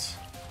with this.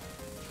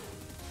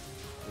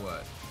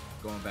 What?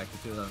 Going back to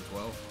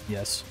 2012?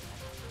 Yes.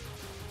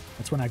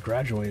 That's when I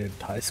graduated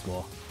high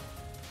school.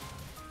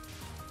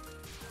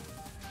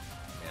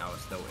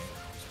 still in.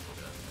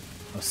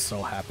 I was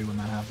so happy when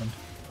that happened.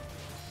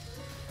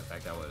 In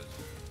fact, that was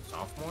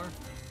sophomore?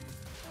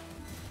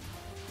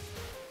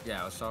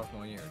 Yeah, it was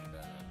sophomore year.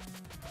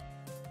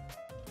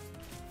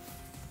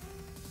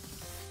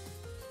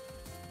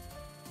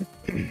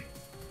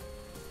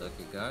 Look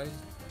it, guys.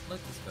 Look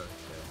at stuff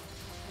there.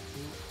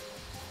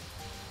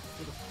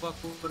 Who the fuck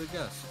would have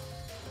guessed?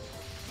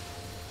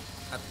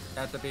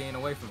 After being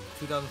away from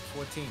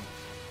 2014.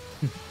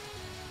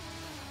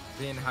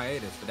 Being in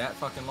hiatus for that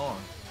fucking long.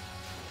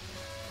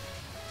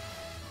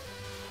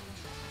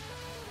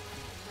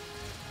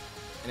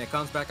 And it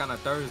comes back on a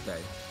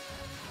Thursday.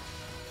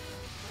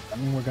 I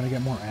mean, we're gonna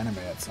get more anime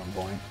at some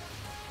point.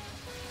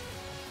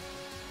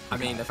 I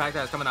mean, the fact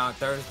that it's coming out on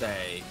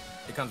Thursday,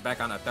 it comes back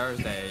on a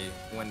Thursday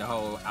when the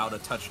whole out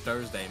of touch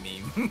Thursday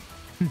meme.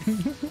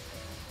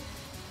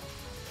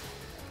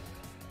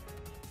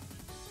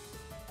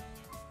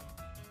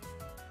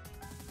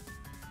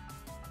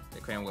 The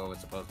Cranwell was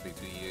supposed to be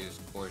 2 years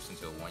course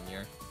until 1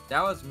 year.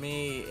 That was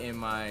me in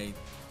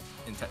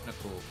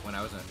technical, when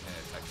I was in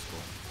tech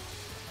school.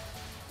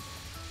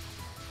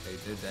 They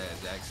did that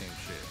exact same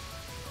shit.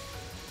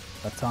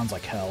 That sounds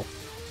like hell.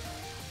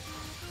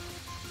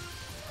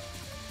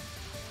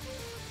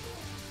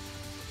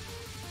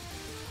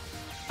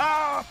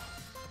 Ah!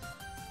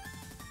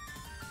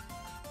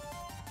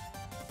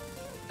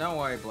 Don't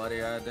worry, Bloody.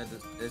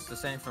 It's the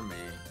same for me.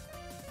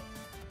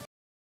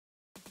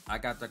 I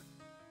got the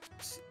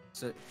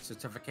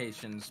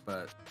certifications,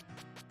 but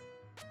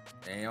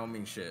they don't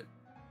mean shit.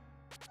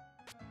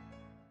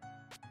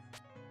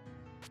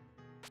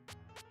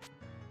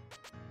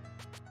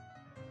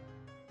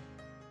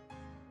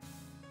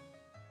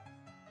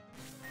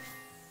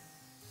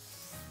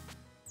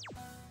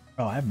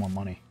 Oh, I have more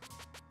money.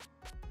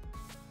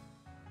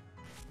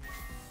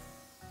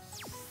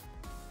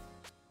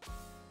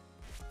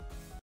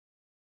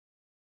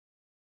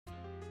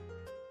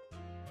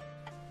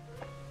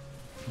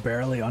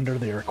 Barely under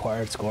the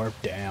required score.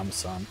 Damn,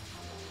 son.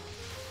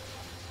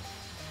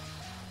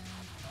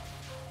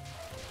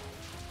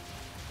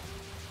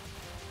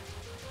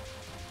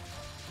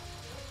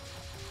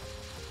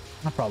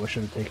 I probably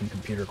should have taken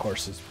computer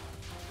courses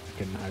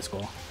back in high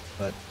school,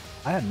 but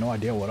I had no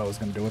idea what I was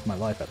going to do with my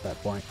life at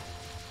that point.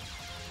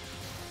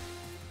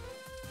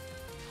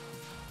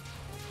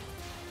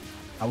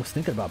 I was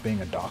thinking about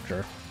being a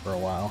doctor for a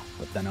while,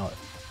 but then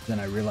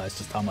I realized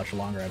just how much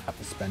longer I'd have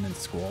to spend in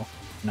school,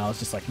 and I was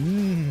just like,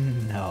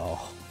 no.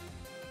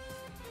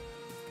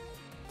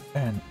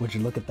 And would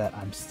you look at that?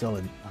 I'm still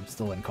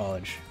in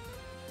college,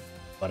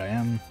 but I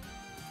am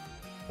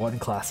one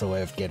class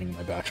away of getting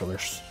my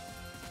bachelor's.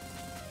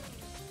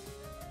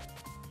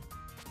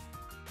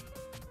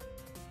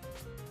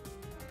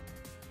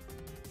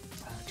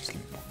 Just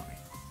give me more money.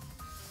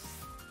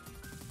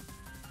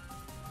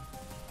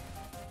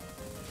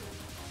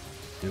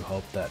 Do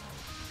hope that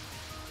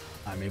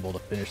I'm able to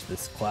finish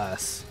this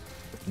class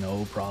with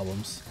no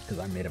problems, because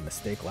I made a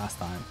mistake last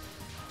time.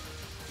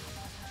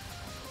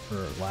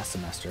 Or last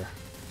semester.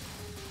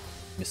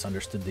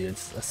 Misunderstood the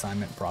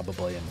assignment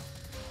probably, and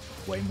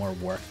way more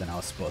work than I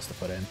was supposed to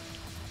put in.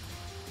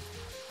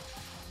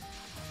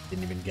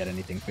 Didn't even get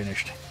anything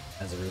finished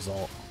as a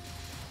result.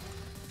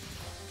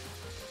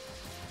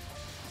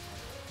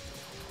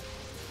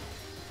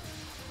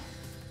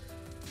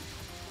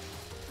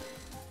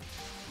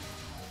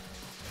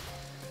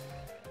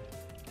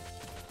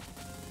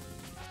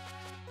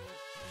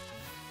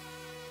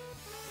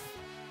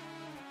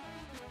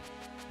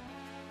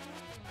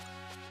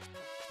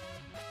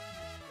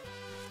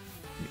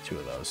 Give me 2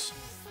 of those.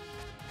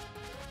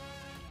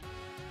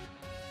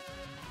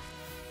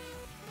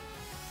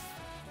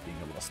 Being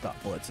able to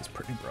stop bullets is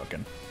pretty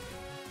broken.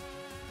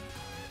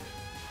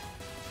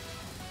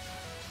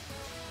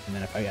 And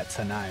then if I get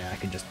Tanaya, I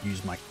can just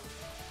use my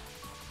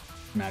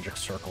magic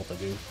circle to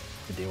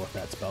deal with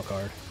that spell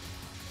card.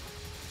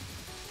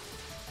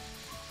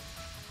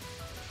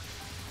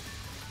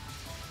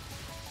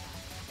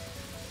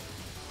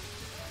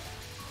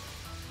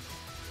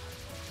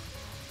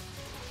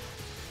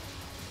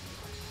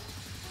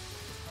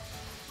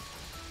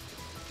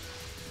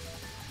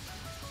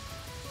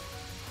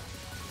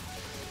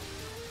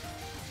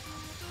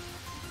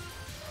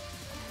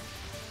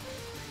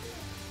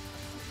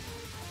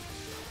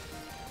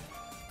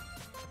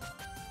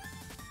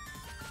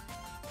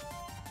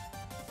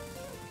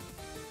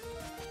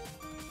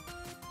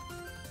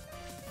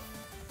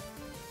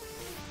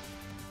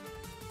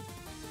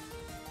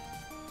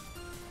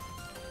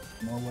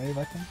 More wave,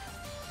 I think.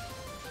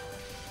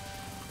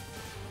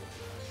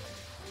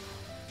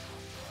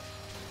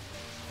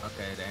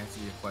 Okay, to answer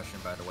your question,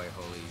 by the way,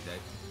 Holy, that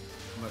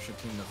Mushroom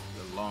Kingdom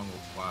a long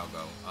while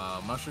ago.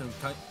 Mushroom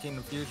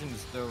Kingdom Fusion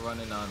is still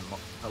running on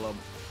the Hello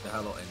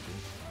engine,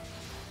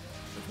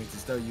 which means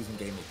it's still using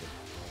Game Maker.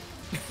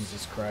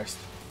 Jesus Christ.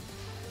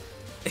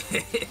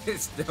 It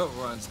still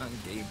runs on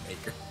Game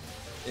Maker.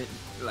 It's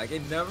like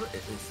it never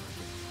changed.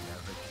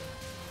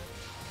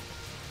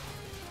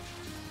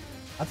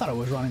 I thought it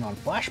was running on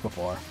Flash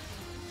before.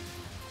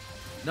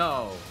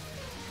 No,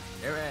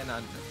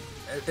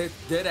 It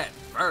did at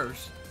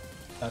first.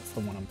 That's the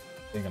one I'm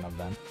thinking of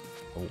then.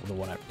 The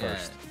one at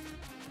first.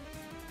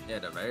 Yeah,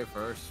 the very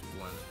first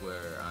ones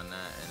were on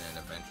that, and then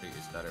eventually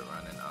it started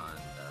running on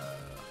the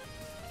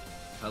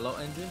Hello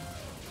Engine.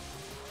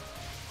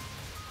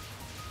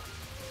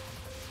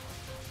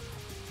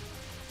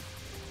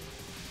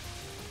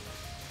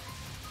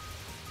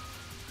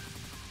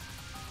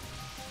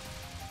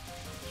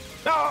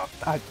 No!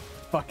 I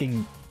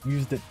fucking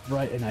used it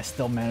right, and I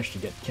still managed to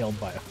get killed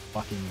by a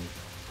fucking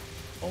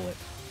bullet.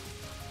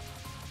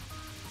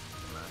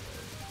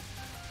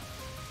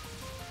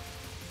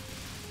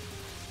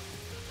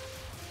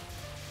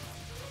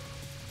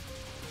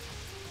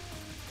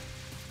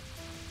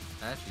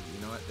 Actually, you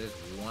know what? There's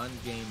one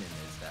game in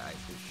this that I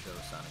could show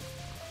Sonic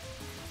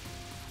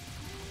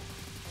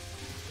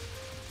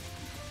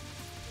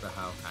for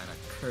how kind of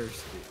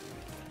cursed it is.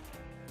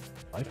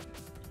 What?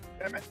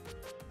 Damn it.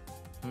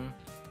 Hmm?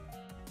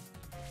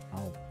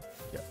 I'll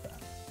get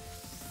that.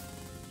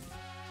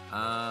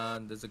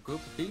 There's a group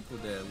of people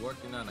that are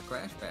working on a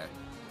Crash Pack,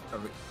 a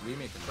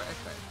remake of Crash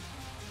Pack.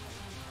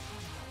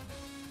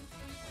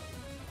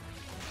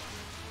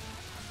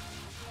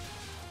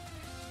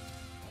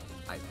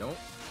 I don't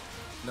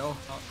know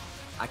how.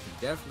 I can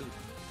definitely,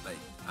 like,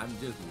 I'm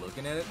just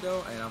looking at it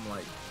though, and I'm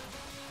like,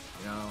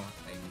 you know,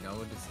 I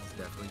know this is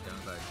definitely done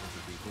by a group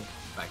of people,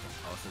 but I can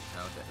also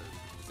tell that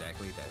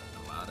exactly that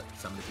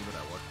some of the people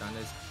that worked on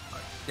this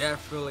are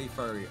definitely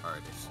furry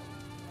artists.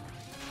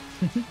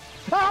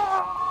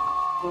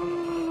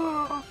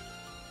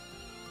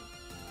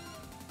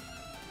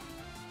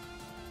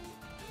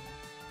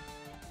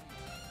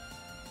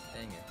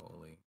 Dang it,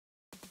 Holy.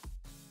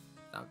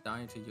 Stop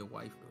dying to your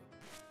waifu.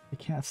 I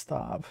can't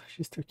stop.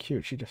 She's too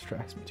cute. She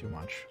distracts me too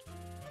much.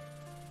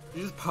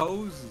 She just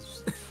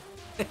poses.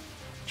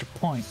 What's your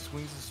point?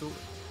 Swings the sword.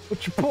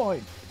 What's your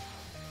point?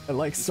 I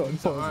like sword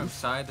Swings her arms poses.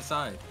 side to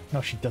side.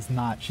 No, she does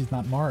not. She's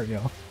not Mario.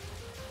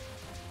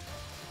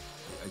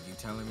 Are you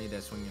telling me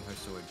that swinging her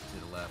sword to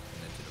the left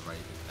and then to the right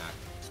is not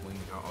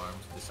swinging her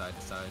arms to side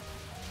to side?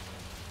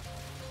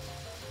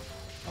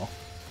 No.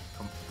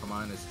 Come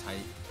on, it's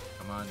tight.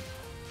 Come on,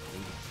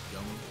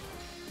 young.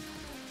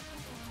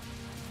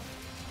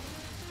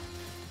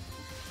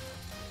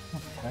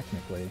 Not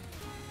technically.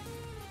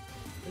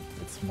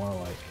 It's more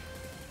like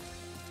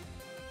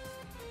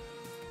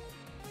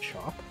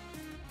chop.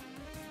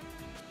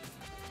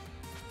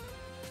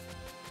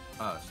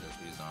 Oh, so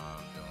she's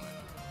doing.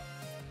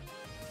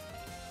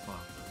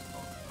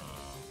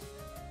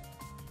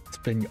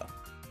 Spin.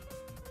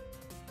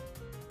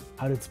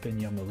 How did Spin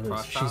Yoma lose?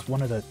 Cross She's chop?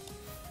 one of the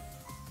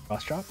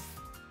cross chop.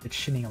 It's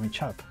Shinigami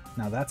Chop.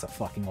 Now that's a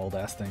fucking old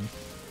ass thing.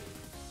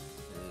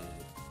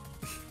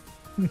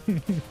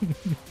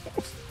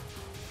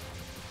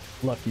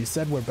 Look, you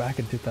said we're back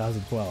in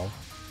 2012.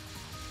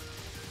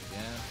 Yeah.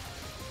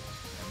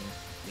 I mean,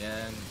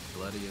 yeah, and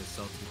bloody is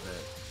salty,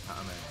 but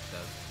comment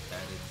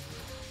that is.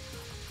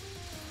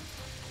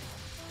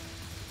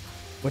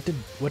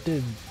 What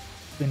did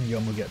Spin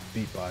Yoma get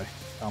beat by?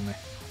 Tell me.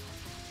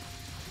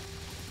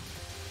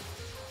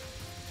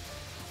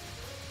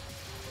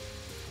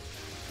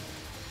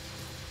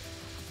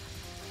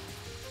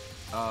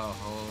 Oh,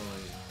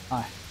 holy.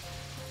 Hi.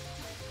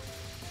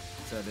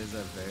 So there's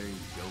a very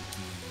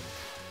jokey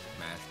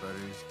Smash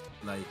Brothers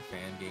like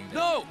fan game that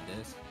No! did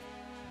this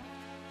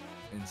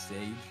in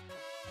Sage.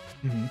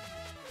 Mm-hmm.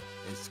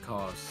 It's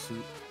called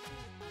Super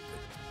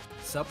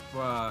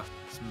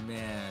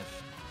Smash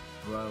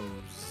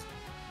Bros.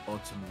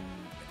 Ultimate.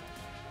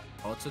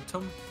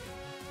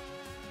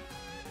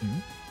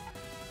 Mm-hmm.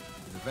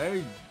 It's a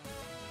very,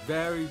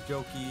 very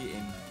jokey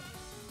and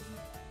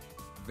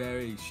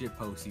very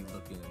shitposty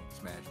looking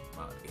Smash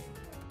mod game.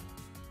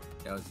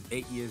 That was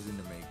 8 years in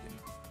the making.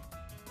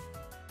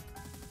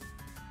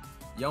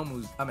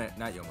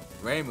 Not Yomu's,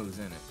 Reimu's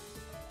in it.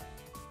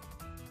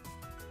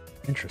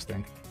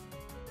 Interesting.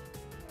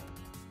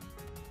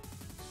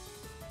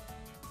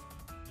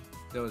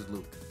 There was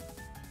Luke.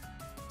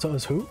 So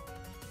is who?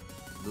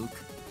 Luke.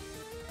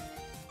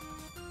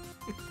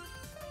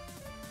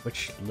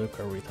 Which Luke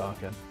are we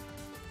talking?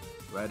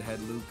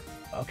 Redhead Luke.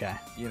 Okay.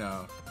 You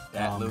know,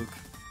 that Luke.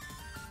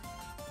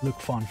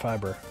 Luke Von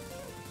Fiber.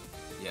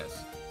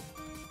 Yes.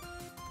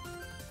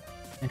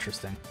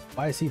 Interesting.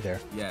 Why is he there?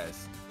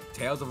 Yes.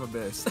 Tales of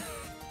Abyss.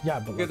 Yeah,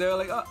 but Because they were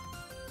like, oh.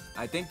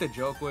 I think the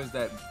joke was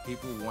that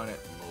people wanted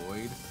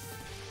Lloyd.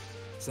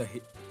 So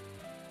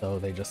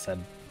they just said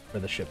for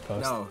the ship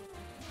post. no.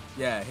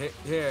 Yeah,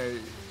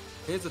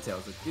 here's the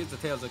Tales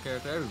of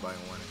character everybody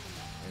wanted.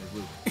 And it's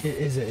Luke.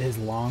 Is it his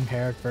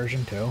long-haired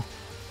version too?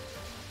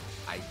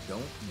 I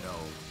don't know.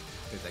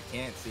 Because I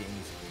can't see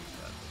any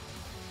screenshots.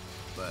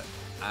 But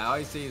I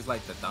always see it's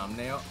like the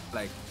thumbnail,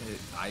 like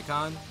his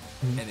icon,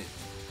 and it.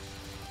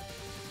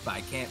 But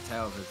I can't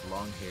tell if it's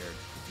long-haired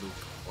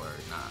Luke or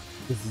not.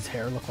 Does his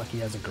hair look like he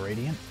has a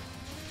gradient?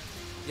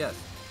 Yes.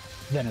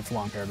 Then it's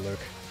long-haired Luke.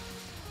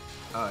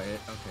 Oh, yeah.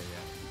 Okay,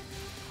 yeah.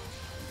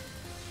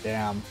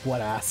 Damn,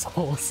 what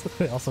assholes.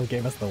 They also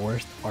gave us the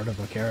worst part of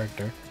the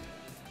character.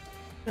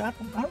 I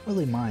don't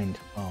really mind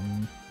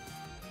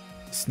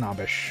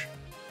snobbish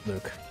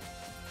Luke.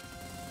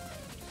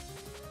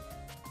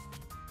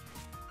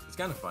 It's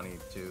kind of funny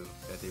too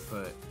that they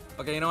put.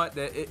 Okay, you know what?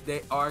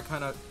 They are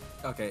kind of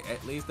okay.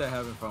 At least they're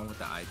having fun with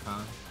the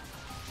icon,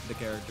 the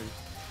characters.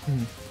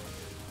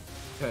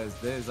 Because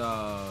there's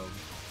of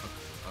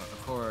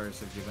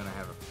course, if you're gonna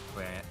have a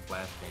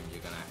Flash game,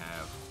 you're gonna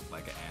have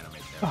like an anime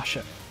character. Oh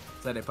shit.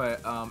 So they put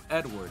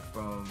Edward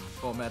from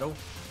Full Metal.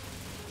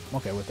 I'm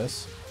okay with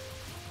this.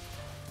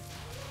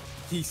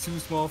 He's too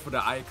small for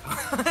the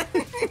icon.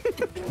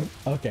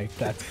 Okay,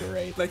 that's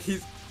great. like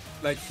he's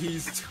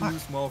too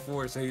small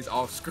for it, so he's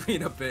off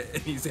screen a bit,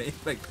 and he's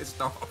like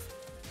pissed off.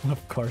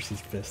 Of course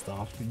he's pissed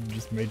off. You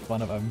just made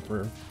fun of him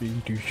for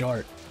being too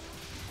short.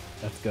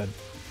 That's good.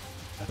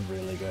 That's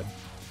really good.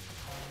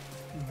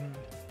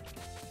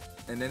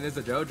 And then there's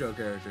a JoJo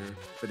character,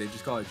 but they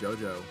just call it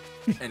JoJo,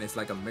 and it's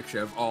like a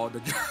mixture of all the.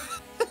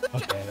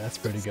 Okay, that's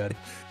pretty good.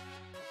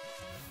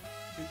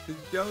 It's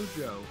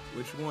JoJo.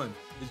 Which one?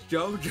 It's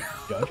JoJo.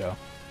 JoJo.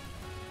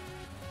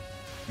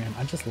 Man,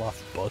 I just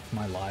lost both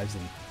my lives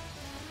in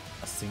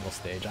a single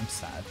stage. I'm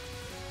sad.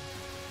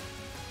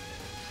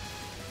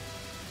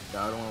 The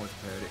other one was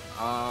parody.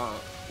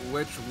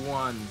 Which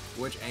one?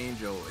 Which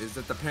angel? Is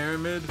it the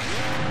pyramid?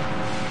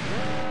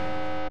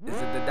 Is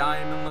it the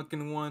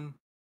diamond-looking one?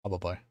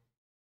 Probably.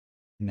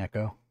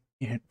 Neko.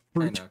 Ant.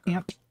 Fruit Neko.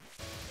 Ant.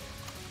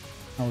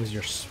 That was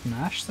your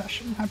Smash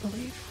session, I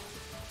believe?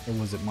 Or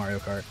was it Mario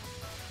Kart?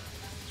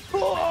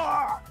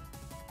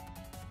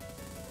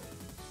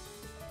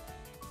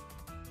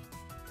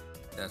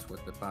 That's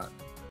what the bot.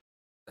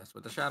 That's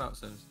what the shoutout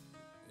says.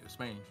 It was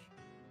Smash.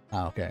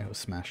 Oh, okay, it was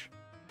Smash.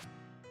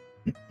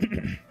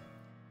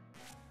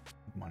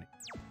 Money.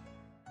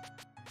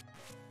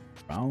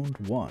 Round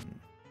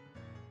 1.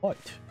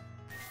 Fight.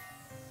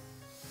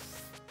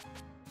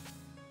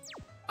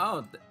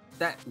 Oh,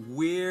 that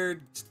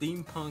weird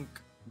steampunk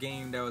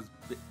game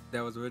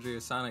that was originally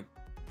a Sonic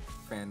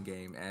fan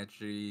game.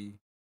 Actually,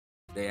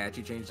 they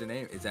actually changed the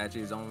name. It's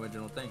actually his own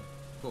original thing.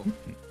 Cool.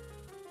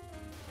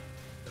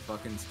 The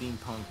fucking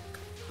steampunk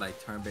like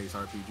turn-based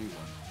RPG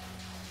one.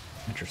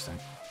 Interesting.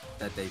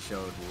 That they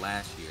showed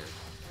last year.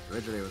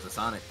 Originally it was a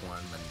Sonic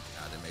one, but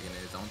now they're making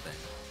it its own thing.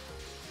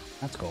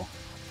 That's cool.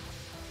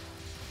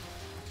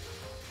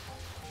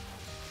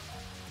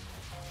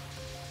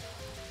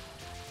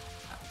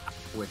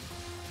 Which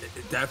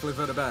it definitely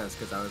for the best,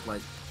 because I was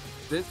like,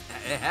 it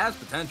has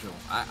potential.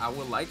 I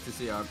would like to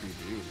see an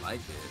RPG like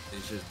it.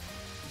 It's just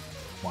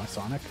Why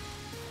Sonic?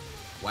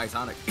 why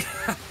Sonic?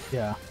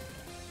 Yeah.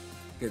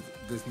 Because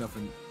there's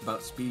nothing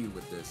about speed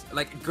with this.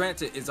 Like,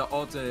 granted, it's an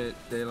alternate.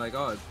 They're like,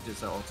 oh, it's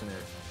just an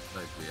alternate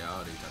like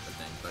reality type of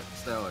thing. But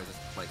still, it's just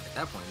like at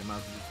that point, you might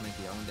as well just make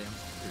your own damn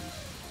series,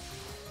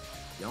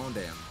 your own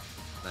damn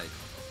like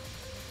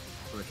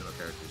original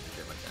characters and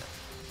shit like that.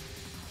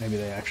 Maybe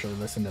they actually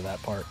listened to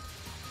that part.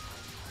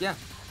 Yeah,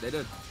 they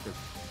did.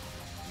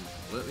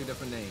 Completely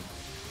different name,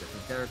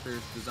 different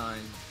characters,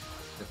 design,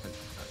 different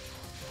such.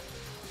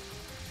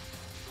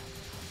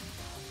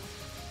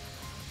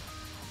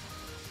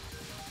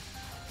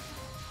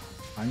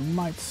 I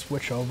might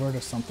switch over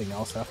to something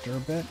else after a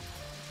bit,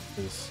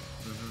 because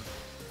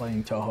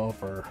playing Toho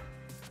for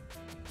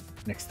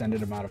an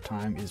extended amount of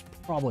time is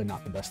probably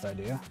not the best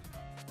idea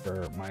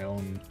for my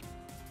own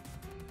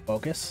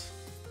focus.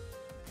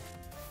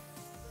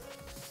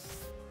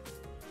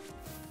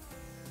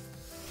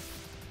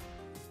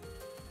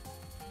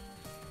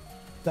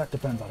 That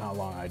depends on how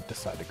long I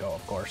decide to go,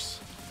 of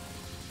course.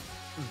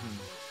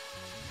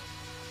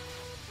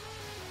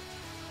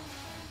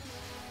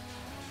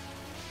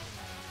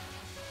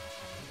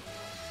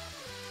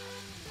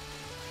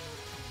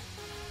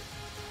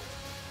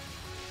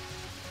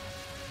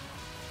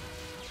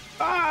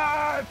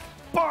 Ah! It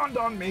spawned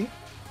on me!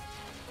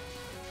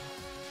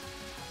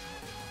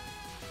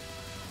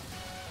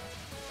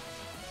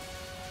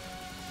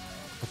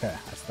 Okay,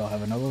 I still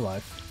have another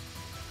life.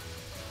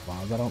 As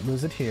long as I don't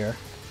lose it here.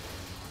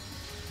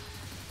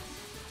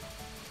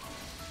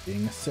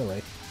 Being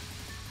silly.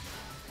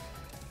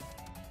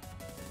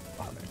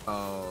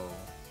 Oh.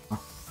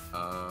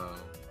 Huh.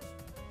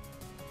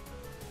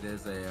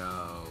 There's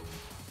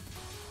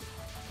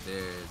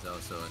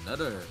also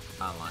another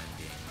online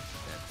game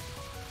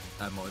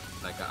that's more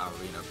like an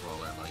arena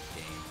brawler like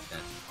game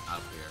that's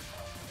out here.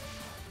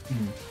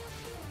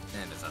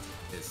 And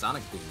it's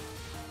Sonic themed,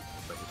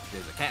 but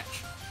there's a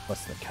catch.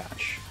 What's the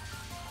catch?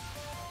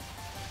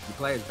 You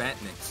play as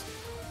Batnix.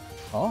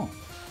 Oh,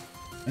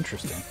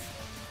 interesting.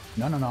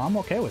 No, I'm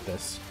okay with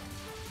this.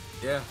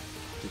 Yeah,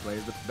 you play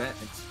as the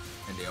Batnix,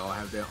 and they all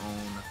have their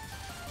own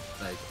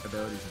like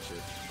abilities and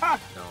shit.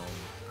 Their own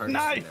perks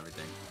and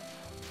everything.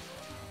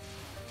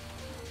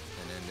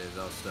 And then there's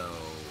also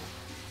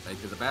like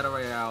there's a battle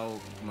royale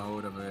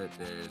mode of it.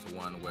 There's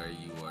one where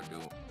you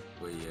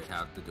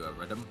have to do a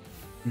rhythm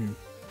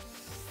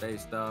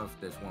based stuff.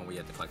 There's one where you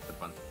have to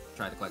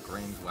try to collect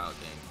rings without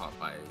getting caught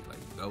by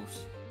like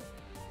ghosts,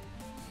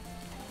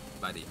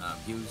 by the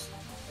hues,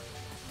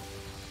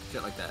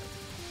 shit like that.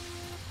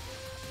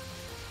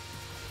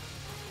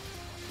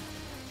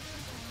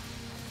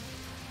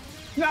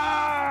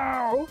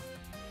 No!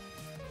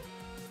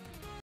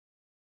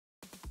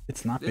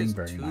 It's not being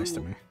There's very nice to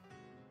two- me.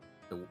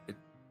 It's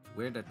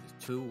weird that there's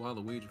 2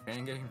 Waluigi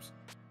fan games.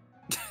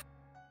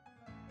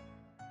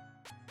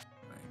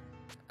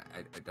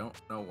 I don't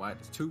know why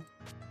there's 2.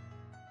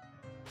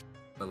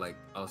 But like,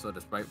 also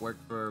the sprite work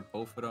for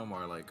both of them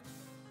are like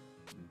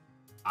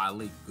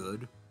oddly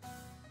good.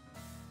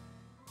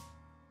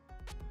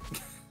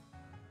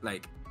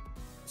 Like,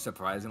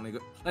 surprisingly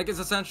good. Like, it's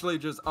essentially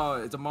just,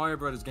 it's a Mario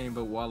Brothers game,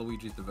 but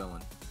Waluigi's the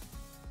villain.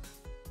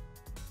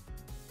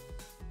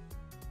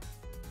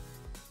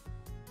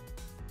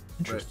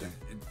 Interesting.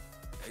 But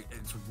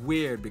it's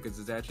weird because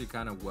it's actually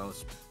kind of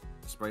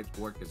sprite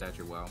work is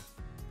actually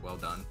well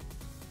done.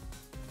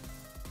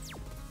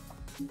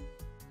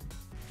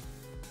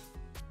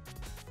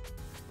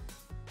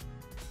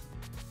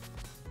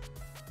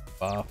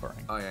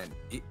 Buffering.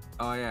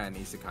 Oh yeah, and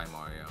Isekai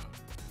Mario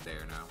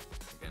there now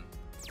again.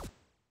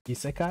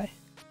 Isekai?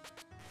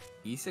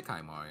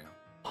 Isekai Mario.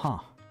 Huh.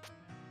 How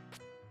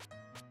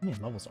many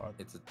levels are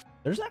there? It's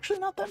There's actually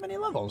not that many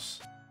levels.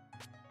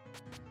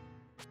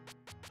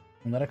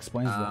 And that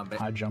explains the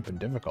high jump in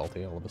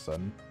difficulty all of a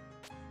sudden.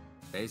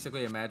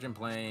 basically imagine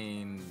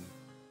playing.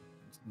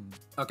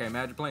 Okay,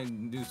 imagine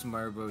playing New Super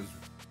Mario Bros.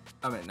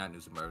 I mean, not New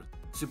Super Mario.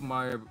 Super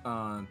Mario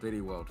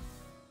 3D World.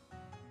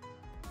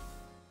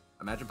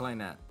 Imagine playing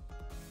that.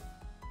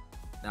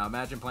 Now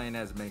imagine playing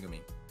as Megami.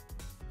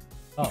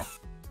 Oh.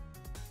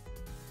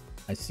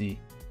 I see.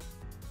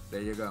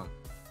 There you go.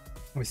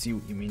 I see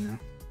what you mean now.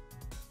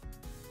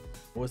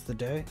 What was the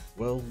day?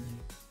 Well,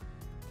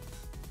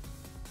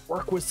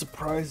 work was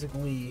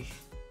surprisingly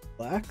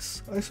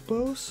lax, I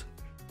suppose.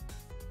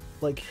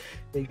 Like,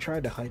 they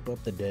tried to hype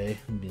up the day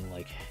and be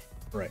like,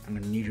 right, I'm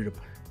gonna need you to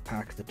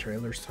pack the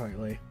trailers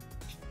tightly.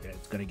 Yeah,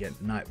 it's gonna get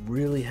not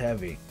really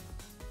heavy.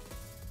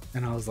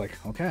 And I was like,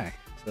 okay,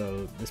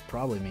 so this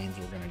probably means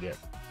we're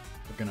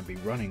gonna be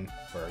running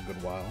for a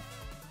good while.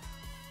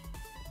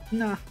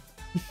 Nah.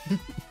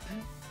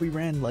 We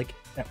ran like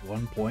at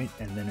one point,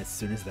 and then as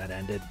soon as that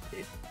ended,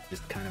 it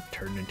just kind of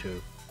turned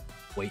into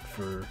wait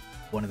for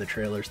one of the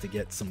trailers to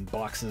get some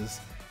boxes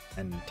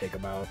and take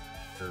them out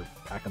or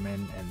pack them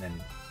in and then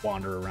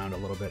wander around a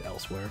little bit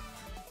elsewhere.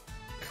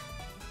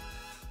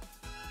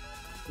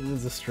 It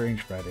was a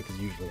strange Friday because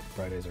usually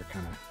Fridays are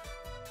kind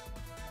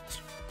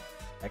of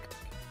hectic.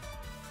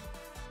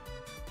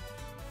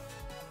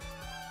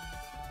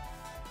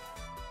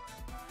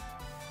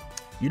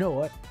 You know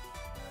what?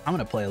 I'm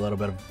gonna play a little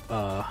bit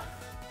of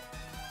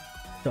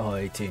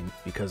Toho 18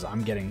 because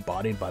I'm getting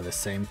bodied by the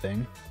same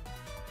thing.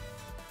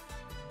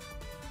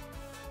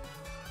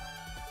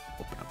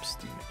 Open up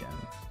Steam again.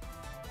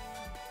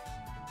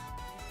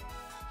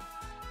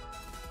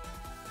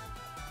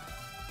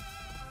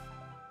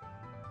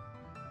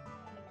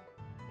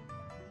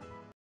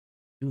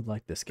 I do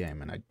like this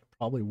game, and I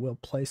probably will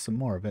play some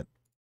more of it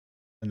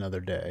another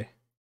day.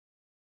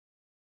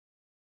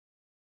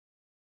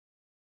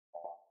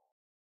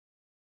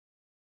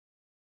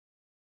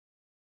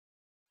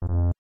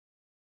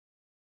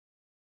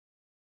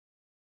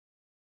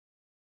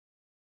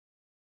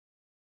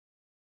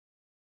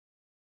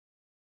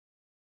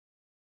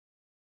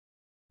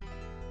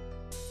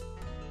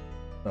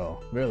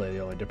 So, really, the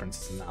only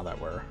difference is now that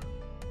we're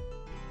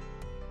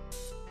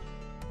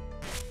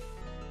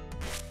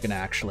gonna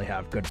actually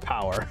have good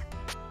power.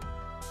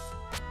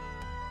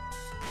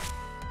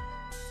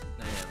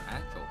 They have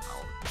actual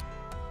power.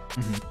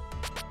 Mm-hmm.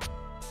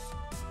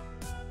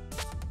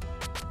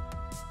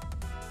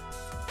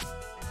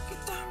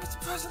 Get down,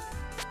 Mr. President.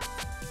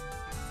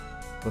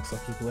 Looks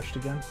like you glitched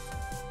again.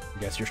 I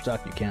guess you're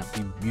stuck. You can't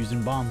be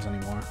using bombs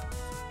anymore.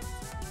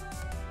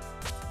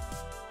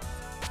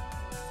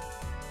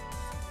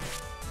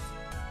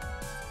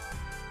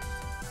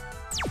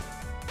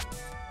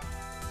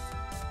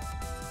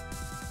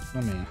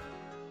 Let me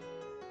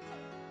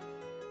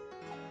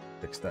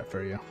fix that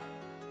for you.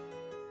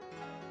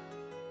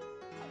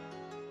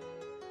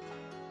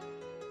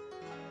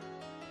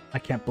 I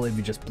can't believe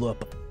you just blew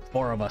up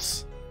 4 of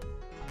us.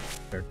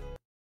 They're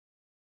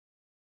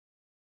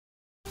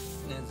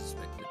As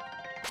expected.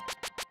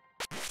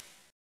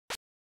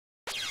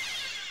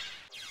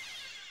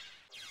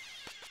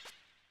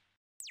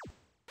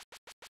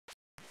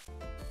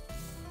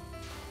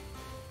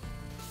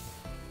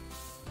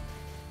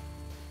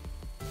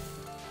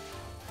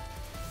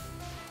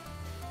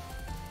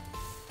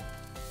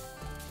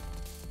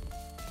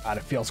 God,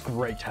 it feels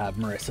great to have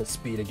Marisa's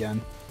speed again.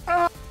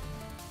 Yeah,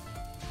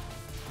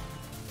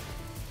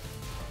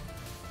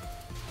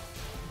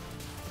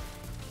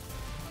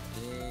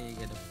 you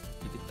get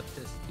the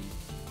piss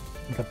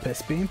beat. The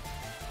piss beam?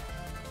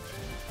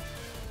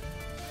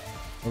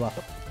 What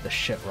about the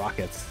shit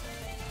rockets?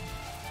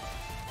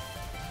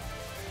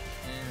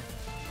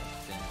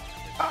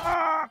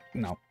 Ah!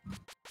 No.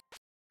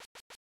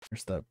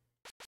 Here's the...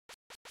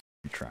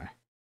 Try.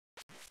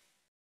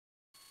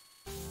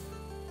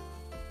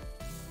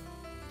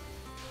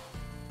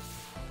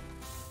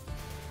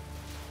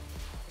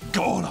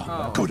 God,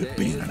 I'm good at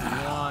being an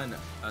owl. One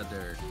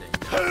other thing.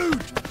 Hold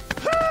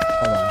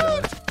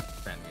on,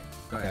 Joey.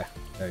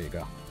 There you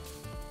go.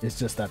 It's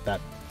just that that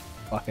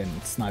fucking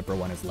sniper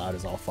one is loud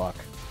as all fuck.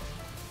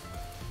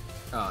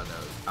 Oh,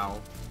 no.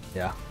 Ow.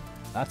 Yeah,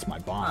 that's my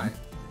bomb.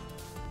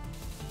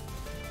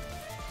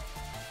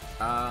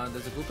 Alright.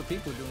 There's a group of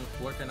people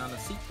working on a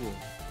sequel,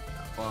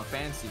 or a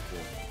fan sequel,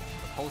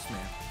 The Postman.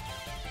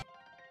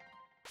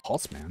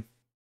 Pulse Man?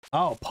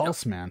 Oh,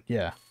 Pulse Man,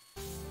 yeah.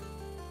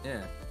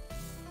 Yeah.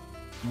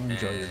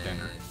 Enjoy your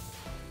dinner.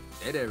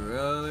 They did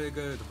really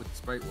good with the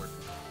sprite work.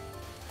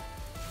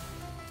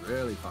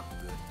 Really fucking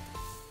good.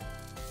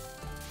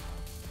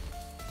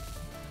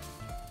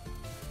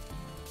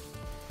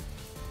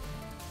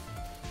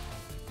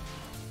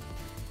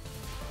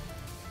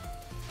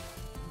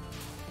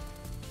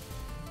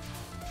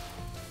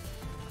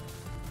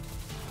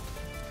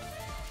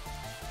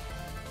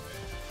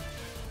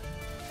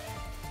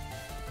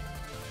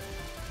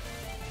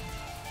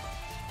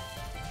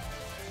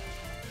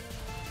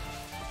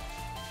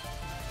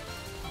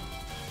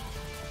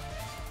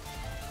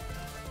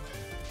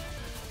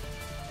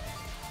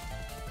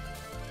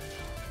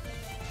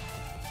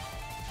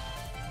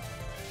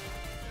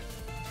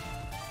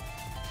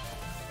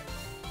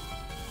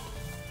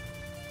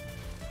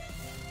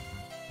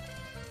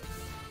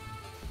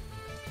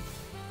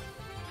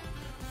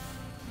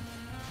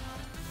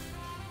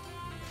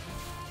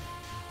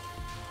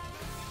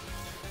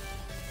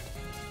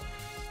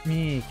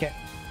 Me get.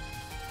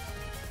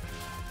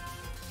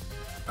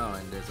 Oh,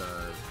 and there's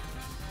a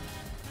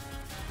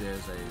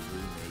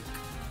remake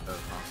of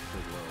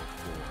Monster World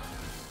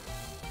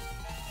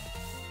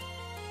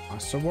 4.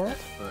 Monster World?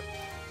 But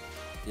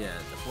yeah,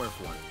 the fourth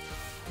one.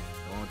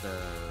 The one with the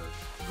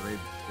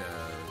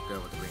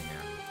girl with the green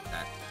hair.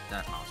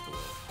 That Monster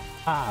World.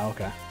 Ah,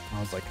 okay. I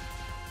was like,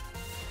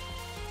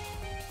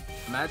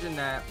 Imagine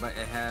that, but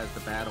it has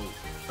the battle,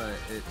 but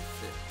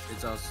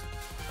it's also,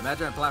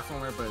 imagine a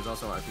platformer, but it's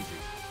also RPG.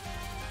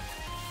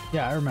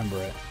 yeah, I remember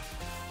it.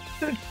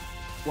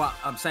 Well,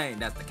 I'm saying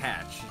that's the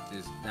catch.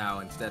 Is now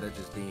instead of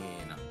just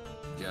being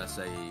just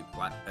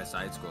a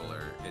side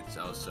scroller, it's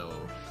also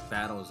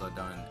battles are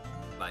done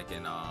like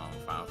in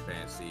Final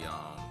Fantasy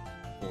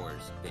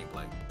 4's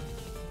gameplay,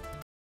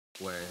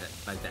 where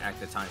like the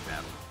active time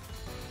battle.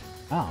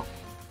 Oh,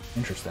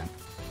 interesting.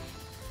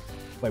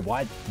 Wait,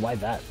 why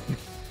that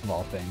of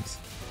all things?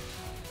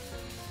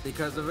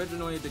 Because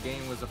originally the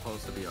game was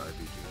supposed to be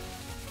RPG.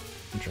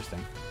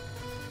 Interesting.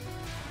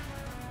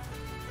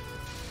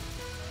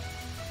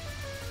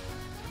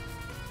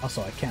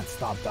 Also, I can't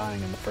stop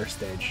dying in the first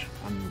stage.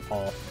 I don't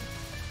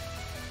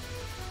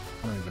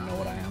even know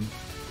what I am.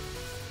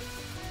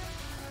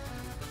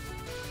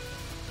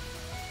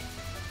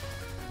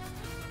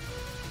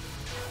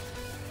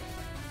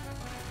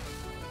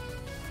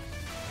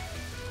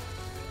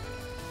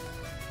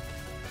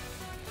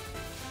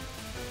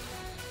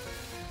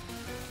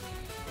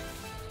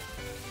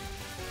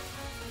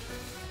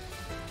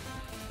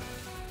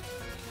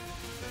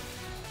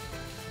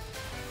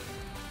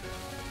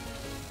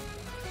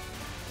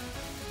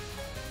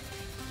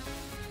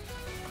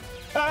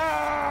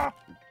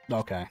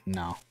 Okay,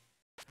 no.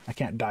 I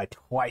can't die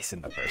twice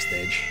in the first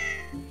stage.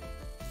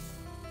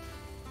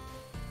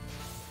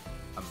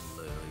 I'm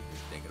literally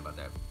just thinking about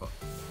that.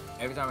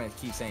 Every time I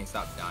keep saying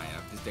stop dying,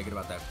 I'm just thinking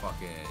about that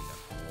fucking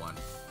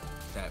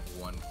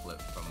one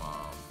clip from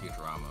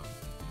Futurama.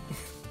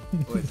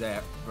 What is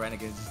that?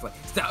 Renegade's just like,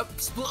 stop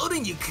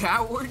exploding, you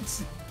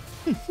cowards!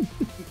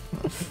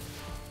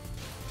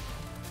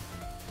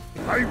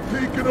 I've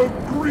taken a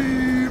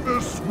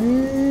grievous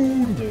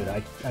wound! Dude,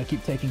 I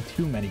keep taking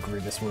too many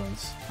grievous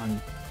wounds.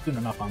 Soon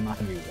enough, I'm not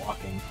gonna be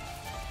walking.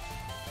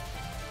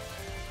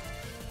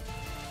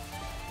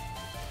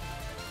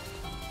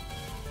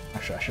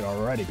 Actually, I should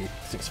already be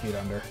 6 feet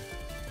under.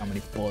 How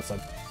many bullets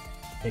I've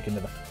taken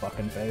to the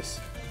fucking face.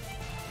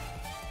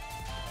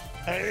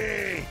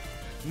 Hey,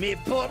 me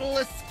bottle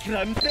is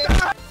scrumpy.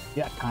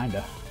 Yeah,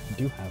 kinda. I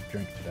do have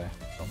drink today,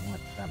 so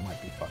that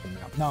might be fucking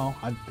me up. No,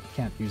 I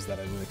can't use that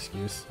as an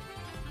excuse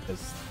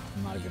because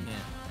I'm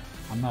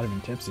not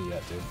even tipsy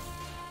yet, dude.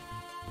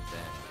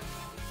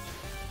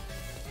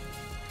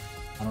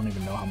 I don't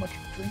even know how much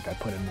booze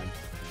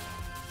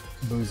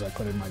I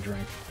put in my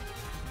drink,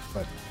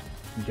 but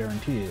I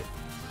guarantee it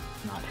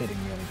not hitting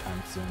me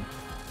anytime soon.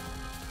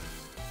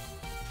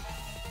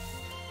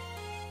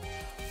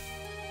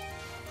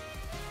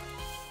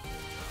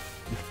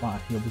 You're fine.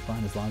 You'll be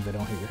fine as long as I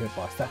don't hit your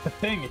hitbox. That's the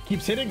thing. It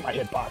keeps hitting my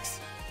hitbox.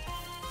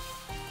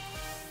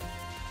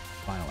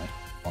 Finally,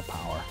 more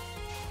power.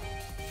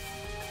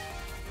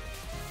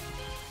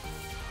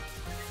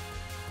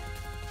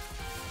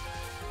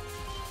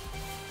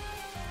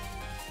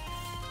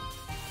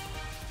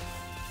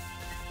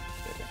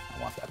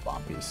 I want that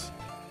bomb piece.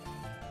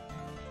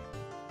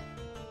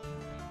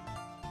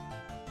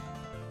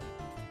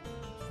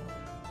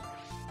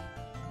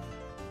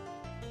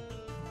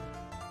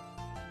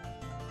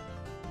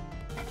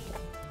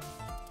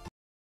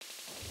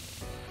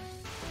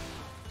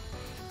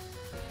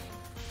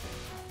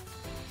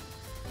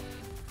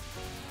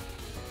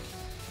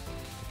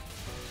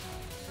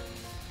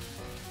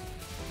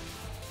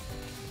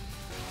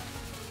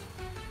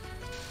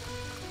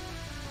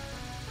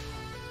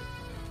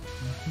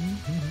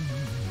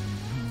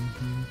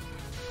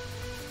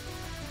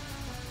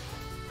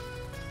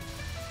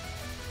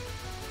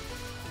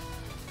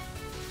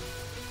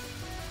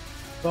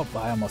 Oh,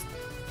 I almost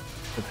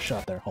took a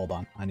shot there. Hold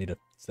on. I need to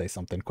say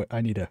something quick.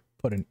 I need to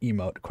put an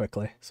emote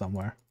quickly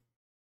somewhere.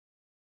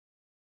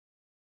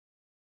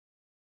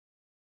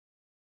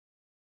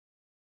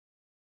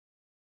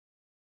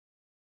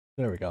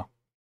 There we go.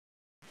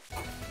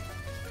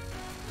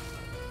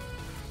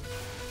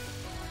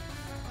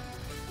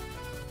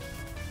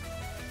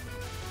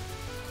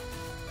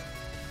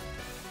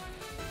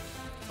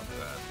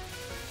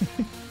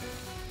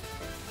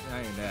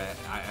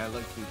 I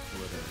looked through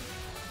Twitter,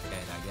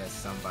 and I guess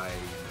somebody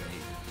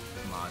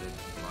modded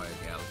Mario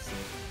Galaxy,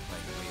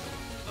 like made a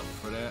level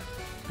for that.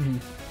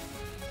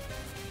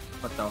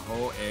 But the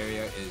whole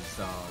area is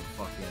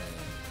fucking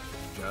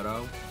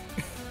Johto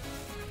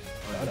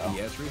on the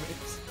DS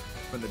remix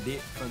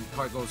from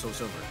Heart Gold Soul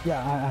Silver.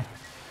 Yeah,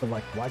 but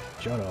like, why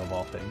Johto of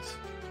all things?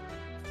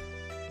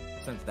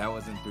 Since that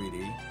was in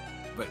 3D,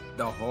 but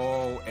the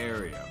whole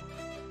area,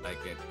 like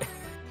it.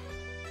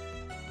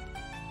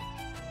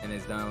 And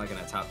it's done like in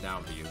a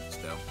top-down view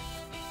still.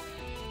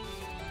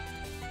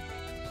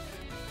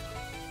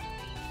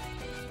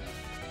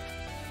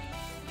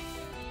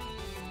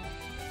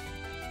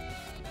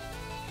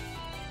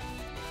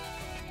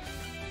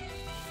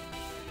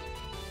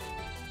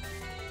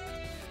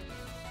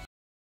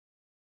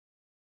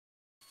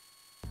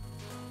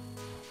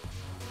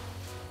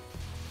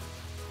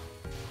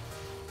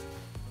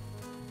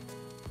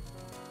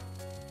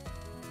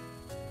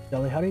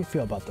 Jelly, how do you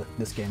feel about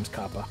this game's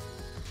Kappa?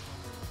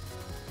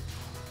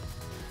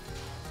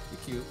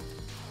 Cute.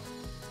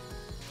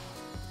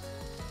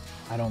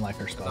 I don't like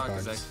her spell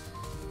cards.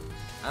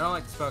 I don't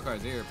like the spell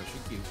cards either, but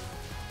she's cute.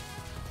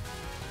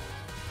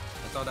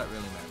 That's all that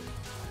really matters.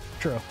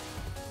 True.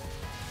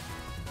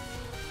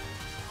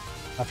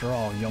 After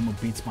all, Yomu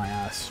beats my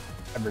ass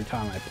every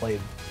time I play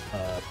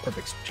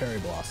Perfect Cherry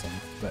Blossom,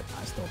 but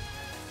I still,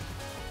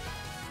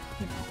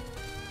 you know.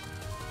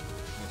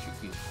 Yeah, she's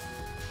cute.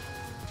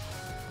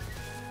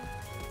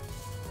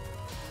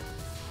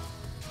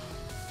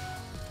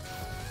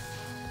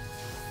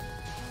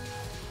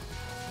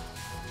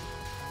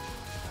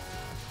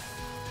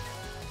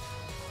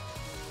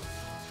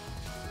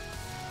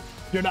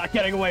 You're not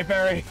getting away,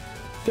 Barry!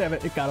 Damn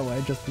it, it got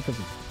away just because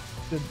it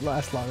didn't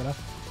last long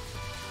enough.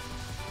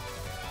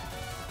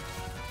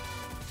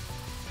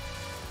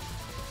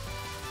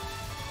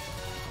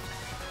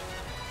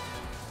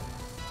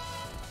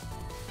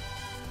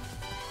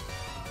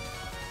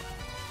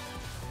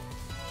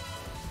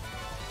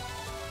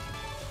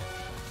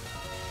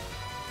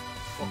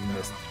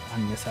 I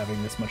miss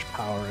having this much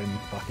power in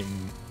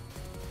fucking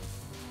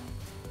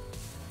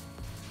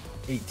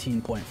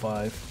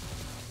 18.5.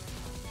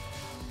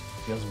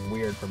 Feels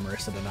weird for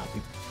Marisa to not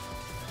be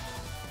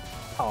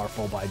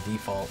powerful by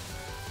default.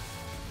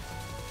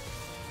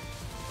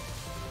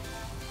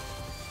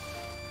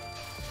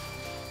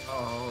 Oh,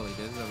 holy,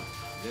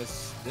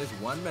 there's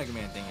one Mega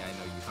Man thing I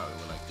know you probably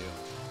would like to do.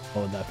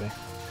 What would that be?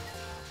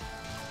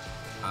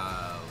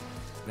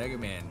 Mega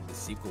Man, the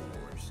Sequel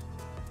Wars.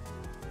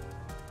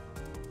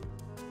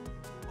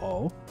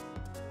 Oh?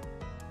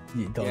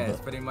 Yeah, it's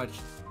pretty much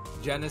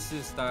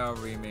Genesis style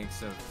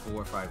remakes of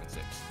 4, 5, and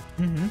 6.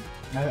 Mm-hmm.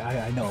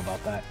 I know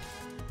about that.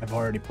 I've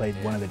already played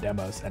one of the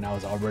demos, and I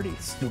was already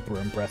super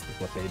impressed with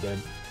what they did.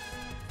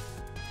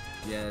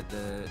 Yeah,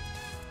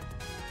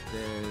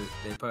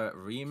 they put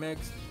remake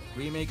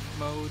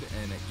mode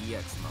and an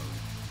EX mode.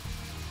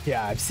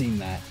 Yeah, I've seen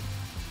that.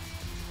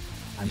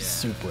 I'm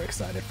super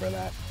excited for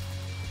that.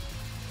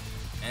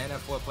 And a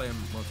 4-player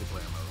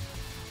multiplayer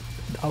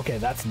mode. Okay,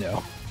 that's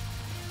new.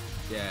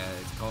 Yeah,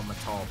 it's called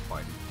Metal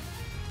Party.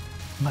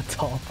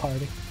 Metal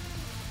Party.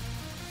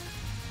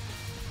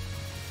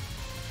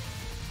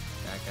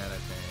 That kind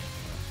of thing.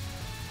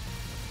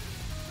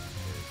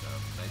 There's a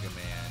Mega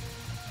Man.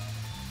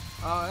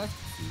 Oh, that's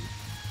cute.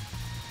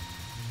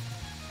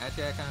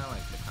 Actually, I kind of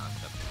like the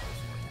concept of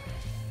this one.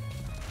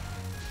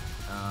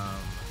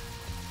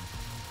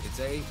 It's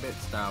a 8-bit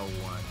style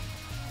one.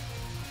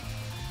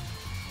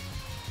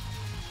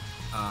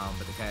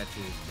 But the catch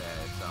is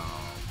that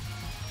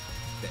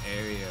the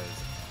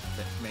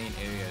main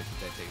areas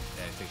that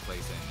take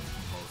place in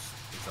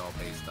it's all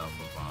based off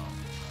of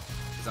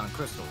it's on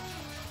crystals,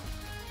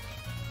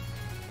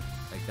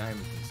 like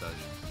diamonds and such.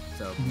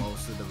 So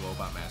most of the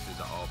robot masters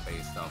are all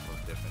based off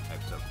of different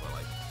types of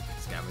like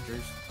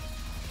scavengers.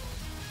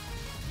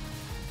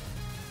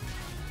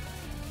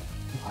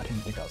 I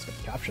didn't think I was gonna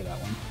capture that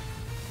one.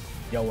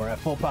 Yo, we're at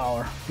full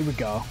power. Here we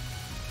go.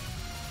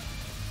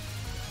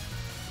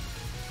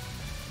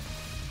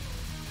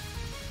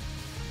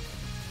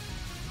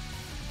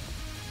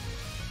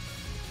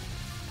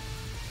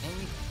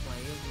 Any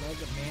player,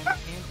 Mega Man,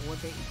 and or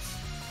base.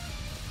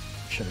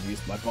 Should have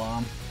used my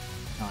bomb.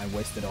 Now I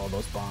wasted all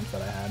those bombs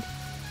that I had.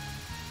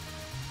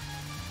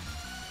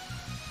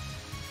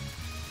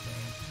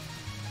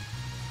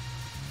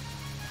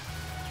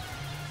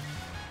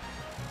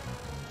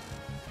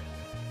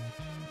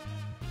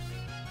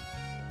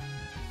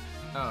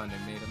 Oh, and they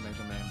made a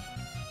Mega Man.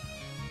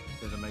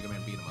 There's a Mega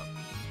Man beat 'em up.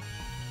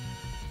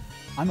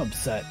 I'm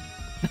upset.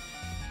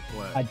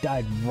 What? I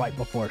died right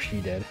before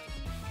she did.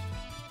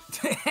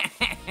 You're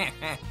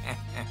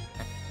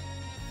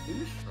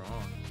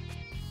strong.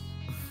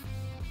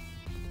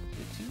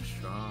 You're too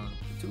strong.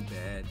 You're too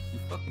bad. You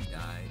fucking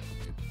died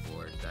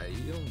before it died.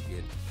 You don't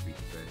get street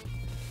cred.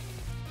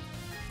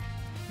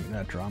 Give me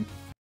that drum.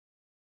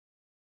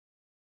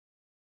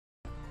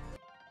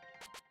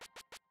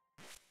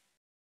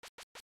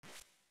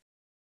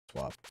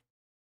 Swap.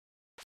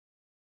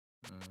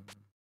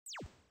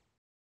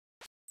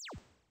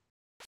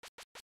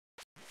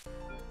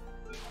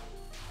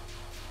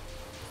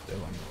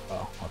 Doing.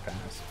 Oh, okay.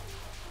 Nice.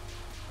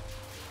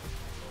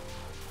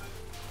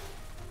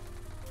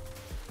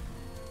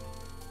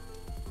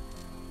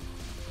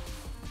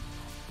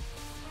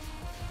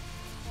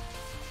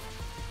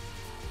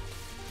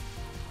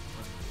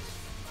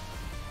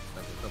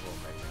 Like a couple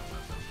of background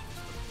weapons.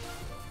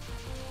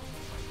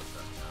 Like what's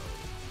up now?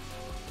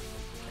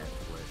 Can't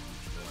quit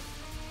each one.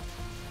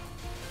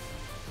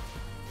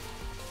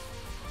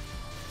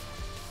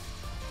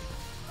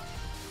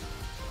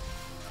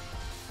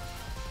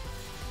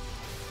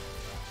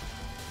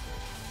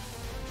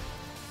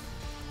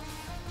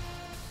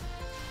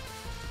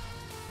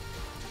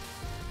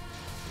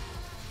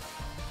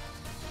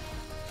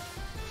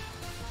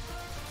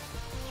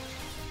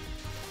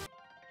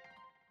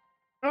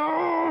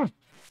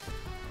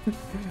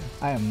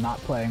 I am not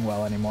playing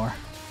well anymore.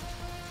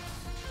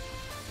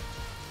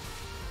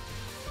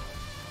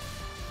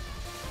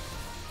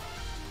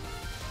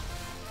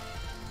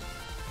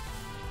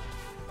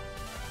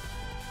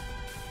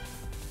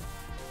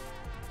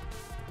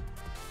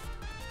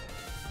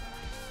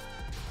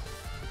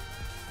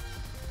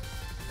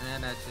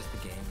 And that's just the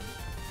game.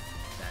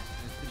 That's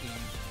just the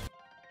game.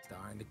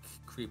 Starting to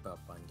creep up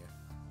on you.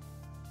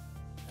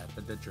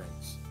 After the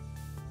drinks.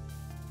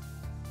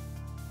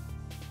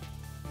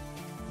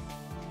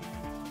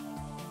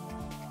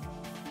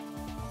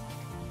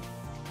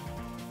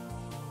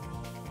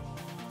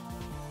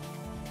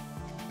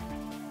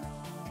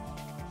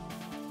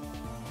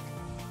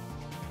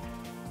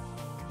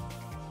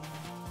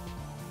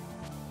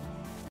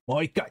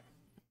 Moika.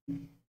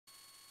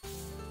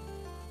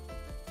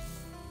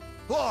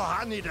 Oh,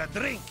 I need a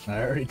drink.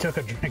 I already took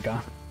a drink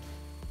on.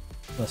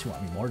 Unless you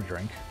want me more to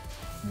drink.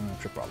 I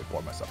should probably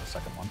pour myself a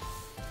second one.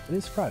 It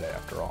is Friday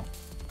after all.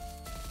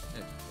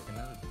 Yeah, take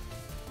another.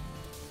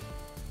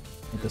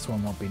 But this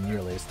one won't be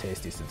nearly as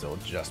tasty since it'll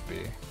just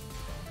be...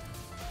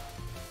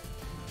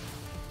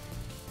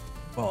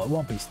 Well, it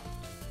won't be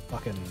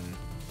fucking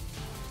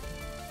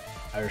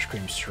Irish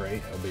cream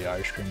straight. It'll be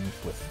Irish cream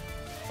with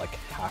like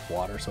half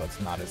water, so it's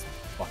not as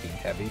fucking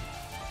heavy.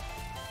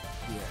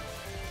 Yeah.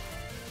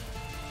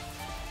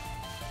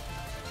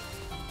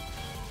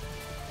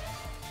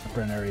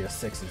 Brent Area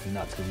 6 is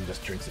nuts because he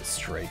just drinks it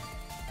straight.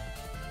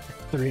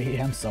 3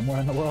 a.m. somewhere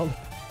in the world.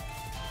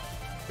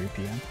 3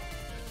 p.m.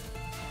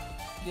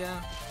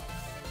 Yeah.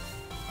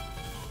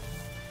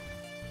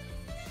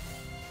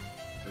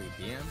 3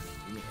 p.m.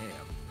 You mean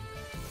a.m.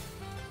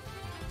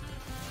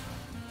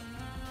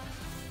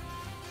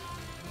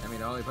 I mean,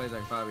 the only place I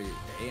can probably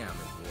the a.m. is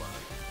what?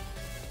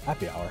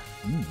 Happy hour.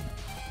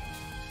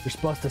 You're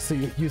supposed to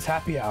use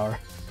happy hour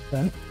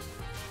then.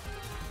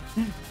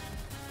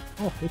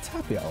 Oh, it's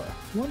happy hour.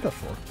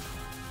 Wonderful.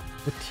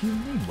 What do you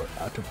mean we're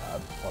out of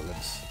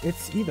olives?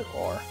 It's either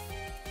or.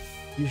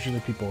 Usually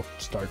people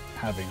start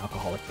having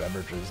alcoholic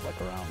beverages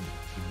like around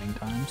evening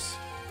times.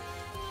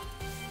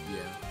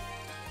 Yeah.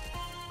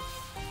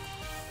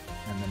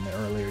 And then the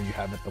earlier you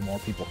have it, the more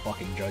people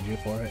fucking judge you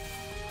for it.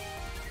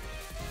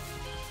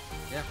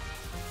 Yeah.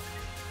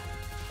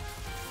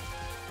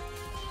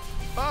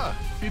 Ah,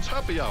 it's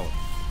happy hour.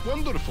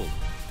 Wonderful.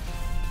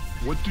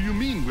 What do you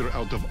mean we're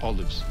out of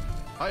olives?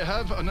 I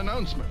have an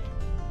announcement.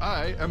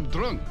 I am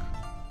drunk.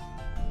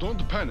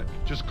 Don't panic.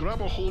 Just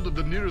grab a hold of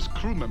the nearest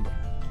crew member.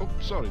 Oh,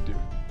 sorry, dear.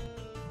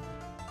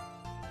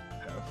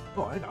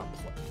 Oh, I got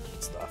plenty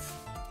of stuff.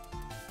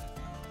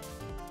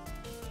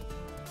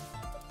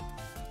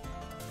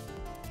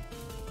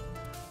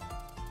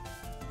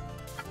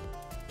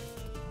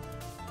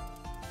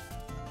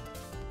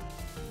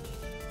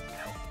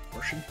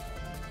 Portion.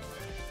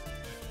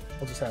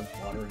 I'll just have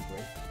water and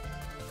grape.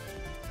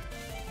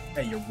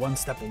 Hey, you're one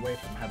step away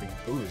from having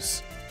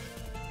booze.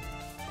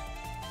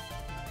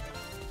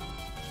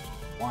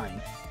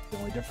 Wine, the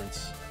only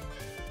difference.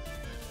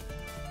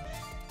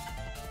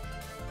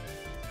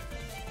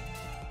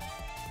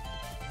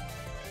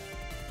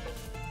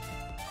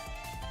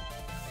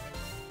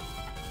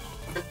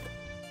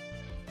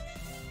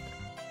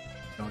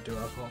 Don't do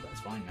alcohol,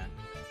 that's fine, man.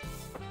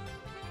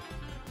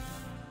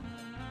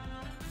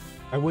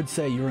 I would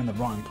say you're in the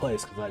wrong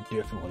place, because I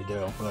definitely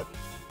do, but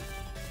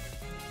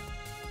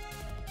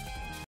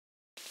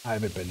I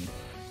haven't been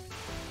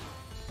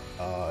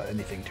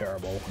anything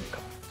terrible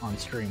on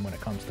stream when it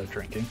comes to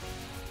drinking.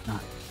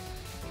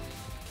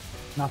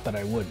 Not that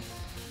I would,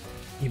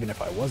 even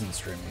if I wasn't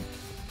streaming.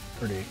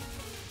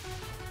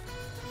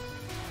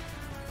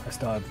 I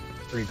still have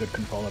pretty good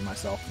control of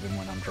myself even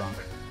when I'm drunk.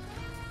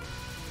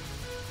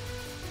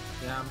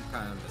 Yeah, I'm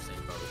kind of in the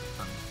same boat.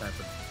 I'm the type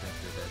of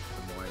drinker that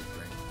the more I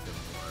drink,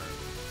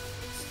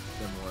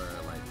 the more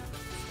like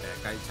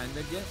I tend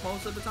to get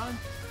most of the time.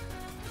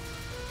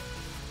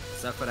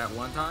 Except for that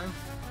one time,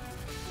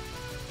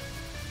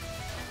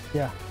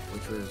 Yeah.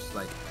 which was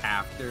like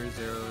after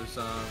Zero's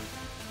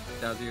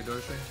Thousand Year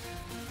Door stream.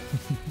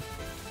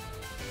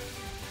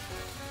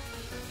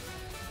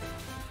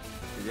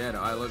 Yeah,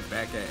 no, I look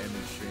back at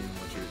Emmy's stream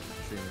when she was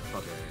streaming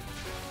fucking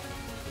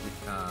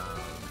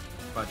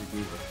Project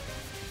Diva.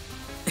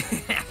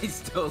 I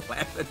still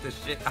laugh at the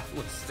shit I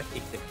was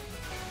saying.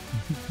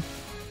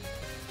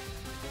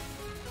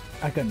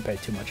 I couldn't pay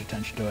too much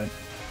attention to it.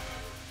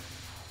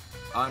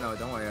 Oh no,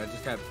 don't worry.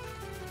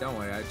 Don't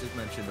worry. I just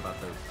mentioned about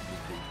the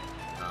Miku,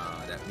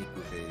 that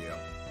Miku video,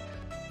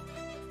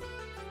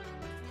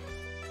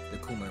 the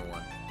Kumer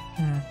one.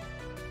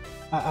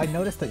 I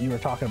noticed that you were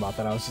talking about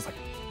that. I was just like,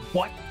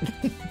 what?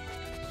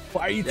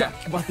 Why are you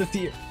talking about this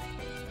here?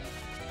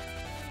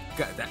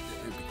 God, that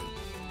because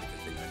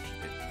they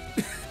mentioned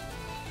it.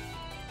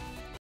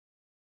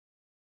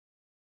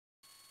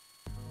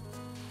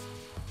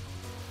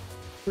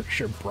 Pretty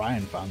sure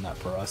Brian found that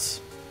for us.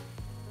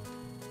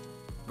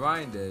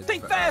 Brian did.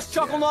 Think fast,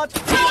 Chuckle Nuts!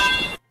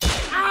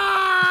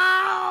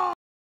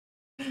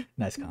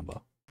 Nice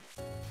combo.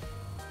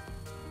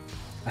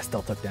 I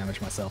still took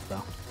damage myself,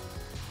 though.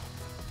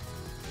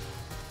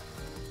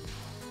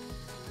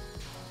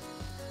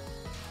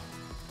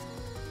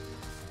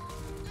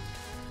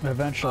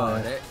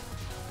 Eventually.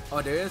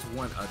 There is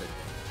one other thing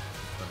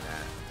from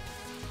that.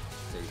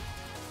 See,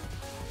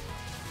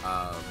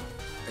 I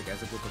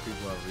guess a group of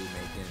people are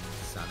remaking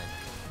Sonic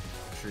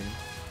Stream.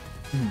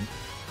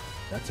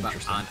 That's but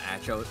interesting.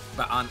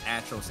 on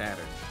actual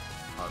Saturn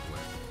hardware.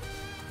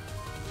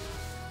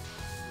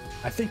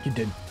 I think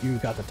you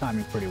got the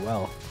timing pretty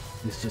well.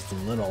 It's just a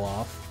little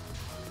off.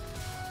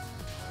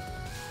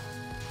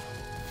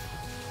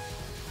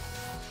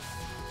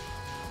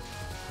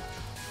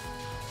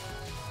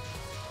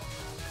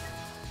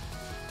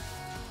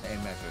 Hey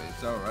Mecha,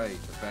 it's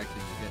alright. The fact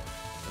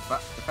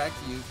that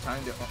you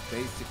timed it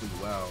basically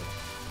well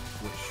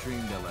with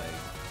stream delay.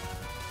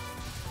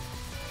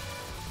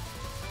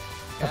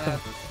 I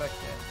have to respect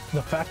that.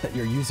 The fact that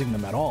you're using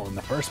them at all in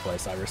the first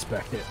place, I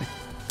respect it.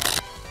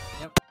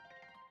 Yep.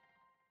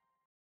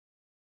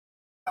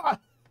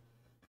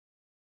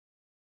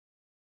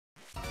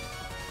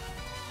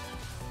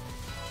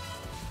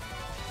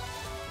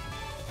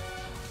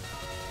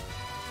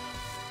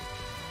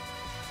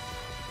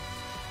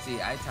 See,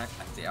 I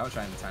was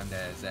trying to time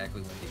that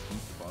exactly when they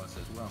beat the boss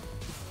as well.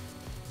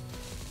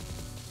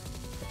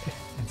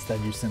 Instead,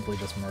 you simply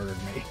just murdered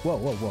me. Whoa,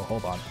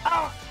 hold on.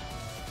 Ah!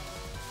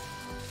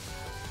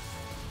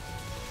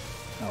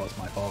 That was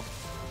my fault.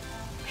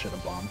 Should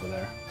have bombed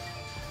there.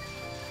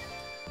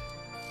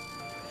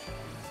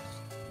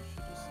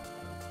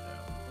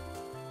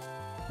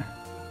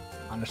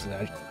 Honestly,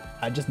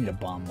 I just need to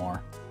bomb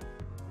more.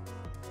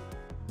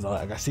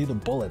 Like, I see the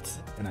bullets,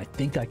 and I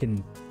think I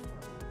can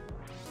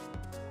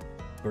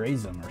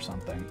graze them or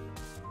something.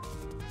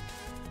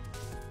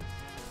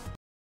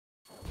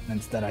 And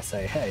instead I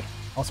say, hey,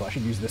 also I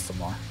should use this some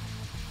more.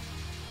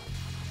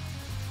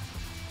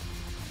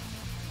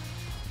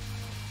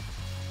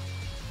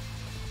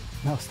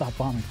 No, stop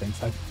bombing things.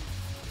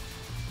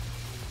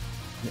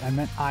 I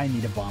meant I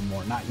need to bomb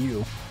more, not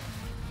you.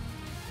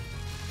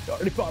 You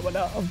already bombed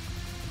enough.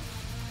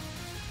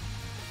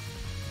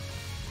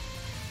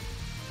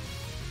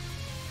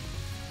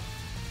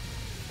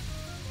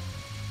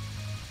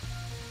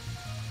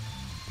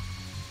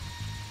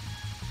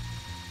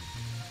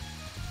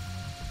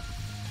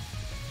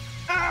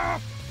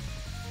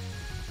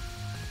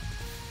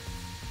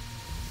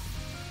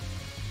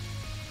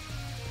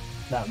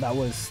 That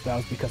was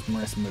because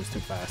Marissa moves too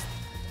fast.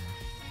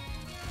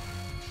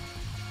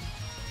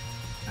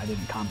 I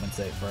didn't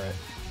compensate for it.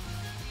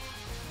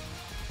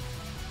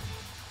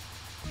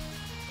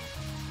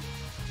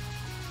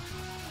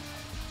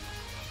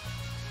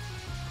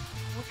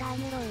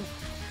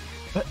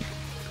 What?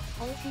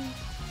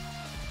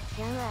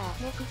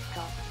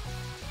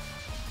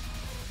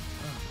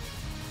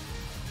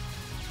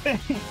 I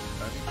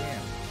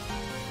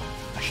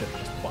should have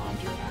just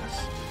bombed your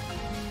ass.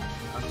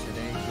 I'm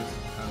today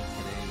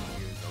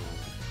years old.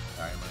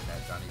 I learned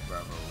that Johnny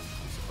Bravo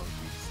is supposed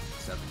to be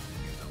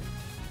 17 years old in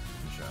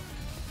the show.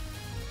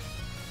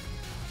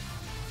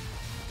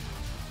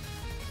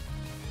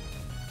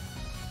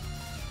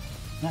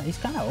 No, he's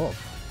kind of old.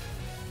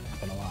 Not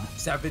gonna lie.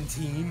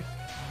 17?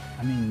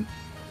 I mean,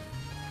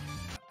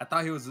 I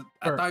thought he was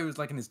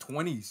like in his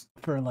 20s.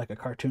 for like a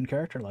cartoon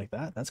character like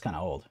that, that's kind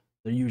of old.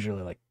 They're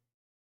usually like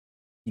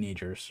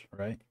teenagers,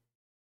 right?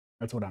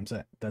 That's what I'm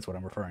saying. That's what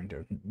I'm referring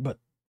to. But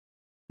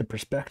the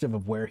perspective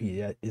of where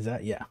he is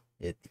at, yeah,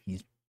 he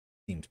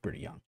seems pretty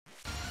young.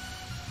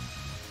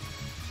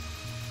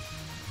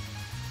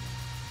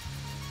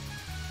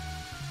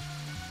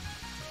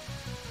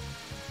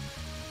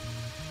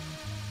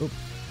 Oop.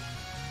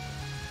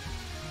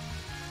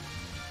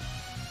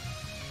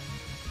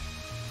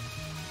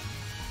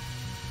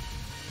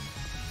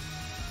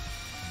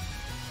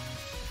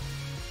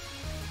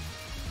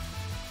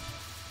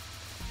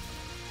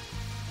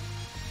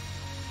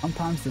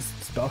 Sometimes this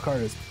spell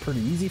card is pretty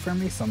easy for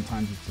me,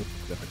 sometimes it's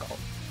just difficult.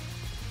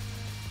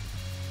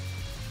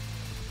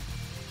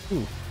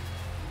 Ooh.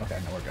 Okay,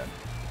 no, we're good.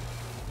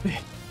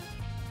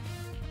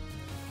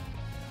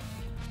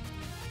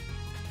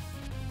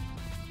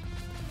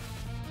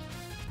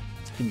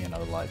 Just give me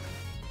another life.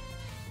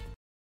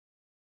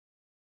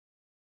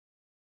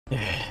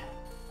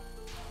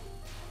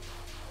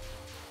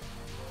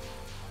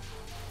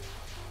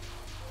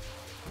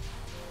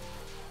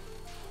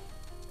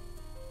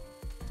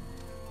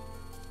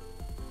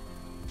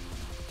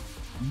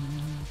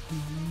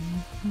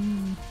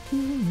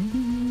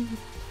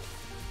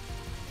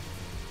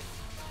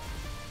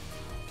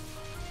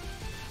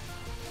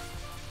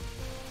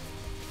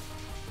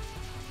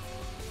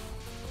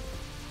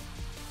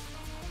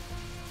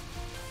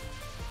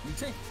 You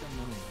take the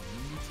moon,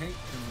 and you take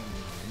the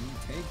moon, and you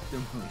take the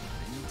moon,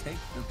 and you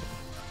take the moon.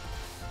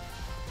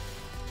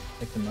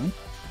 Take the moon?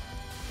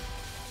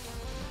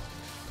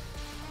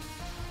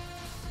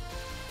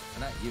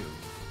 Not you.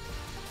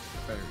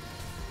 Fairy.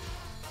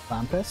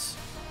 Krampus?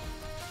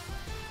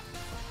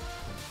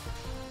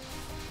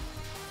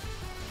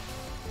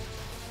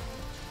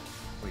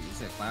 Wait, you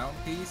said clown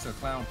piece or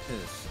clown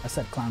piss? I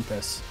said clown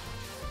piss.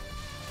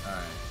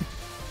 Alright.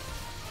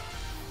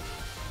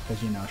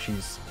 Because, you know,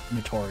 she's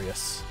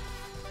notorious.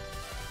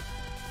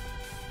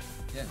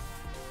 Yeah.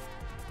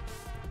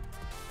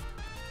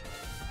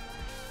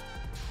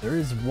 There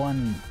is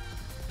one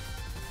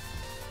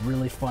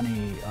really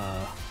funny,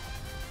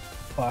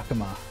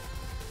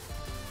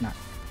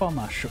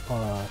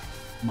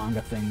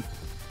 manga thing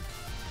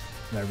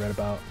that I read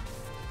about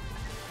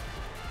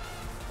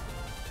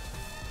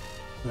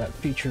that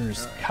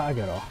features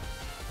Kagero,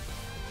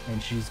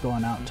 and she's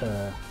going out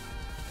to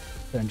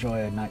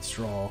enjoy a night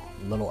stroll,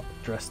 a little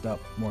dressed up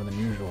more than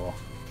usual,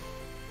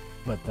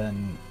 but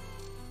then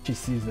she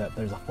sees that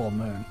there's a full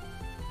moon,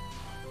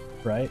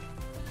 right?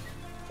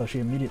 So she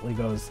immediately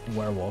goes in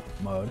werewolf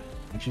mode,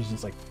 and she's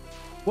just like,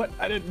 what?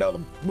 I didn't know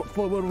the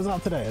full moon was on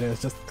today. And it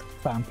was just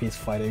Clown Piece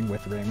fighting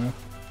with Reimu.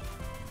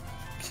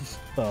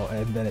 So,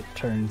 and then it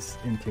turns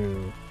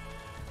into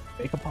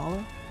fake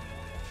Apollo,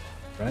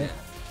 right? Yeah.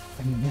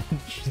 And then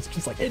she's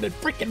just like, it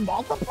freaking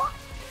multiply!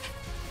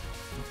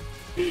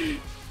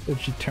 And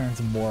she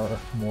turns more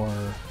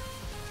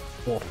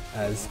wolf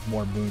as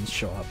more moons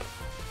show up.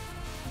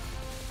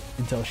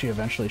 Until she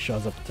eventually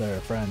shows up to her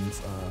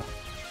friends,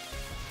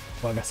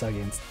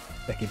 Wagasagi and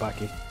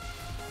Sekibaki,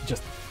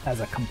 just as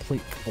a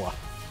complete fluff.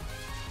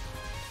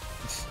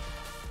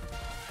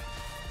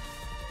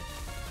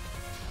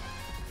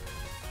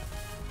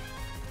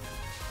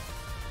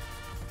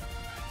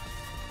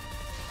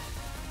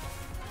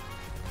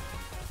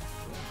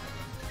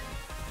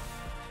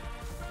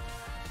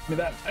 Give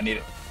me that, I need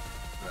it.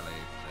 Really,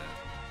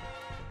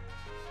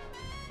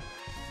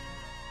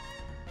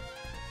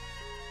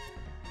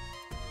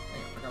 hey,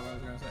 I forgot what I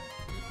was gonna say.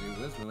 It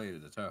was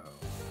related to Toho.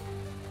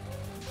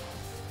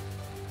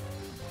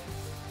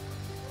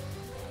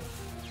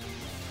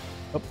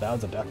 Oh, that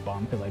was a death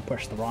bomb because I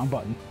pushed the wrong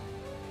button.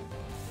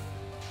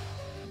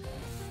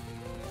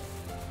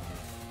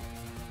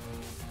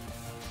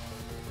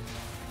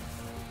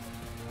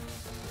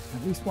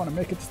 At least want to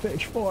make it to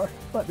stage 4.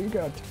 Let me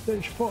go to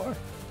stage 4.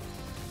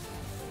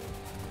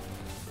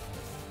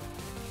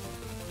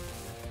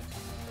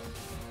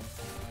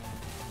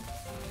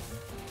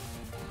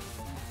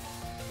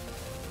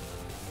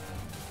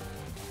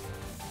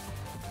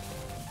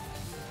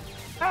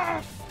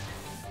 Ah!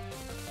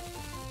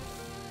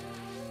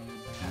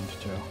 And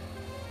 2.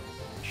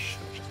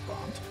 Should've just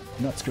bombed.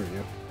 No, screw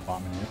you.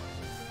 Bombing you.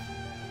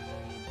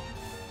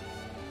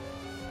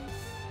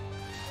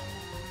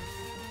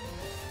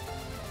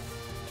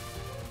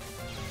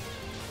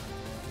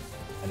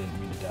 I didn't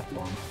mean to death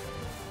bomb.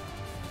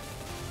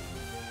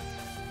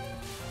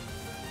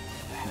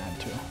 I had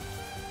to.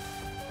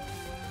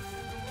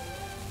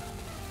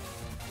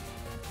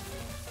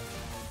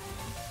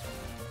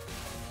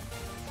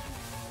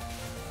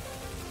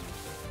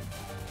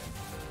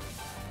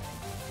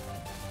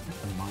 I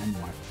have to mind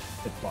my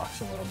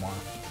hitbox a little more. I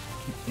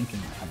keep thinking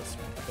I have a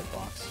small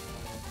hitbox.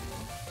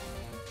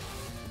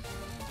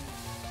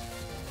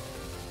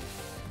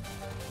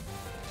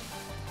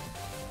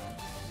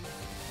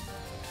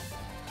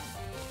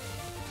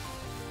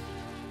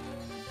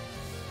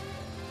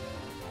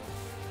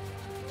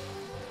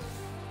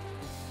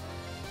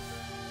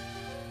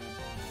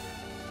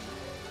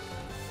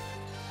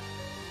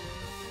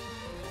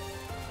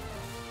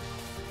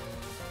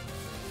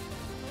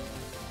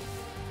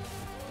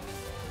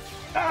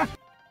 Ah!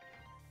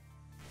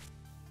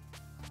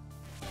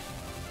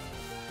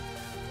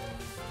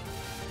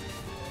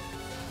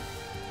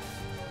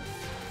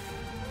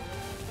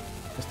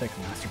 Just take a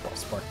Master Ball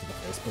Spark to the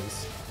face,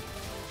 please.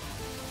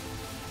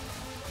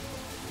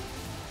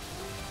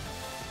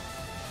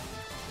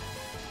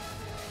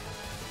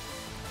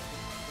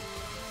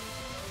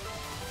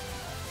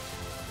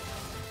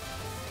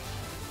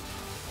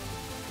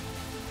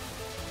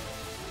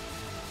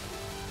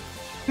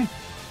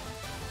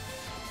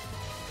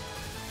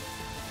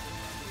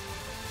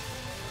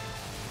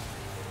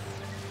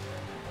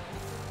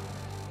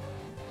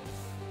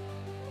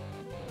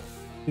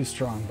 Too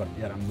strong, but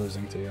yet I'm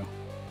losing to you.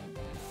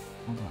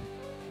 Hold on.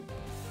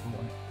 Hold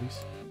on, please.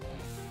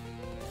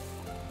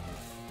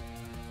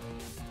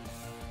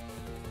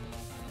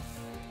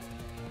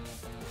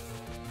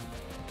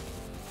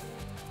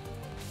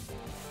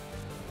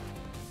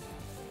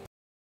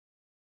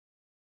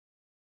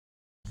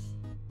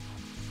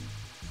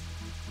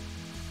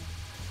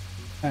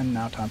 And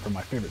now time for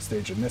my favorite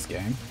stage in this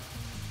game.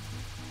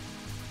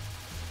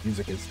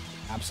 Music is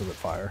absolute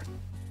fire.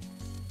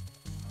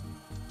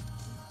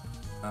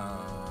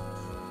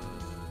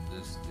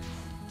 This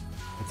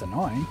It's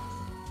annoying.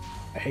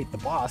 I hate the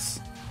boss.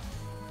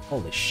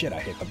 Holy shit, I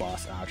hate the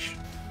boss. Ouch.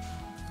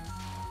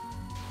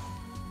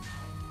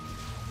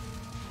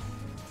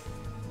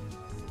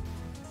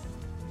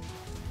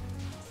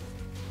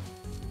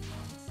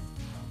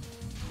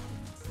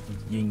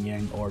 Yin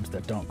yang orbs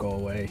that don't go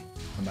away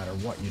no matter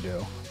what you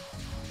do.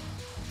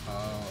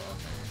 Oh,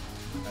 okay.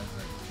 That's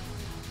like,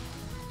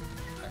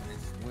 I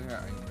swear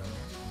I know.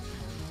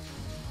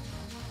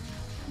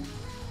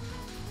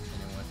 And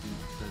then once you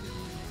said it,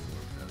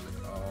 I was like,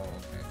 oh,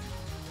 okay.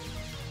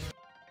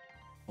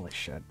 Holy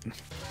shit.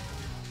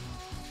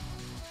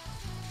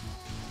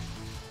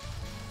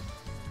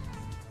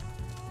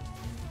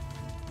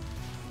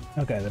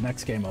 Okay, the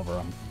next game over,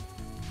 I'm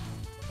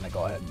gonna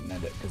go ahead and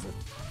end it because it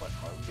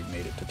already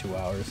made it to 2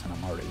 hours and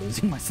I'm already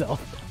losing myself.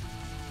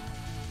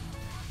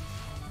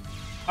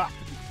 Ah!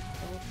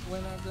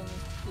 When I done this,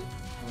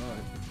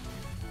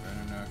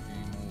 running our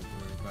game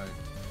over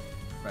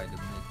by the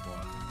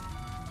mid-boss,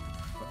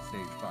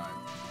 stage 5.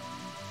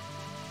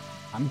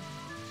 I'm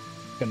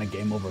gonna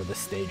game over this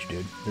stage,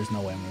 dude. There's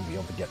no way I'm gonna be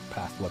able to get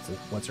past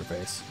what's her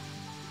face.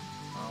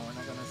 Oh, we're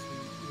not gonna see.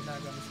 You're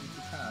not gonna see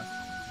too fast.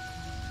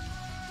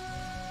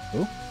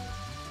 Who?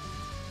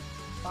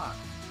 Fuck.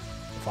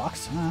 The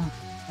fox?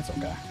 That's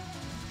okay.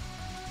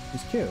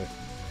 He's cute.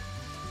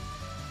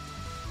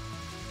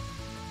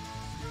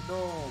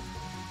 No.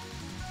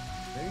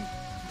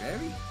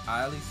 Very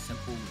highly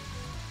simple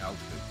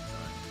outfit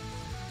design.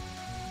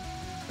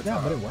 Yeah,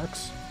 but it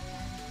works.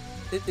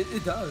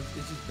 It does.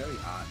 It's just very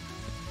odd.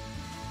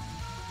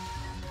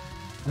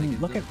 I mean,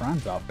 look at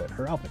Ron's outfit.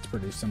 Her outfit's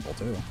pretty simple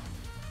too.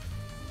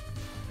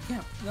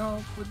 Yeah,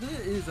 no, but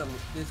there's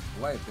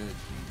quite a bit of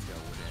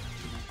detail with it.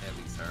 At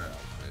least her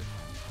outfit.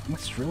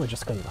 It's really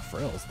just because of the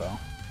frills, though.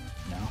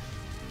 You know?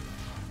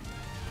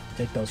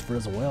 Take those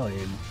frills away,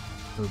 and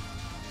her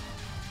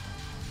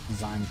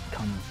design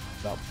comes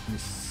out pretty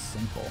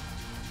simple.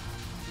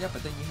 Yeah,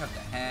 but then you have the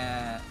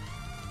hat,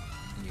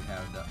 and you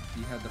have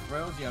the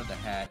frills, you have the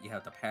hat, you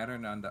have the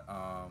pattern on the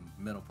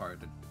middle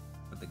part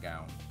of the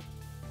gown.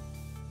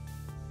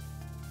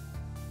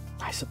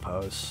 I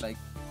suppose. Like,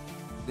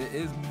 there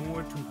is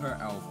more to her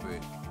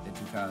outfit than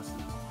Tukasa's,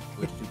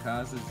 which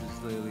Tukasa's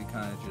is literally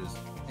kind of just,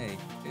 hey,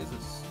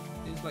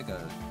 it's like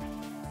a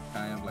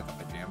kind of like a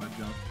pajama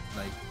jump,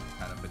 like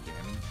kind of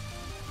pajama.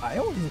 I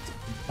always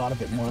thought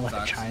of it more like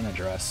socks. a China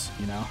dress,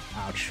 you know?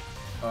 Ouch.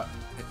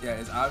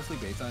 Yeah, it's obviously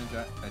based on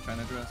a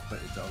China dress,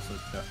 but it's also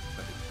but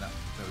it's not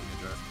really a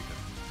dress because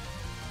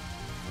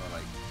it's more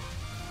like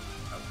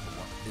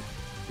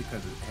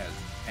because it has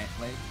pant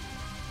leg.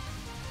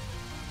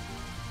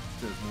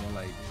 So it's more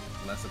like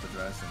less of a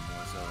dress and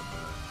more so of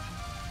a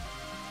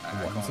I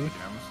call them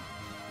pajamas.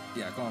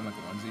 Yeah, I call them like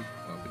a onesie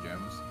or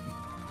pajamas.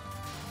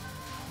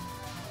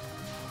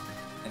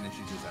 And then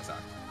she just has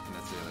socks, and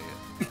that's really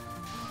it.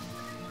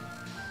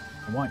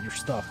 I want your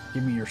stuff.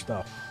 Give me your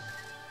stuff.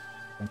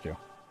 Thank you.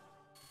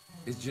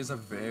 It's just a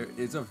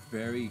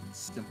very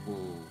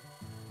simple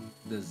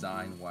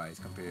design-wise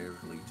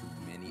comparatively to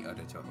many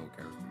other Toho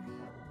characters.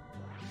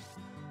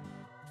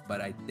 But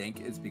I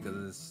think it's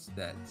because of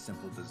that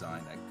simple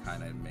design that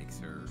kind of makes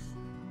her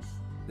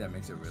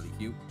really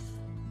cute,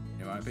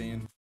 in my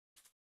opinion.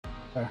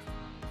 Okay.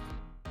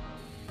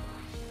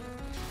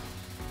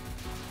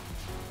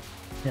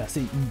 Yeah,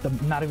 see,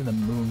 not even the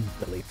moon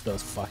deletes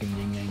those fucking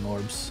yin yang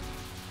orbs.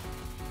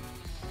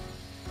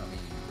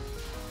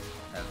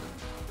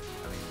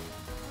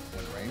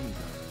 When Rain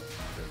does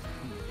it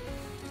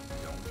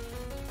don't.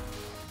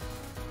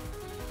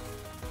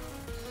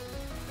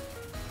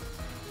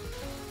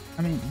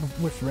 I mean,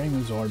 with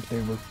Reimu's orbs,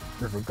 they were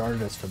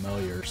regarded as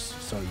familiars,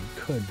 so you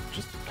could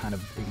just kind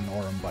of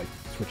ignore them by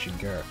switching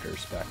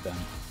characters back then.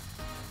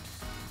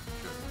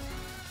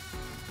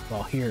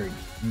 Well, here,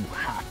 you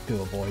have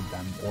to avoid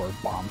them or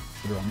bomb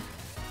through them.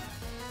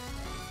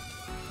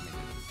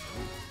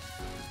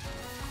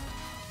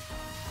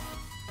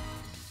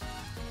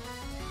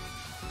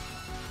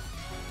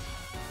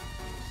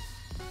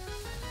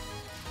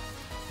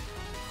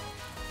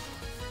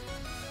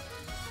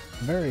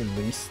 At the very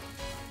least,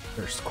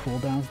 there's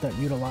cooldowns that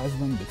utilize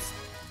them. It's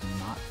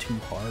not too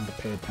hard to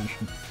pay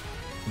attention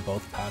to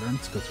both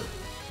patterns because the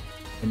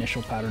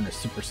initial pattern is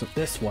super.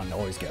 This one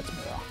always gets me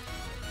though.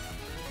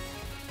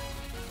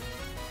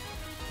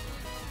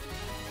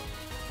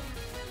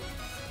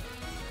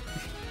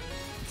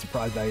 I'm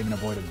surprised I even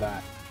avoided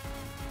that.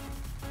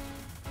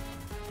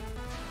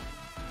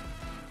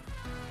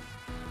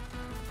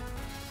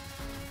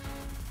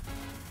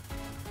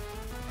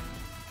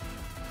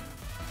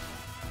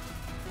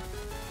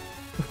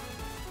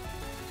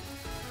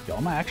 Yo,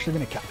 am I actually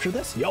gonna capture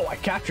this? Yo, I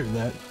captured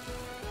that.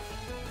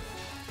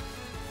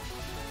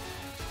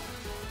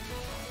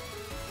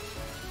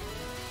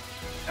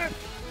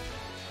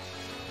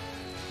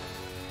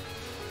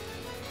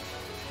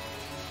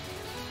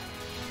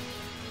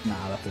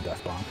 Nah, that's a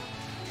death bomb.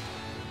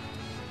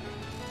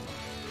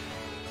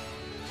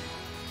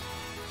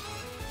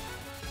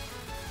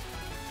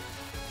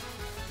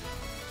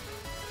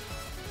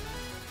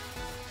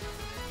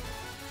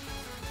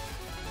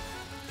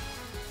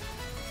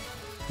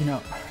 You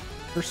know,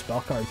 her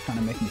spell cards kind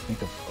of make me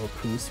think of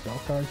Oku's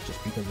spell cards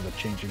just because of the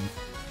changing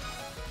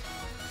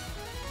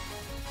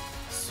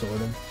sort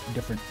of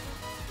different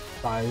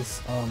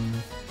size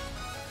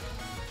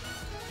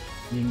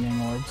yin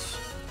yang orbs.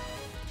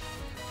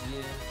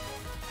 Yeah.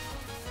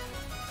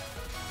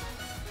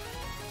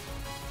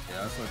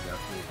 Yeah, also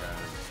definitely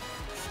has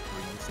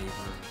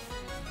screensaver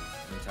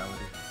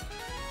mentality.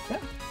 Yeah.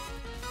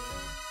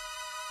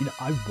 You know,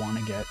 I want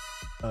to get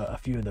a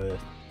few of the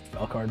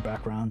spell card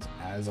backgrounds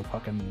as a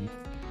fucking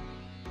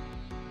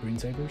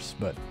screensavers,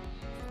 but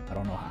I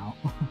don't know how.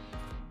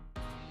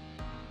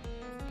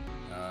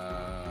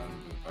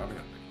 Probably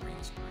have the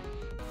green screen.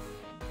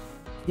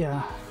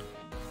 Yeah.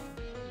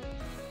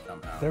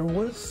 Somehow. There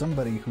was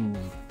somebody who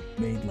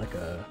made like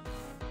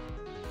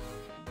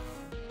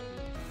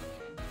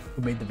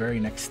who made the very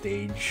next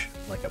stage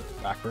like a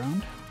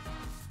background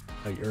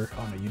on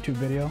a YouTube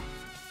video,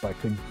 so I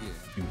could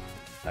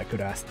I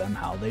could ask them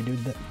how they did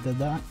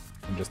that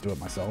and just do it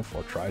myself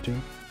or try to.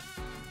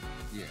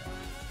 Yeah.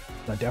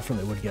 I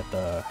definitely would get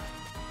the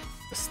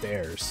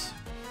stairs,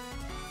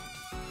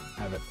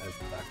 have it as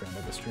the background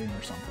of the stream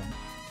or something.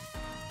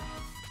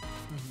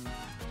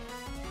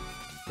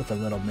 With a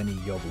little mini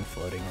Yobu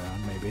floating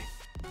around, maybe.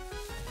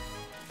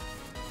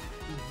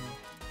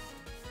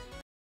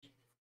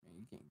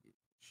 You can't get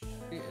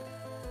shit.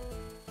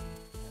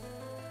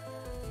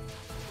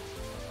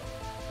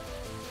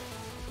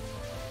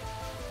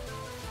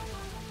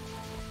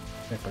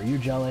 Like for you,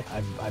 Jelly,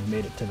 I've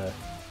made it to the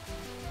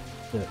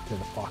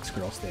Fox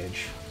Girl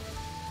stage,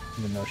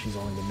 even though she's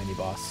only the mini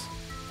boss.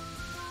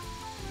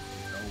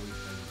 She's always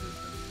been the mini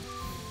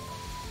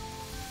boss.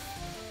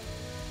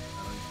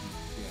 I mean,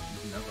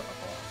 she's never a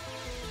boss.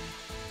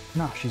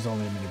 No, she's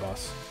only a mini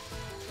boss.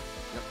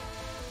 Yep.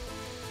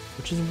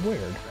 Which is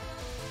weird.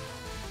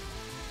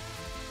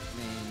 I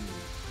mean,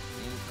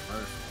 in the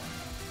first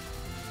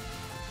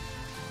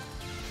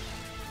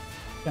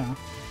one. Yeah.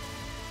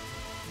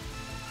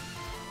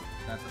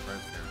 Not the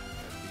first character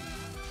that beat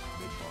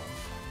Big Boss.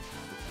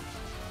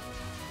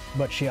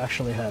 But she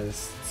actually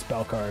has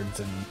spell cards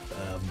and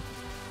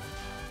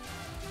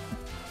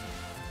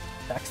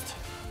text,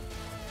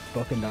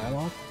 spoken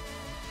dialogue.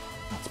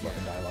 Not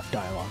spoken dialogue.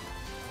 Dialogue.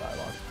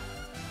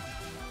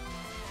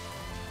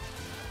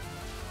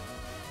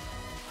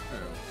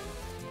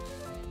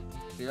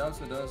 She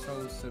also does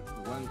host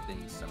one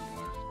thing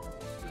similar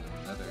to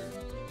another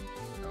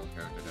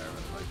character that I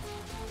really like.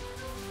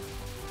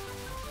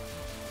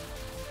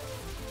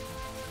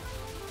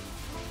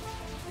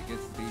 She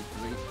gets to be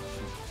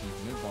she's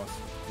mid-boss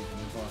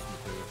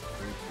material for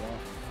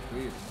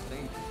three of the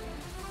stages.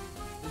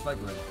 Just like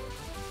Ren.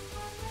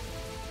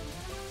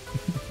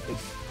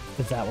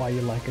 Is that why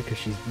you like her? Because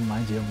she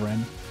reminds you of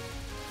Ren?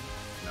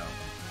 No.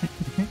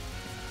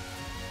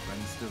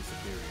 Ren's still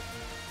superior.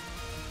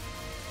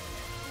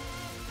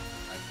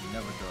 I can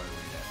never throw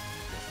away that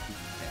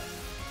stupid cat.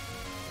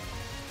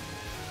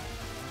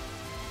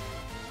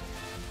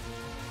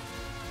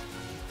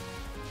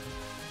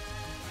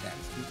 That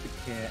stupid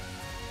cat.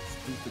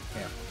 Stupid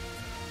cat.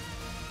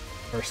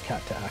 First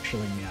cat to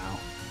actually meow.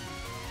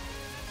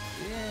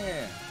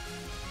 Yeah.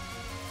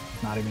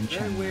 Not even Very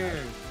Chen.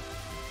 weird.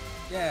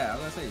 Yeah, I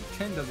was gonna say,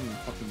 Chen doesn't even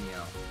fucking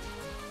meow.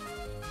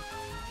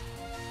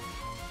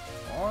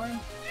 Or,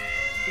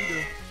 he do.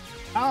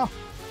 Oh!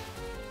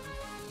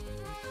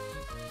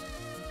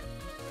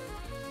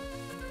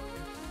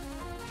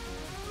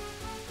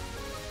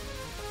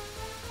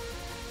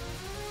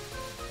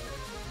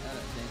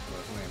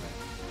 Wait a minute.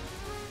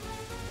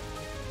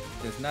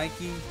 There's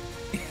Nike.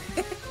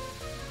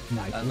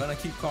 Nike. I'm gonna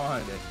keep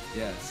calling it.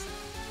 Yes.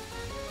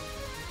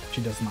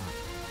 She does not.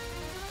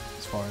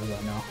 As far as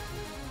I know.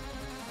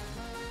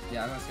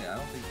 Yeah, I'm gonna say, I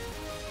don't think.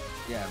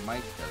 Yeah,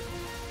 Mike does.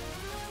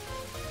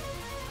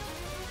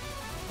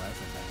 Well, I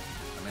said Nike.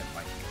 I meant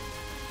Mike.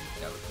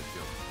 That was the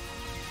joke.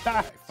 Ah!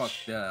 I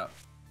fucked that up.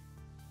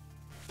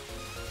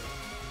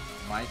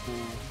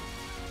 Michael,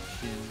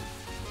 Shin,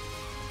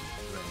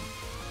 Ren.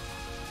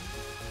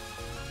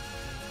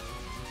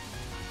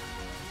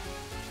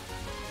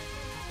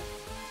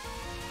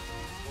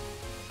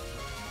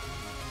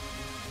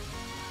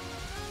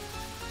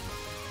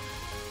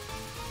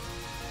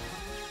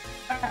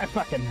 Ah,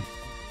 fucking.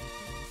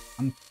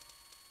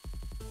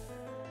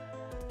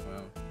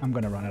 Well, I'm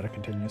gonna run out of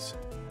continues.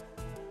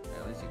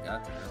 at least you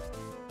got to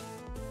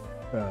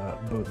her.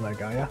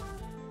 Bootleg Aya.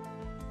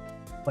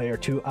 Player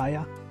 2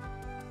 Aya.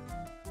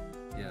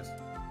 Yes.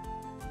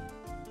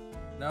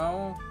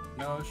 No,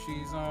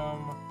 she's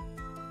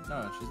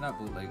no, she's not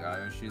bootleg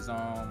Aya. She's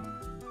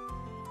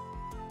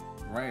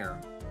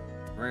rare.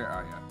 Where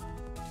are you?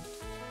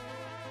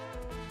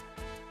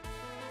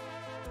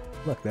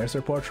 Look, there's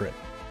her portrait.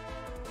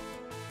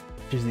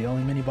 She's the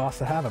only mini boss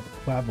to have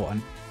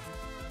one.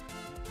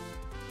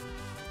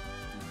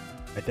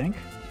 I think.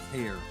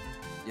 Here.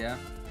 Yeah.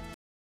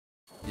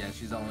 Yeah,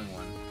 she's the only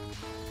one.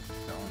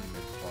 The only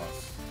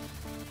mid-boss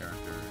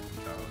character in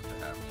Shadow to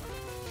have one.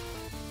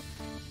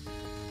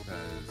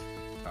 Because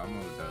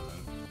Tomo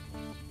doesn't.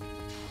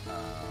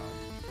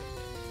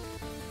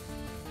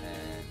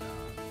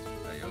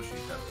 And Yoshi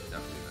definitely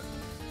doesn't.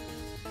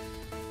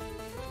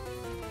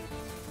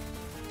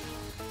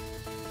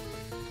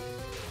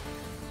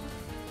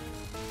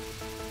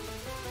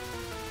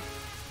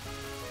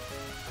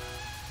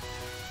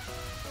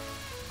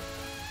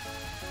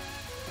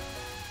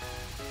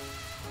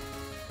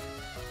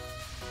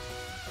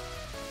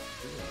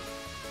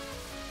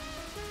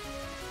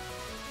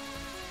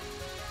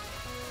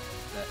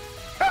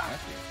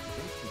 Actually, I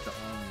think she's the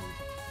only.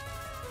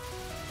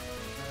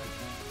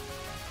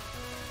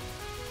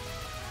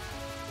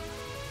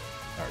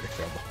 I already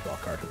failed the spell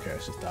card. Who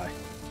cares? Just die.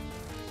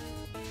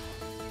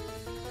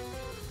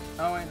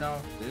 Oh wait,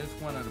 no. There's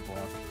one other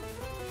boss.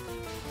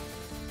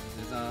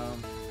 There's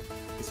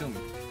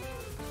Isumi.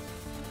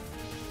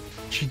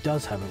 She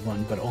does have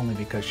one, but only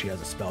because she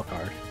has a spell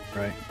card,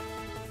 right?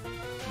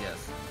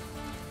 Yes.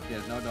 She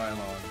has no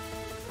dialogue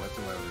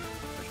whatsoever,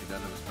 but she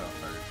does have a spell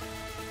card.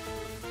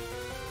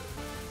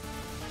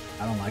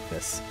 I don't like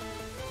this.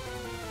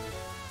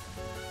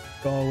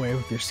 Go away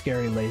with your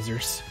scary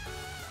lasers.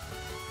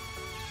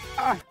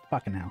 Ah!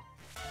 Fucking hell.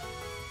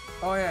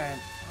 Oh yeah,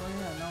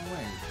 no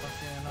way.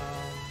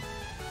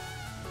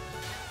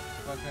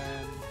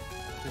 Fucking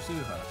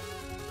Tsuha.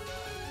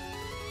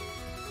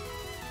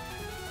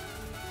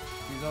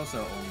 She's also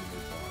only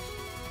mid boss.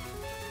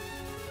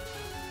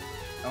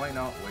 Oh wait,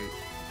 no, wait.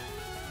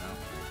 No,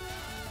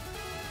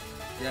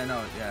 wait. Yeah,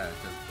 no, yeah,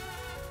 cause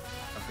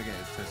I forget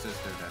it's her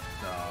sister that's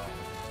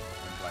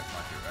in Black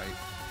Market, right?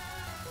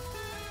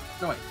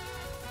 No wait.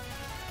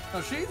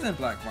 No, she's in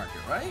Black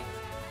Market, right?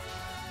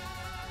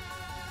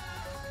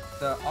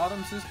 The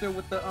Autumn sister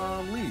with the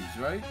leaves,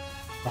 right?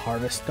 The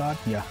Harvest God?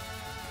 Yeah.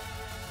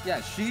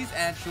 Yeah, she's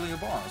actually a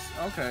boss.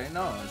 Okay,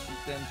 no,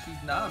 then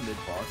she's not a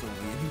mid-boss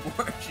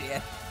anymore. She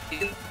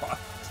actually is a boss.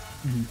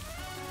 Mm-hmm.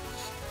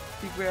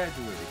 She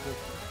graduated. Good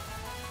for her.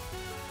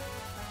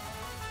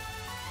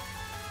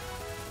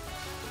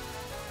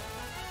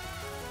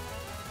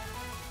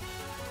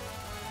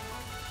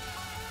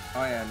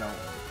 Oh yeah, no.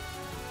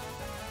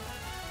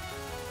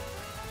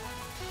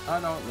 Oh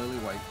no, Lily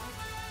White.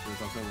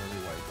 There's also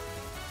Lily White.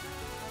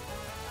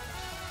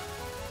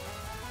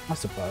 I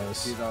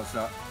suppose.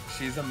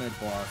 She's a mid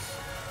boss.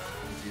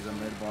 She's a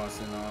mid boss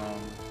in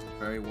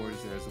Fairy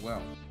Warriors as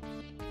well.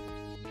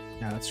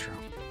 Yeah, that's true.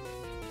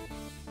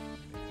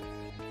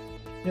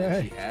 And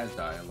Yeah. she has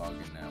dialogue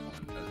in that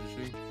one, doesn't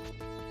she?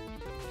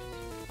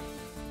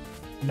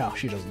 No,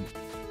 she doesn't.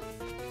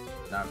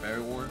 Not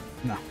Fairy War?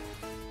 No.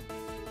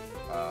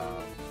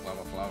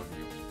 Lava Flower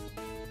View.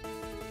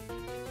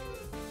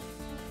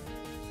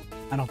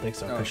 I don't think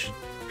so, No.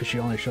 because she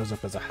only shows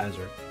up as a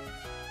hazard.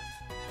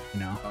 You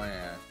know? Oh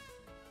yeah.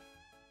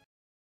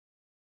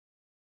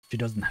 She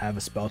doesn't have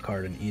a spell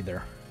card in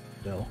either,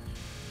 still.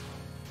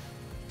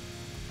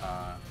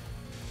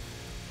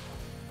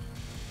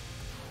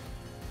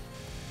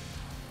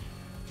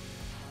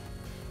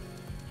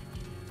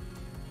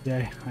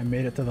 Yay, I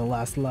made it to the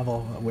last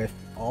level with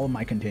all of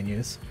my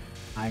continues.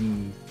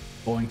 I'm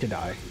going to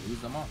die. You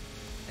lose them all.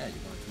 Yeah, you're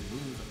going to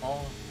lose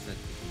all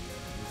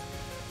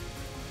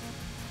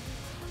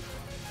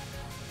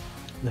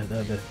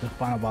The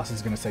final boss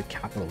is going to say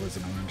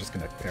capitalism and I'm just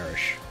going to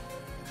perish.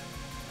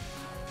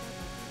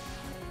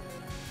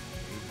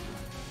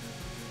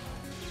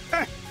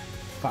 Ah!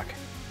 Fuck.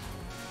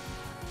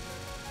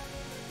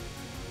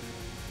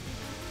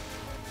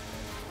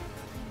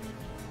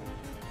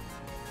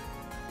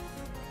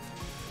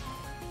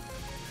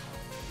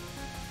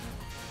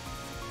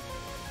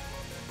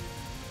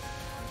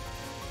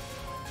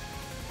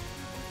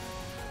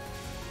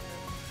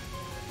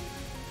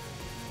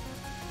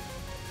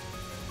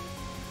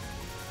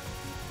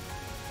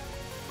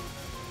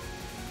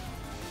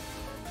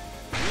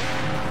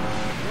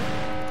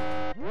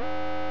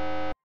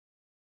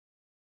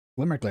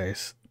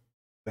 Glimmerglaze,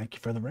 thank you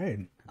for the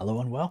raid. Hello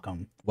and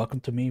welcome.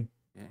 Welcome to me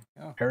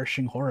yeah.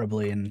 perishing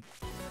horribly in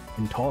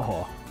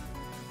Toho.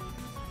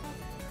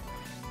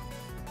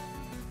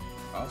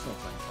 Also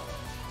playing Fall.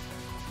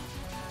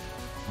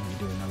 Let me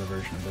do another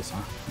version of this,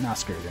 huh? Nah,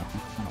 screw you.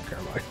 I don't care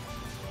about it.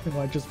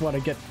 I just want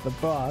to get to the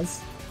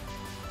boss.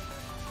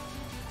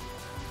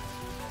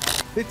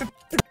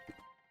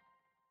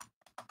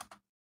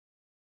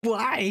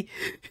 Why?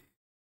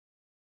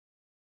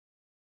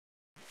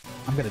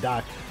 I'm gonna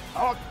die.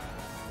 Oh!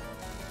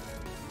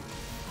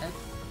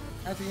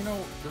 Actually, you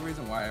know the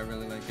reason why I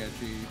really like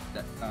Etchy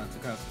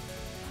because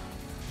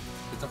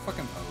it's a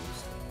fucking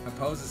pose. A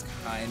pose is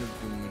kind of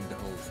doing the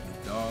whole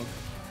Snoop Dogg.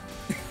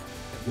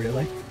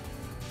 Really?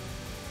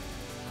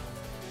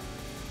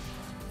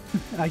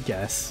 I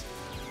guess.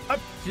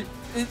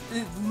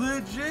 It's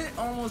legit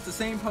almost the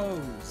same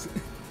pose.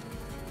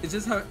 It's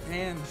just her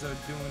hands are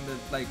doing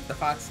the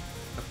fox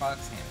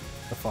hand.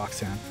 The fox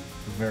hand.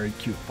 The very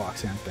cute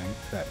fox hand thing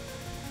that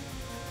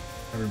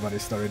everybody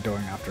started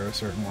doing after a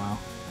certain while.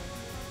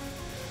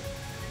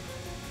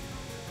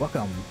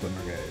 Welcome,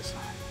 Boomer Gaze.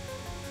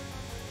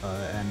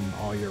 And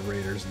all your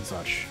raiders and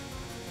such.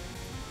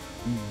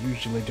 You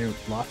usually do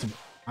lots of...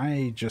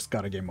 I just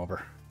got a game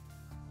over.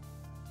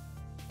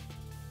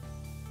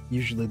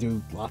 Usually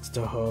do lots of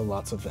Toho,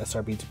 lots of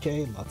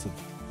SRB2K, lots of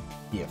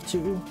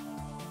EF2,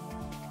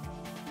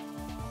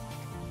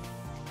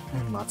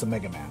 and lots of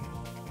Mega Man.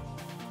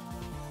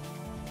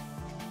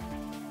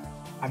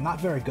 I'm not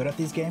very good at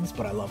these games,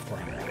 but I love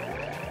playing them.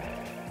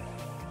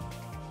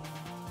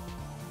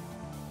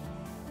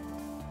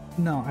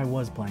 No, I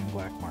was playing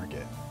Black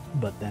Market,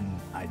 but then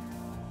I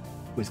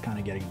was kind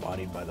of getting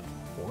bodied by the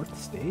 4th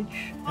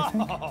stage, I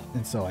think.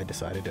 And so I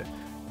decided to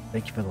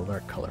thank you for the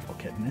alert, Colorful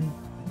Kitten, and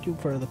thank you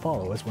for the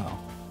follow as well.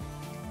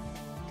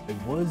 I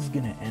was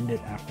gonna end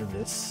it after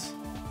this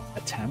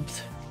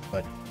attempt,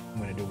 but I'm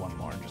gonna do one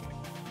more and just like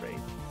raid.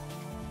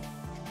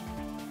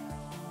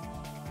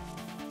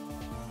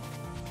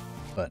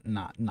 But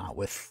not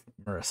with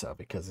Marisa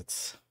because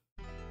it's...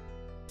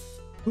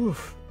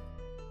 Oof.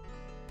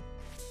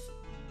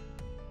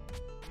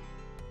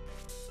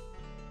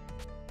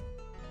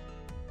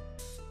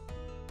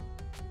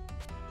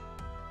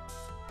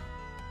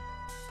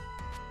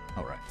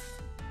 Alright.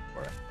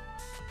 Alright.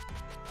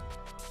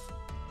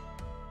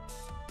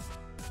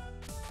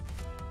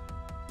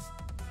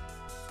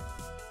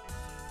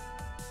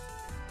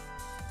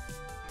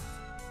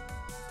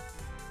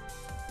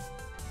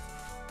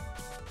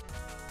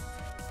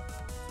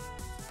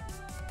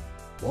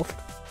 Wolf?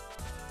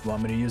 You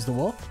want me to use the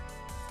wolf?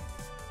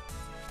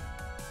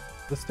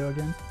 Let's do it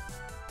again.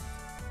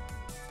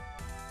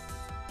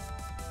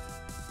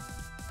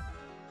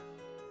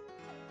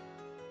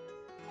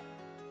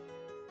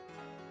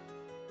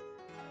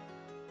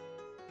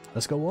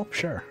 Let's go wolf?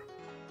 Sure.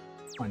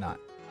 Why not?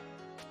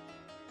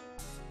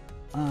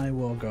 I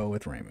will go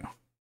with Reimu.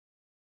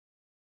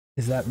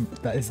 Is that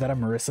a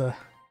Marisa?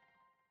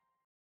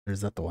 Or is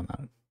that the one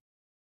that...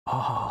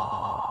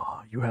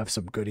 Oh, you have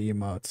some good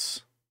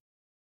emotes.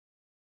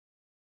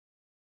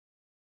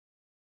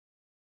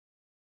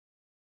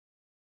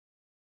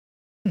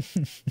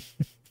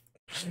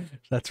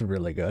 That's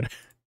really good.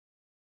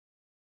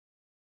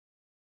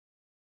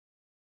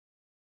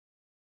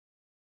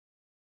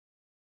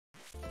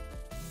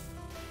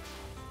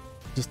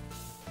 Just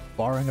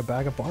borrowing a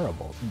bag of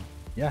borrowable.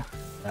 Yeah,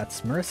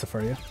 that's Marisa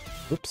for you.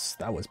 Oops,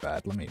 that was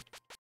bad. Let me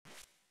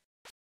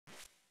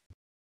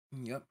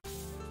Yep.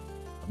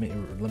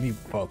 let me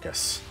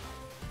focus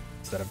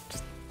instead of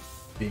just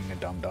being a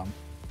dum-dum.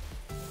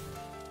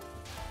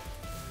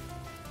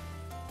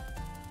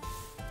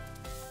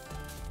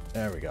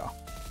 There we go.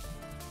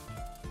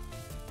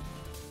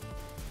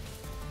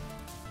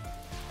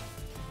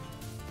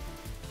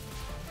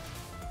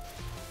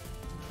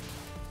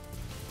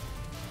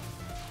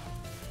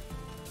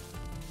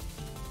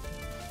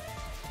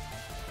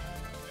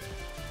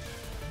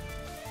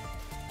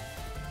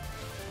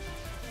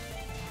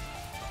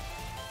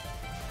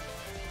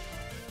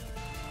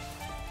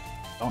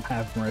 Don't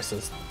have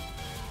Marisa's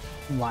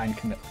line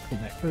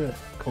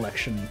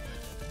collection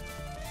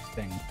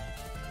thing.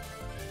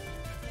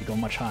 You go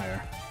much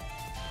higher.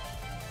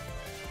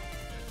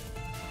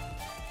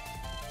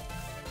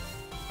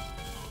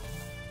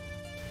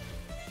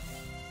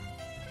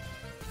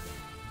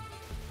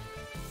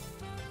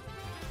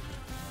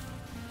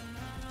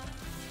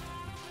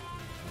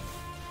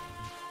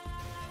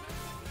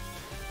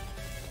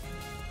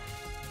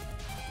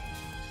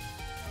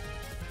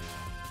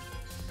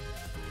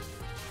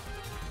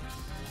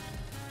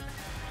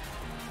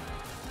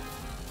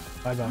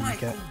 Bye bye,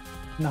 Mikat.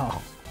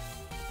 No.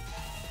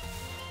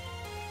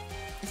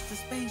 It's the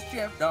Space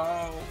Jam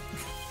dog.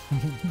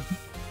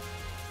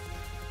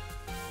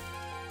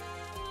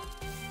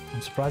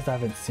 I'm surprised I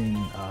haven't seen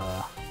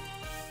a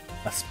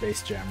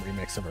Space Jam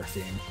remix of her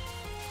theme.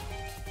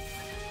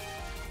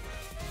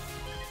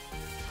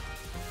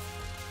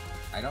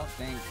 I don't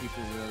think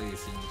people really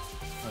seem to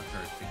put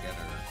her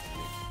together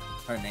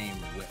with her name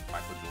with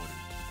Michael Jordan.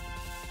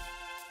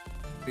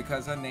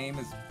 Because her name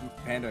is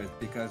Panda, is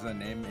because her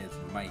name is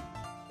Mike.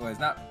 Well, it's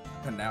not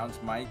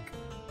pronounced Mike,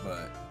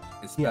 but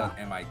it's spelled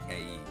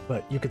M-I-K-E.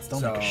 But you could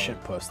still make a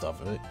shit post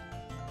off of it.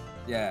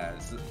 Yeah,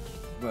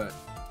 but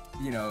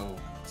you know,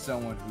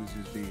 someone who's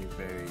just being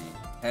very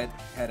head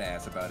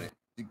ass about it,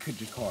 you could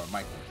just call her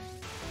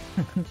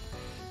Michael.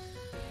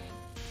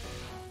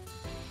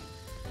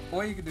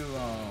 Or you could do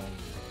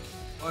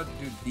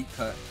deep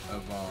cut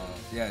of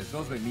yeah, it's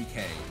supposed to be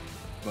Mike,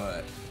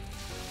 but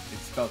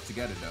it's spelled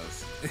together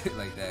though,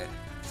 like that.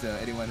 So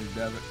anyone who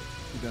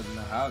doesn't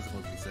know how it's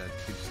supposed to be said,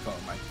 could just call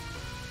it Mike.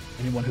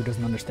 Anyone who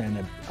doesn't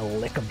understand a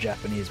lick of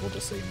Japanese will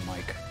just say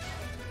Mike.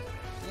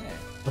 Yeah.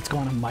 Let's go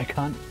on a Mike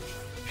hunt.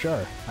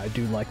 Sure, I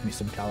do like me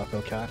some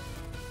Calico Cat.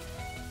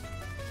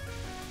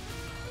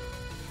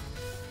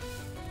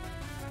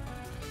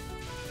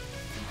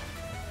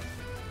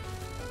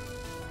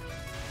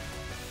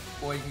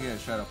 Or you can get a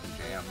shut up and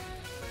jam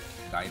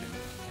Gaiden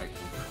type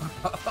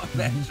of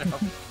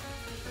matchup.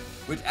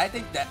 Which I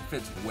think that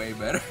fits way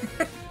better.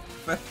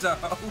 But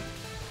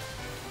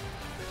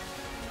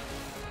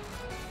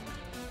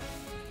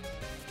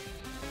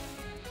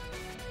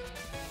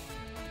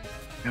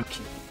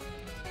Okay.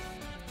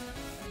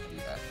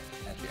 yeah,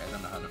 actually, I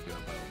don't know how to feel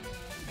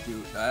about.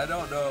 Dude, I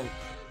don't know.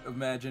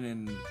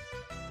 Imagining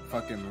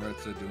fucking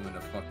Marisa doing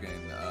a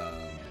fucking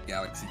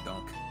galaxy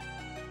dunk.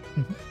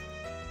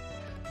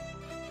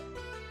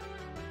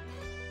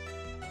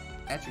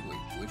 Actually,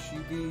 would she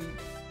be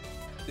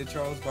the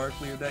Charles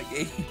Barkley of that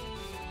game?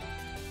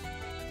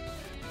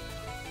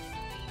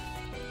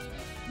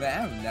 Man,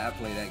 I have not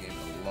played that game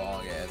in a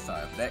long ass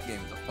time. That game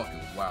is a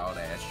fucking wild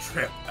ass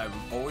trip. I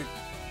always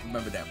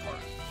remember that part.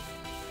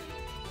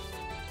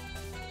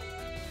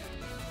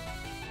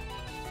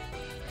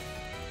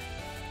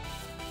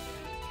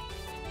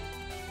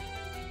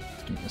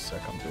 Give me a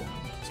sec, I'm doing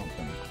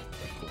something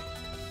quick.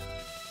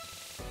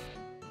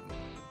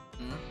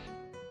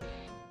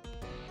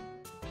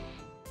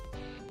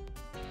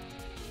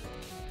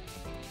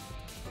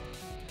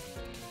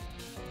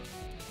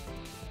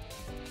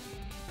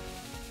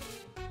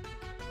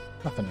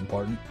 Nothing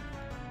important.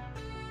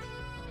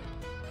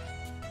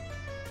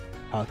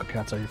 Calico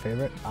cats are your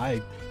favorite?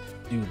 I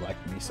do like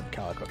me some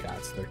calico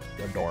cats. They're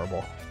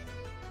adorable.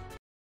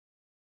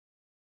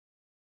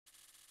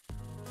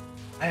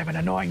 I have an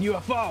annoying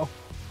UFO!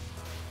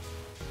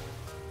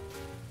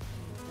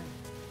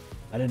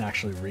 I didn't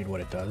actually read what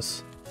it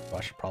does, so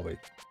I should probably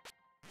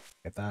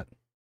get that.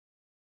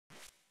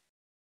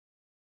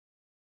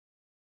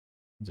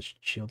 Just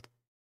shield.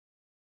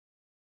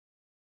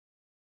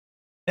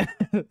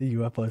 The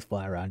UFOs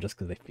fly around just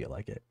because they feel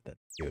like it. That's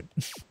cute.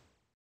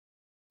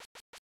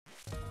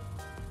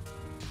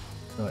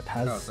 So it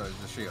has. Oh, so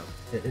it's a shield.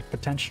 It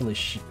potentially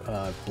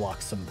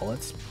blocks some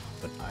bullets,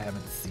 but I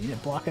haven't seen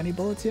it block any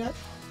bullets yet.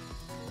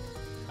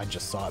 I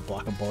just saw it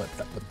block a bullet,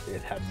 but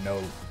it had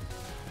no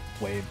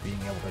way of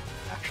being able to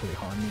actually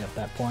harm me at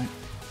that point.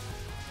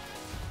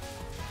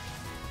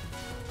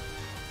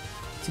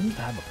 It seems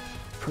to have a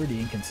pretty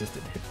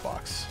inconsistent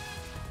hitbox.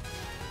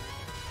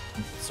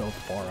 It's so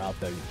far out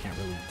there you can't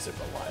really use it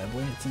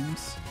reliably, it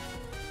seems.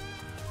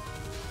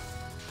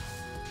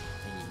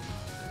 Can you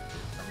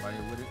hit somebody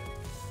with it?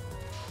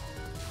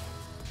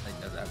 Like,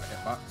 does it have a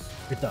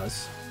hitbox? It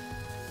does.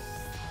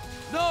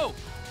 No!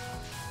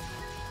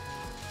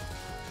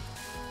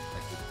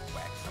 Like, just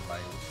whack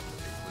somebody with it?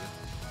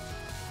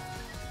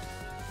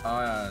 Oh,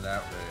 yeah,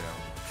 that video.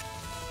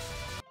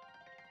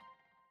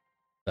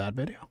 That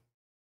video?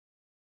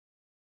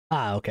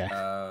 Ah, okay.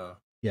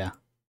 Yeah.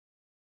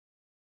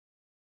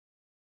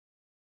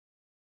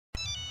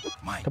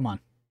 Mine. Come on.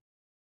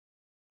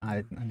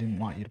 I didn't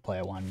want you to play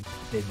it while I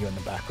did you in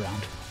the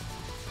background.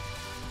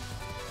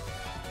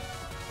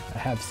 I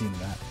have seen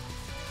that.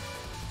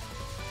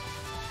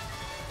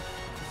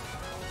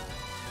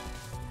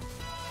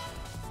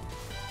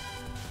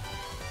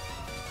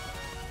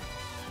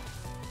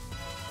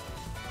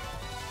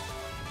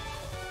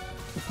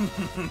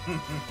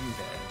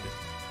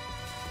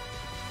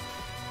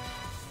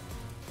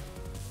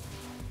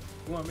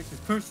 You wanna make this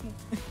personal?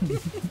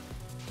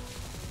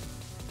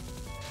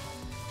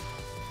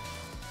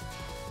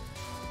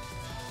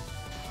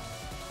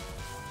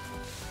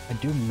 I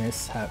do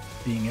miss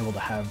being able to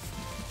have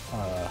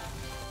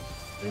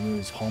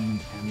Ryu's home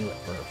amulet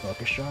for a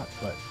focus shot,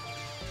 but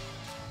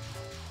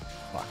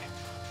fuck,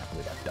 I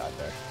believe I died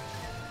there.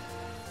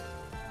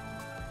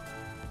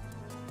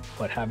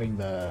 But having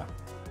the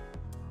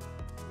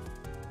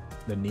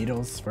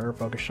needles for a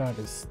focus shot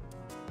is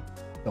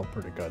still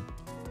pretty good.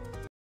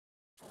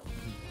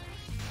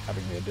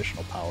 Having the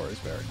additional power is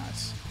very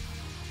nice.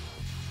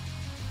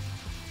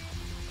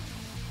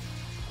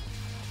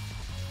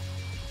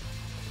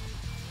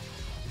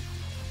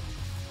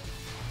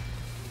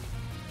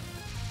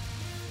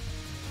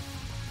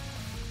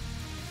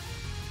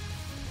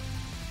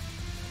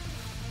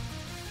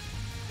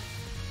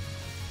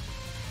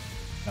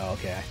 Oh,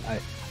 okay.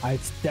 I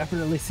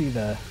definitely see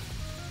the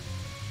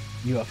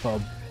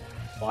UFO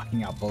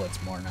blocking out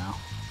bullets more now.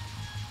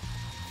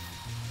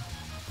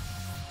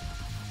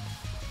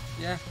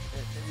 Yeah,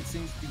 it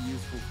seems to be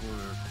useful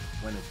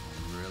for when it's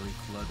really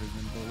cluttered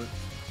in bullets.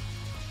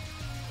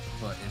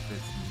 But if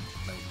it's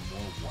like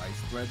more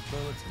widespread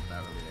bullets, it's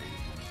not really that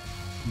useful.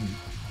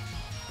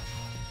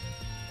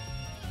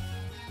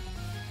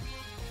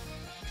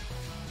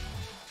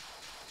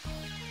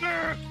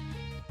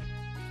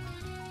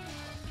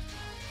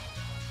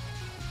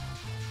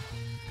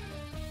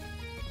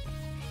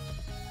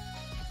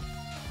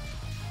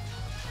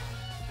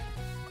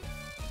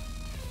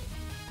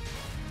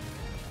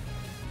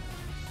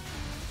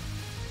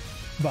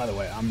 By the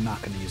way, I'm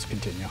not going to use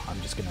continue. I'm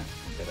just going to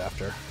end it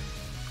after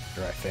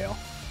I fail.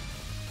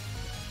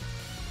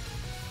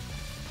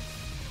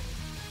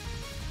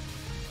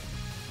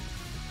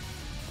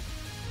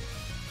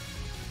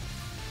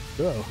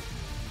 Oh.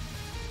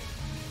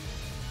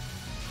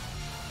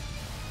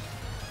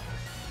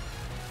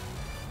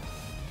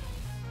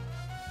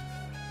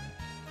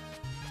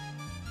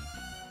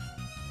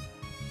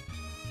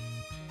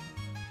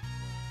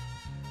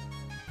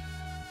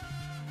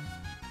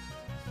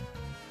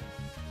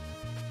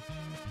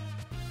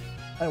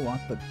 I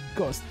want the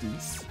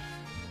ghosties.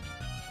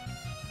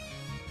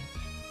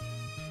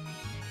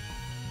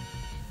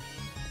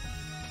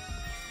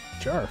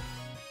 Sure.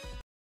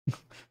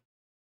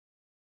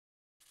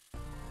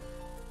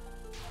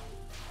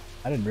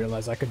 I didn't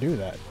realize I could do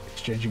that.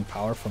 Exchanging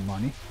power for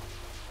money.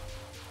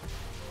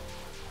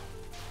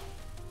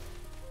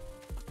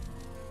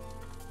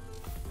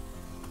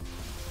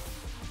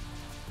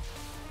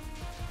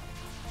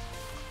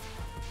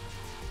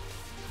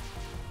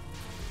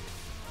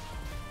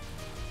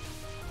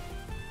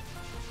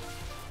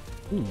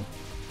 Ooh.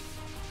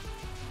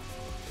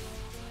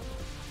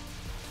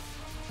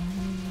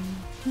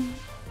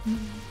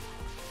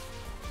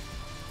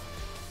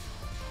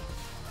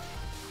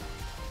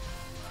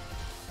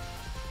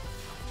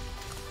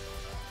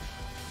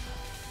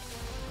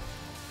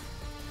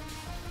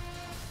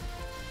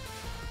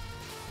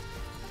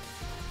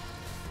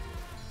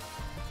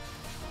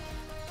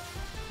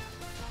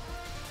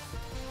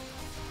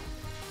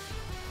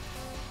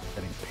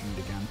 Getting pinged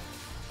again.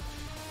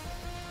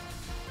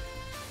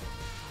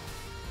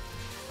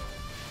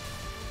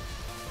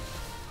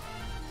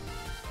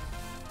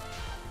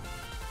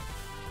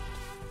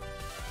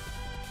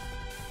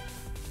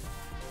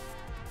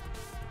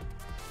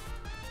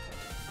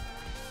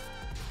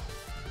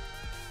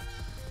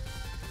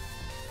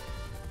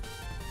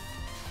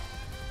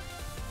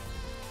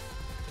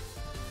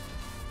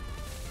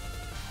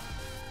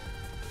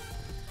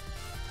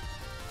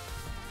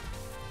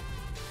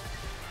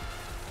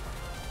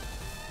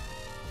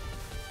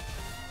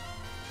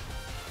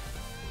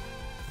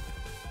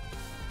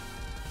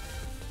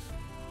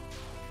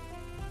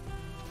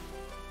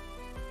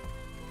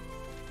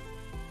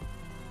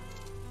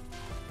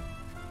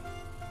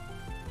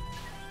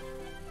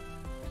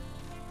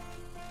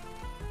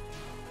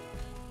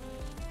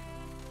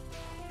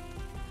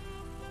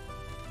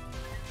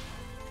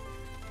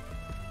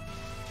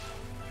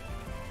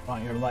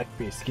 Want your life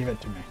piece? Give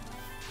it to me.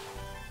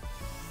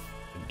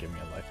 Didn't give me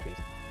a life piece.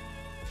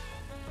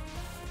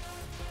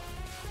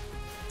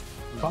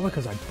 Probably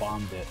because I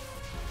bombed it.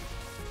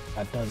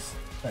 That does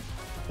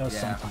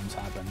sometimes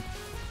happen.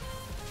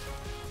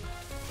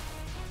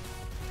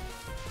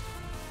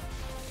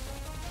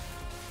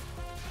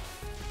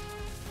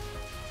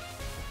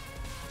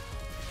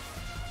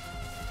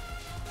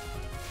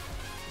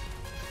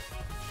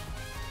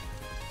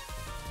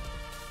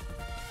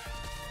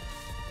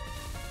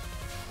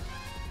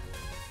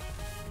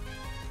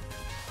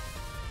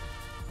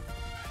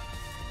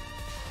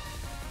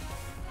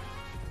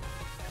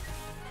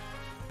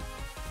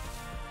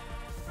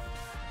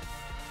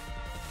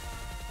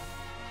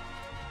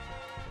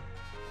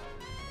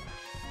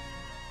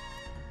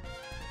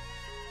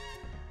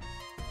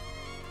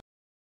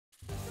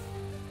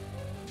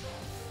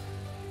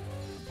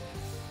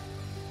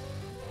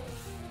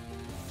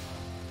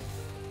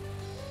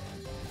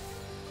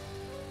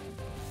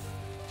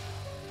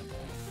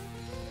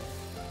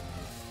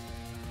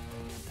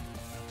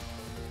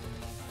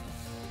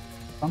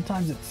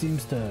 Sometimes it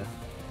seems to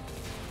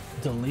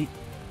delete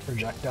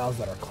projectiles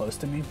that are close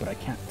to me, but I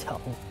can't tell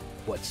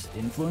what's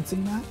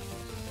influencing that.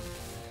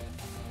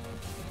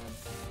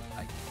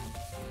 I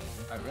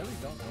really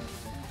don't know.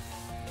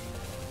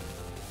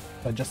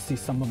 I just see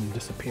some of them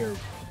disappear.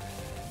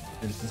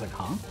 It's just like,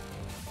 huh?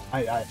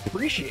 I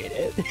appreciate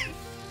it.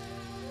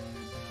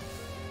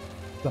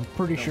 I'm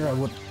pretty sure I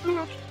would.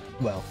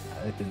 Well,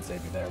 it didn't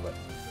save me there, but.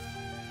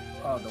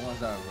 Oh, the ones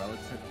that are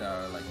relative, that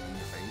are like in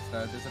your face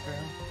that are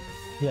disappearing?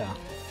 Yeah.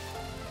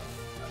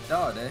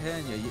 No, they're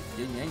hitting your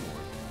yin yang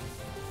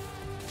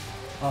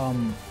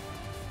orb.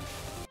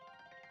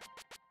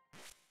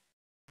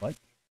 What?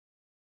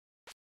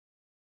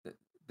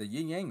 The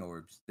yin yang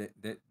orbs,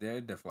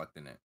 they're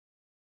deflecting it.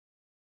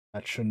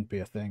 That shouldn't be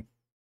a thing.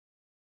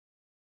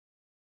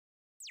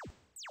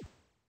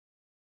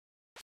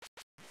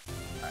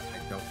 I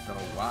don't know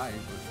why,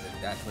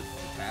 but that's what's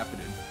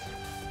happening.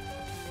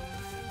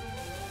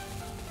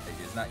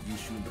 It's not you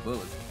shooting the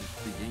bullets.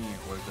 It's the yin yang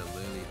orbs are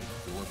literally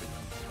absorbing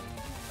them.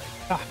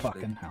 Ah,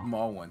 fucking hell.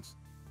 Small ones,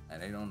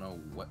 and they don't know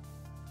what.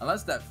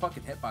 Unless that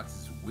fucking hitbox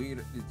is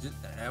weird. It's just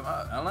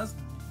unless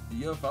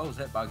the UFO's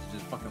hitbox is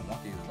just fucking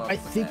wonky as fuck. I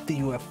think the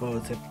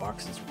UFO's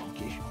hitbox is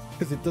wonky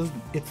because it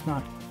doesn't. It's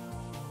not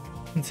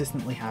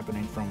consistently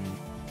happening from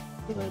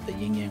the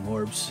yin yang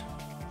orbs.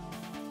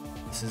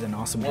 This is an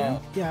awesome game.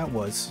 Yeah, it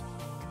was,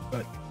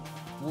 but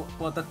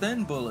well, the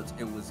thin bullets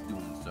it was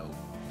doing so.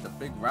 The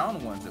big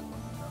round ones it wasn't.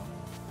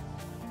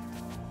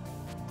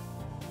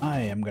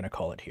 I am gonna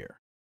call it here.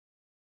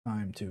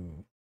 Time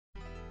to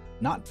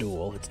not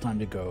duel. It's time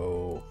to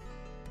go.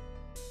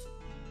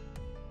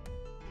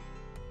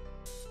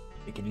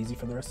 Take it easy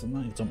for the rest of the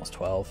night. It's almost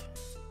 12.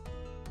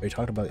 Are you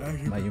talking about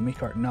my Yumi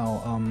card?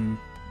 No,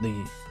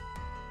 the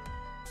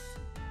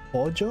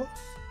Hojo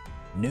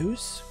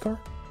news card.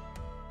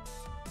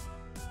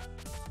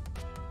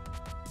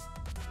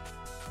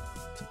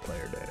 It's a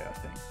player data, I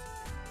think.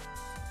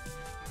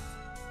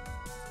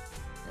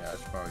 Yeah, I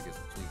should probably get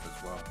some sleep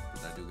as well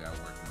because I do got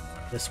work in the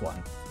morning. This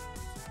one.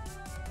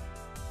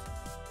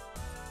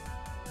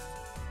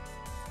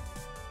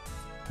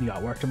 You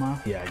got work tomorrow?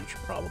 Yeah, you should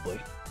probably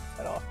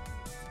head off.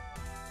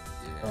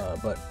 Yeah.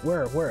 But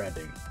we're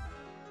ending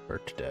for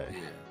today.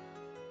 Yeah.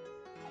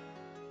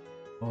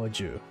 Told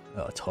you.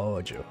 Oh,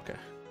 told you. Okay.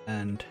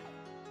 And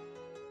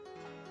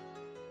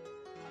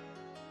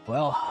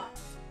well,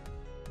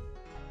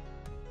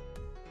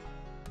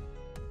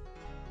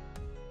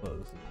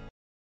 close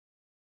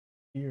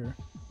here.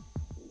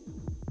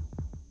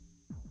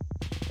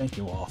 Thank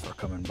you all for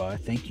coming by.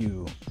 Thank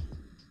you,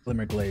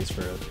 Glimmerglaze,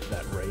 for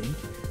that raid.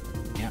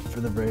 Amp for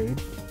the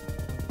raid.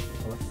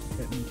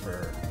 Kitten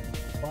for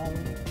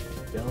following.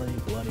 Billy,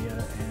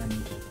 Gloodia, and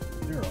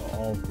they're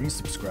all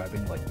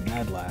resubscribing like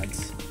mad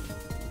lads.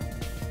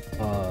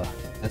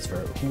 As for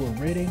who we're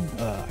raiding,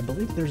 I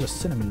believe there's a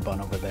cinnamon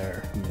bun over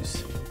there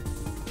who's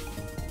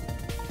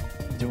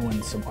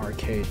doing some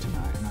arcade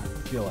tonight, and I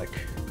feel like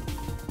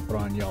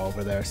throwing y'all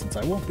over there since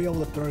I won't be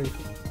able to throw you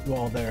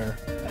all there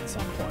at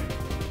some point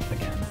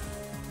again.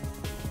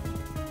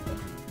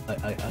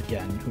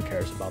 Again, who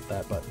cares about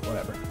that, but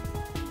whatever.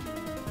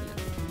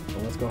 So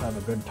let's go have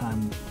a good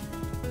time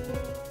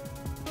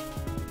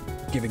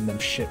giving them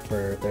shit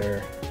for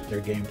their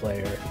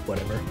gameplay or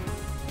whatever.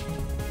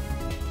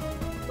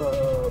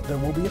 There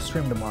will be a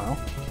stream tomorrow.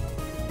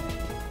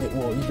 It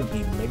will either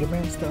be Mega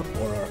Man stuff,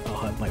 or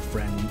I'll have my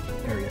friend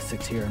Area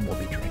 6 here and we'll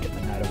be drinking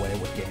the night away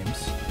with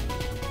games.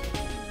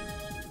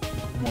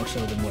 More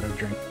so than what I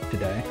drink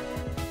today.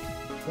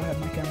 Do I have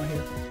my camera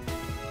here?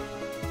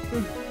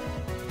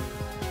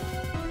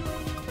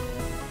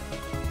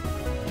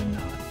 I'm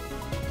not.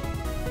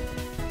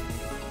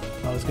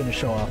 I was gonna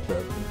show off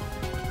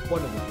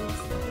one of the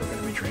booths that we're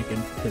gonna be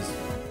drinking, because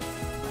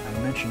I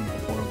mentioned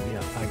before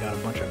I got a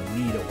bunch of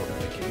mead over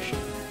vacation.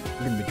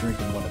 We're gonna be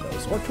drinking one of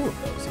those, or two of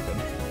those even,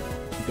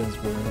 because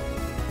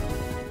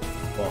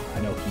well, I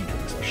know he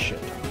drinks a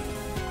shit ton.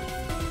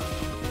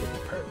 We're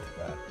prepared for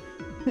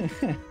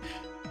that.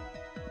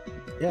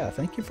 Yeah,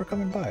 thank you for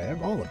coming by,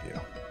 all of you.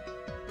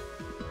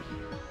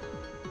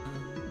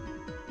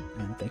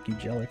 And thank you,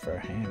 Jelly, for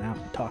hanging out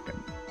and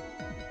talking.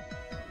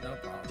 No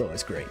problem. It's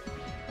always great.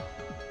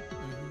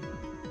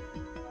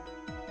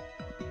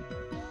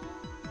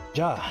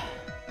 Ja,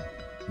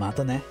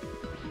 mata ne.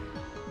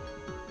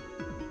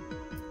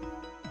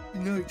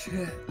 No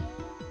chat.